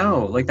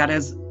 No, like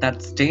that's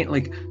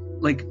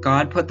like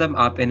God put them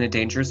up in a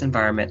dangerous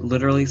environment.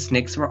 Literally,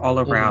 snakes were all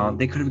around.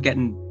 They could have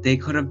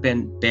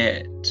been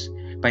bit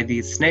by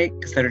these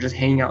snakes that are just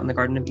hanging out in the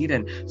Garden of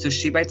Eden. So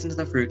she bites into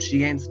the fruit, she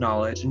gains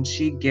knowledge, and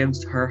she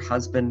gives her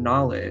husband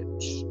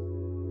knowledge.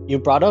 You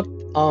brought up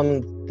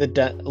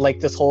like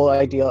this whole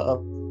idea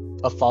of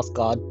a false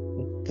god,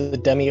 the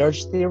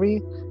demiurge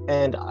theory,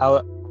 and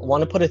I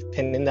want to put a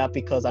pin in that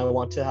because I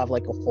want to have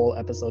like a whole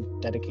episode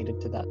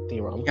dedicated to that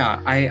theorem.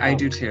 Yeah, I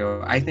do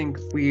too. I think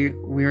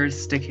we're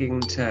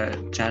sticking to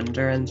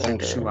gender and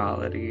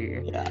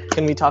sexuality. Yeah.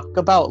 Can we talk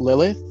about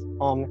Lilith?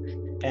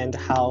 And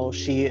how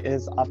she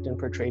is often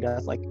portrayed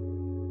as like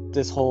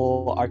this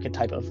whole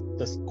archetype of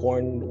the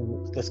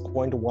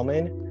scorned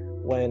woman,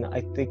 when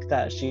I think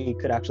that she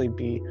could actually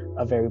be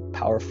a very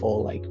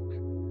powerful like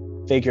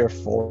figure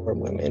for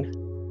women,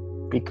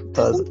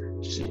 because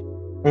she.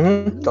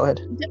 Go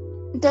ahead.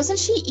 Doesn't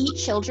she eat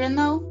children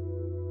though?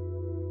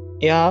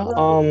 Yeah.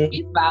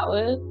 It's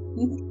valid.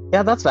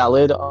 Yeah, that's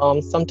valid.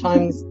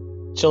 Sometimes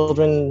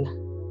children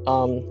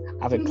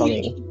have it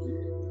coming.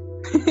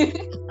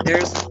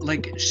 There's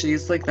like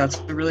she's like that's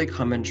a really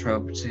common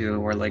trope too,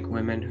 where like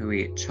women who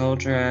eat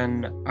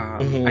children.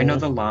 I know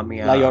the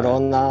Lamia. La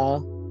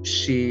Llorona.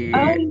 She.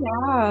 Oh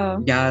yeah.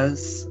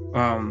 Yes.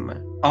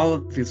 All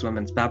of these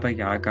women's Baba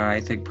Yaga,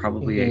 I think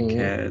probably ate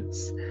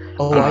kids.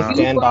 Oh, I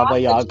stand Baba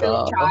If you Yaga.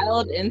 brought a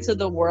child into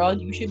the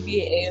world, you should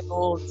be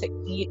able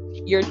to eat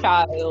your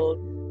child,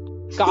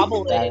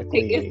 gobble it,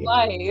 take its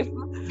life.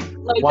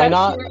 Like, why that's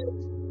not?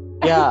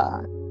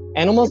 Yeah,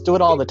 animals do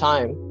it all the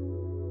time.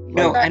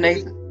 No, and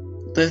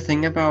the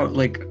thing about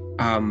like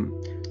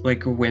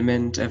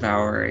women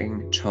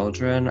devouring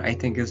children, I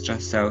think is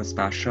just so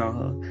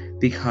special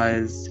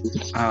because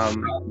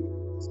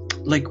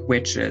like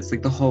witches,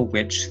 like the whole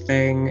witch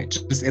thing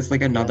just is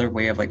like another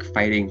way of like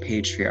fighting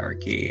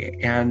patriarchy,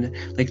 and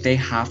like they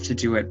have to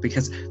do it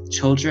because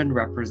children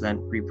represent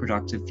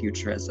reproductive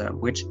futurism,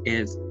 which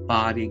is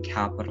body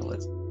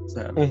capitalism.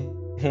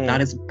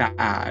 That is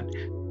bad.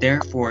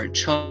 Therefore,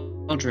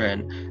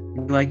 children,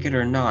 like it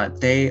or not,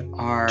 they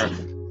are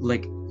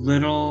like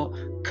little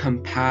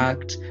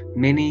compact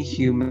mini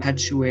human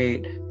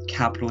perpetuate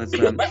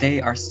capitalism.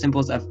 They are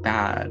symbols of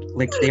bad.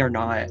 Like they are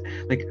not.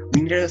 Like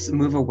we need to just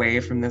move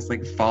away from this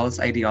like false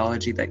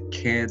ideology that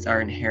kids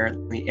are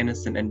inherently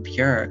innocent and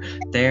pure.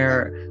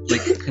 Their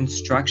like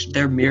construction,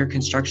 their mere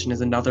construction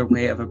is another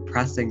way of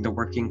oppressing the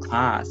working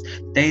class.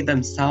 They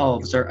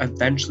themselves are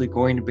eventually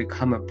going to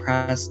become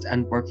oppressed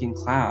and working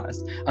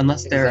class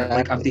unless they're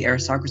like of the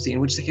aristocracy, in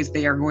which case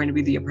they are going to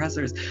be the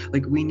oppressors.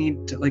 Like we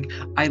need to like,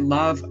 I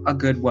love a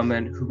good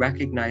woman who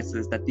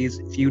recognizes that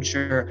these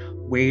future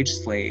wage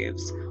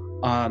slaves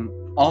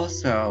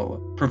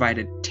also provide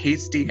a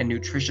tasty and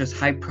nutritious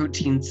high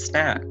protein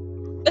snack.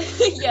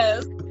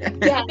 Yes.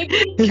 Yeah.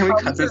 Can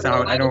we cut this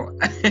out? I don't.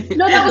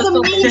 No, that was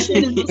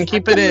amazing.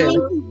 Keep it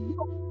in.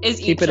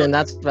 Keep it in.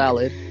 That's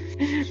valid.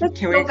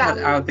 Can we cut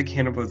out the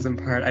cannibalism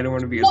part? I don't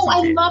want to be a No,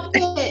 I sissy. loved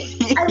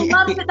it. I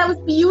loved it. That was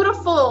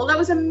beautiful. That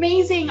was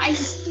amazing. I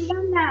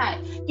stand that.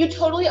 You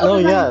totally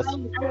opened my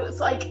mind. I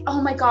was like,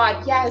 oh my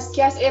god, yes,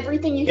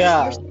 everything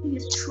you're saying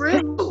is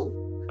true.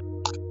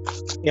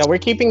 Yeah, we're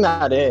keeping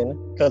that in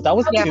because that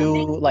was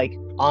too like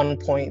on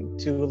point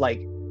to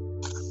like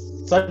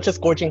such a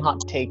scorching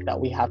hot take that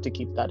we have to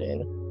keep that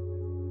in.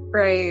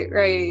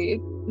 Right.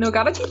 No,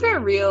 gotta keep it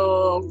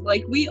real.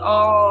 Like we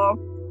all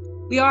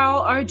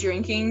are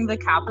drinking the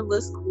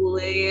capitalist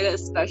Kool-Aid,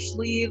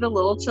 especially the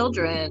little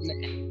children.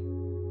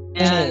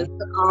 And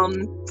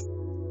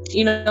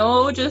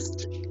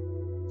just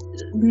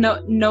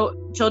no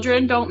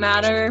children don't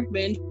matter,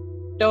 men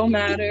don't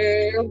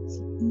matter,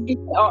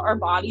 our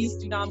bodies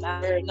do not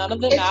matter. None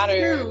of it It's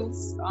matters. true.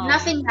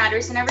 Nothing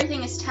matters and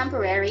everything is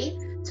temporary.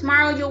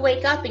 Tomorrow you'll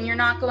wake up and you're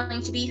not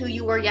going to be who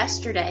you were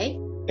yesterday.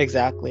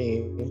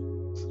 Exactly.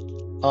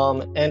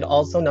 And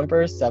also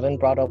number 7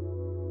 brought up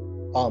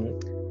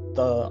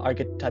the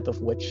archetype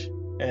of witch,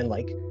 and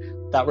like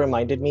that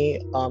reminded me.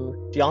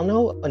 Do y'all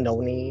know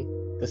Anoni,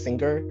 the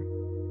singer?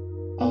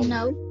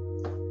 No.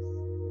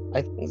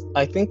 I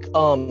think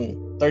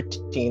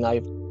 13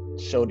 I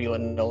showed you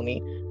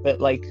Anoni,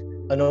 but like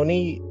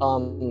Anoni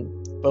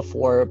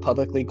before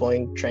publicly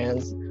going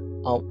trans,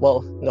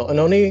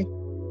 Anoni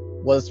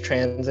was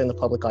trans in the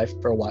public eye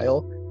for a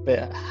while,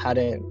 but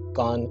hadn't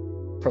gone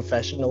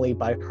professionally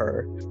by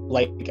her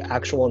like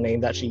actual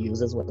name that she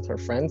uses with her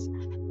friends,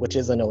 which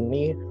is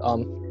Anoni.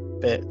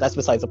 But that's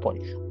besides the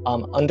point.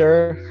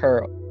 Under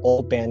her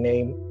old band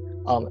name,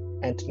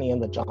 Antony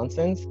and the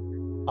Johnsons,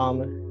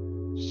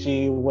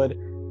 she would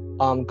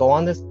go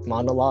on this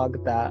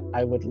monologue that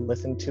I would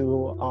listen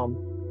to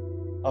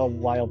a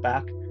while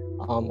back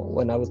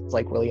when I was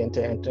like really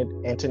into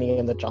Antony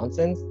and the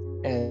Johnsons.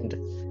 And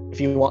if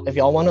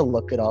y'all want to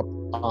look it up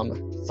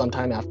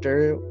sometime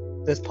after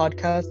this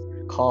podcast,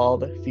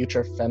 called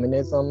Future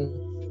Feminism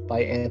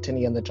by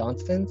Antony and the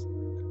Johnsons.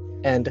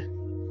 And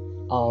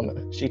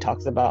she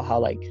talks about how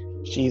like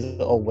she's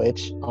a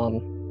witch,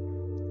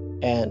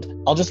 and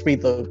I'll just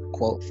read the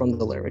quote from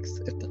the lyrics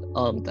if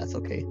that's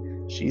okay.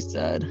 She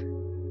said,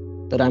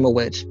 "But I'm a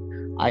witch.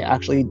 I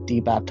actually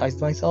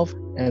debaptized myself,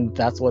 and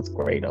that's what's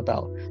great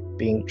about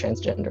being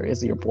transgender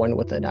is you're born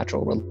with a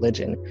natural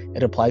religion.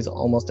 It applies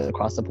almost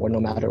across the board, no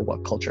matter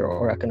what culture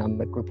or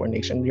economic group or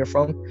nation you're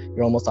from.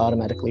 You're almost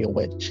automatically a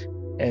witch,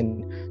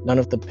 and none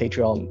of the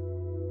patriarchal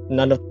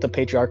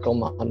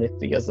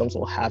monotheisms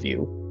will have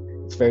you.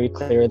 It's very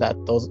clear that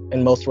those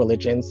in most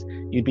religions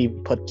you'd be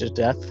put to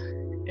death.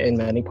 In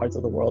many parts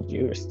of the world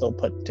you're still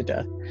put to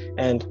death."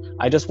 And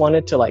I just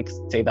wanted to like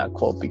say that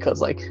quote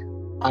because like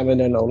I'm an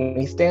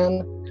Anoni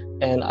stan,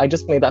 and I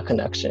just made that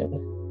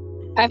connection.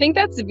 I think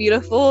that's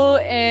beautiful,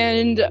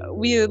 and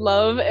we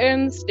love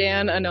and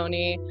stan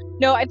Anoni.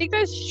 No, I think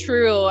that's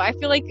true. I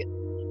feel like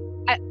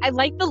I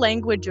like the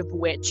language of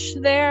witch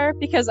there,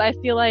 because I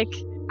feel like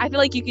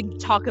you could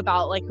talk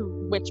about like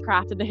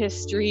witchcraft and the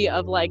history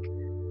of like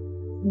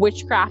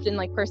witchcraft and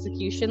like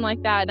persecution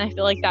like that, and I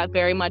feel like that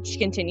very much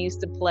continues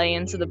to play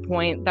into the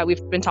point that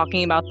we've been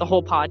talking about the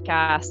whole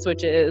podcast,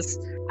 which is,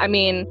 I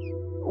mean,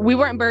 we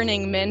weren't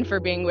burning men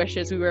for being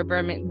witches, we were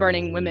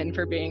burning women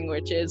for being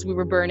witches. We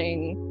were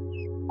burning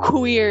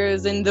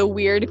queers and the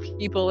weird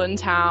people in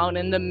town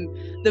and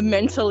the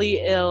mentally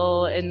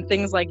ill and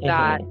things like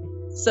that.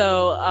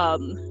 So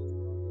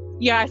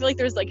yeah, I feel like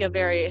there's like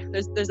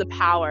there's a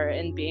power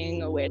in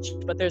being a witch,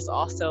 but there's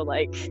also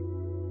like,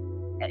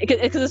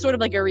 because it's sort of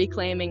like a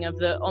reclaiming of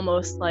the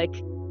almost like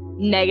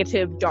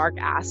negative dark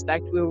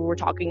aspect we were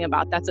talking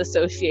about that's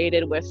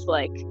associated with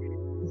like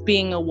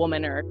being a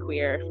woman or a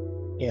queer.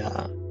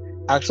 Yeah,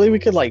 actually we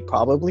could like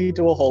probably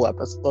do a whole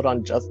episode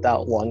on just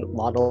that one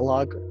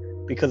monologue,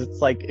 because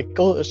it's like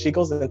she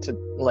goes into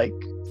like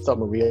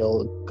some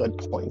real good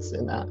points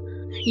in that.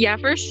 Yeah,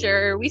 for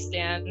sure, we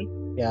stand.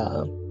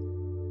 Yeah.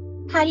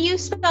 How do you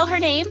spell her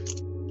name?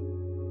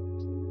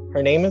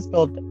 Her name is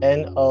spelled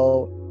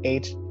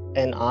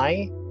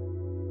Nohni,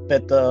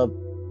 but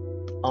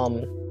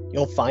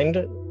you'll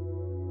find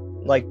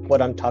like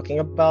what I'm talking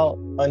about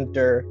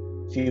under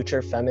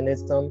Future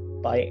Feminism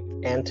by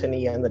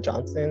Antony and the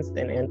Johnsons,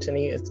 and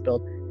Antony is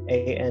spelled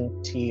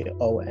Antony.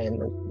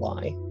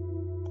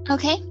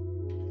 Okay.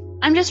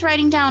 I'm just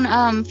writing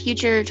down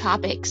future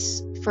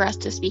topics for us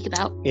to speak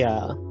about.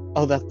 Yeah.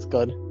 Oh, that's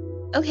good.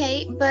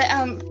 Okay, but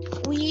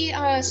we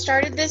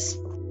started this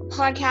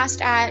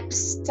podcast at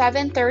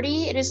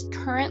 7:30. It is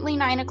currently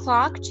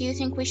 9:00. Do you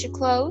think we should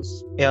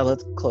close? Yeah,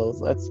 let's close.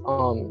 Let's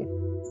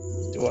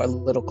do our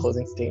little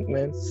closing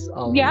statements.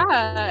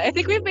 Yeah, I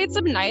think we've made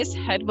some nice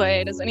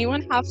headway. Does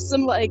anyone have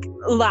some like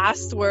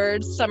last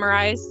words,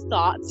 summarized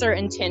thoughts or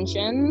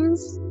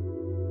intentions?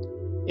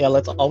 Yeah,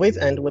 let's always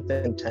end with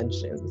the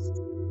intentions.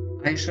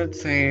 I should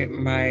say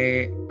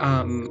my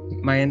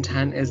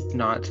intent is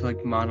not to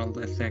like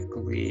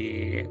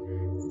monolithically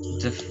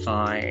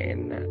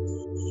define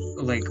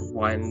like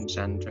one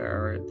gender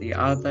or the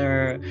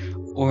other,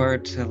 or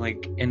to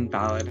like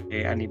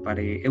invalidate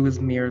anybody. It was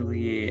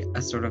merely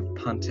a sort of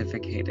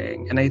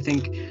pontificating, and I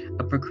think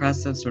a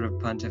progressive sort of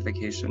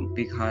pontification,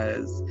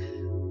 because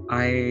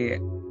I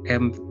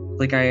am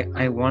like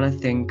I want to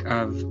think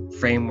of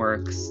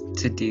frameworks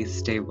to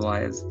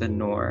destabilize the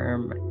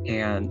norm,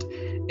 and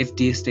if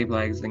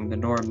destabilizing the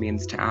norm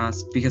means to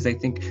ask, because I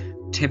think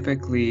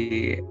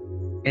typically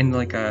in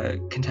like a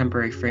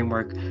contemporary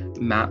framework,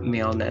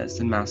 maleness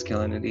and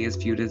masculinity is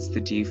viewed as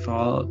the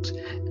default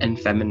and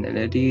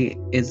femininity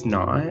is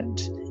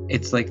not.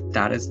 It's like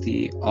that is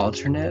the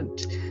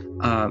alternate,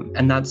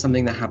 and that's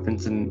something that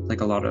happens in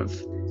like a lot of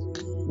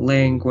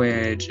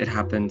language. It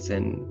happens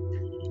in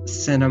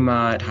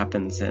cinema, it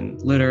happens in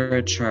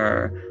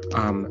literature,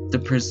 the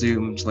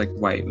presumed like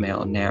white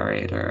male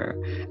narrator.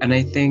 And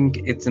I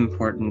think it's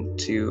important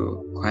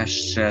to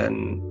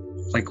question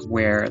like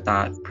where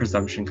that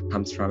presumption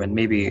comes from and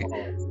maybe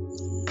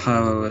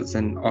pose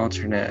an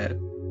alternate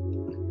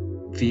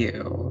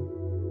view.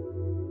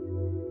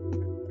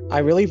 I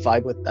really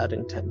vibe with that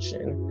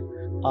intention.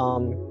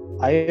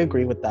 I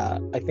agree with that.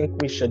 I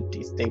think we should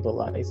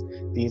destabilize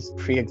these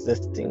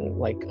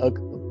pre-existing,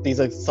 these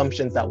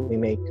assumptions that we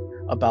make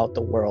about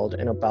the world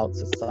and about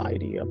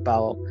society,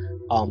 about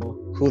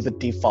who the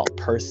default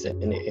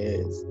person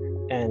is.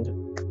 And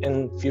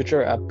in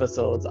future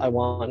episodes, I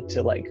want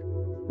to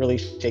really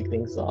shake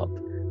things up.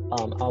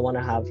 I want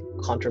to have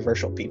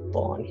controversial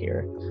people on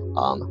here.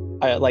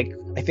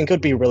 I think it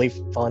would be really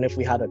fun if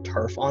we had a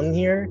TERF on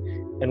here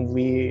and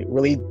we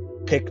really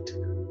picked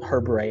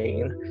her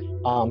brain.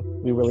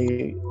 We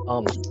really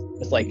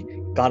just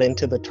got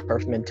into the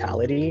TERF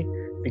mentality,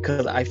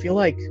 because I feel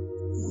like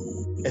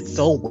it's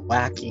so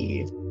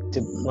wacky.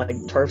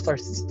 TERFs are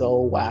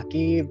so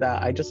wacky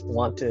that I just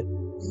want to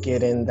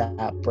get in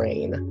that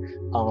brain.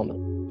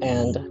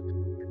 And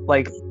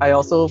I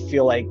also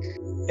feel like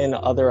in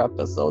other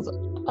episodes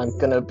I'm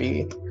gonna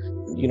be,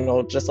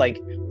 just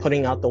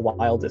putting out the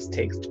wildest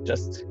takes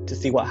just to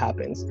see what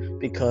happens,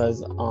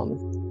 because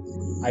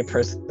I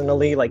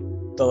personally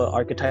the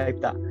archetype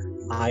that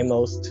I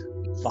most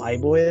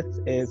vibe with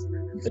is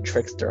the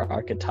trickster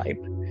archetype,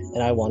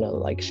 and I want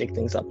to shake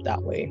things up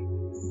that way.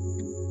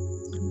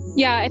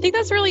 Yeah, I think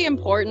that's really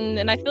important,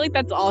 and I feel like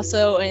that's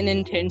also an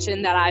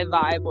intention that I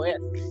vibe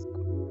with.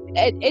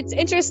 It's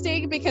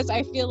interesting because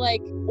I feel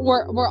like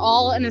we're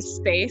all in a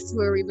space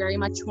where we very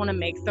much want to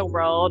make the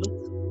world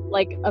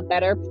a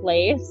better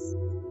place,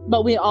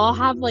 but we all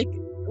have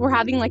we're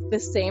having the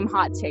same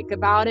hot take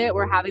about it.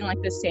 We're having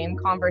the same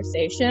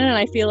conversation, and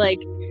I feel like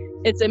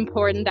it's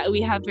important that we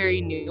have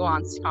very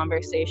nuanced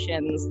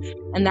conversations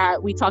and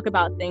that we talk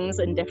about things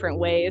in different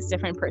ways,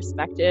 different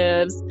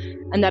perspectives,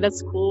 and that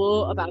it's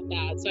cool about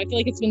that. So I feel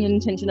like it's been an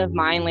intention of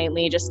mine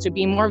lately just to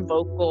be more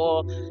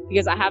vocal,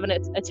 because I have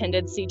a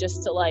tendency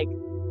just to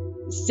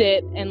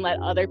sit and let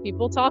other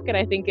people talk. And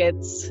I think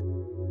it's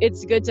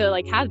good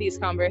to have these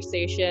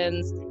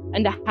conversations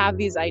and to have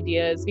these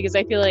ideas, because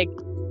I feel like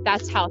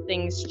that's how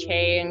things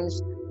change.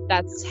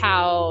 That's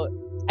how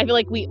I feel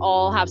like we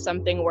all have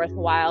something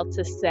worthwhile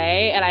to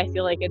say, and I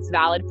feel like it's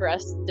valid for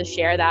us to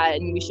share that,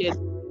 and we should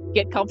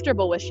get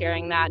comfortable with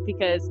sharing that,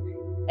 because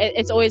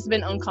it's always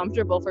been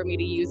uncomfortable for me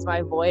to use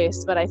my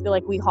voice, but I feel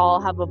like we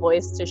all have a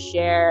voice to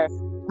share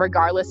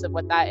regardless of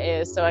what that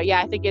is. So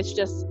yeah, I think it's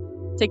just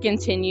to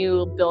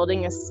continue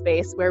building a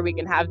space where we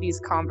can have these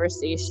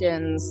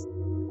conversations,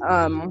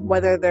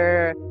 whether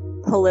they're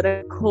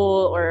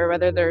political or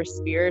whether they're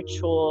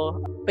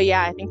spiritual. But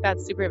yeah, I think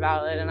that's super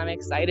valid, and I'm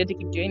excited to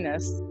keep doing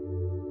this.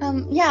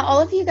 Yeah,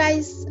 all of you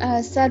guys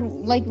said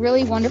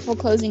really wonderful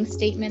closing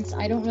statements.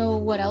 I don't know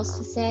what else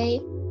to say.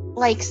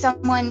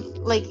 Someone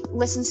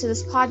listens to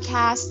this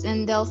podcast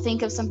and they'll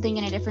think of something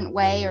in a different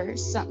way, or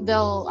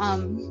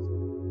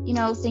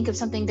they'll think of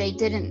something they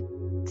didn't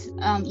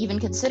even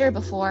consider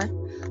before,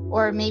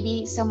 or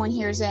maybe someone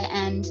hears it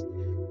and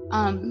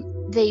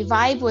they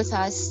vibe with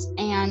us,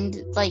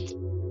 and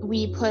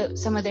we put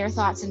some of their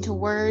thoughts into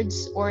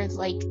words, or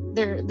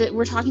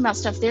we're talking about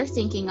stuff they're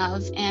thinking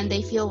of, and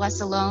they feel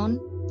less alone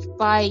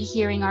by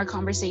hearing our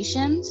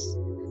conversations.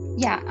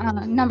 Yeah,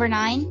 number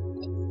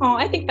 9. Oh,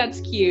 I think that's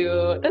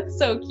cute. That's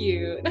so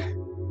cute.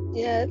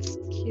 Yeah, it's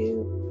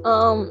cute.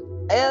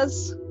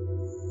 As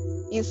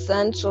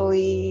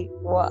essentially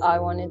what I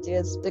want to do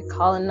is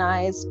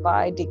decolonize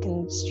by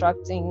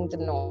deconstructing the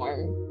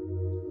norm.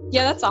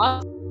 Yeah, that's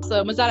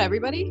awesome. Was that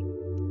everybody?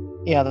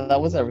 Yeah,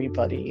 that was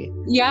everybody.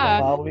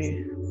 Yeah. Wow,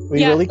 we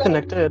really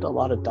connected a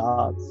lot of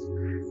dots.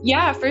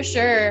 Yeah, for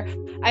sure.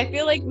 I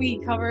feel like we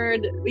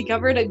covered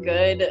a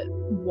good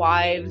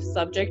wide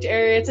subject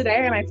area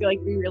today, and I feel like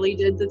we really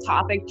did the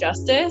topic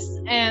justice.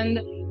 And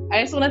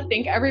I just want to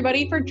thank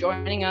everybody for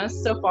joining us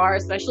so far,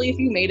 especially if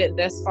you made it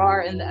this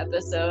far in the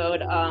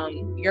episode.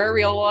 You're a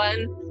real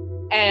one.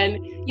 And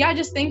yeah,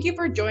 just thank you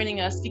for joining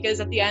us, because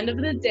at the end of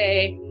the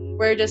day,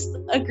 we're just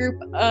a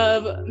group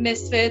of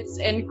misfits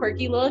and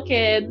quirky little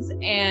kids,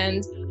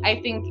 and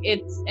I think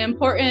it's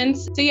important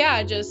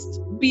to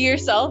just be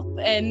yourself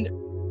and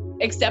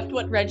accept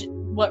what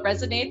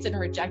resonates and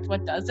reject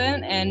what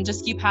doesn't, and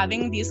just keep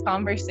having these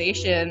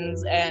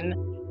conversations and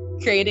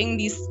creating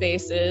these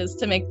spaces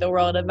to make the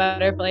world a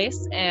better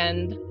place.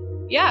 And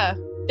yeah,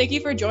 thank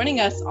you for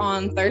joining us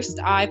on Thirst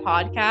Eye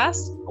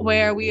Podcast,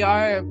 where we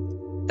are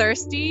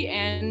thirsty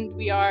and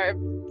we are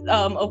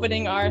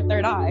opening our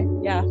third eye.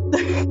 Yeah.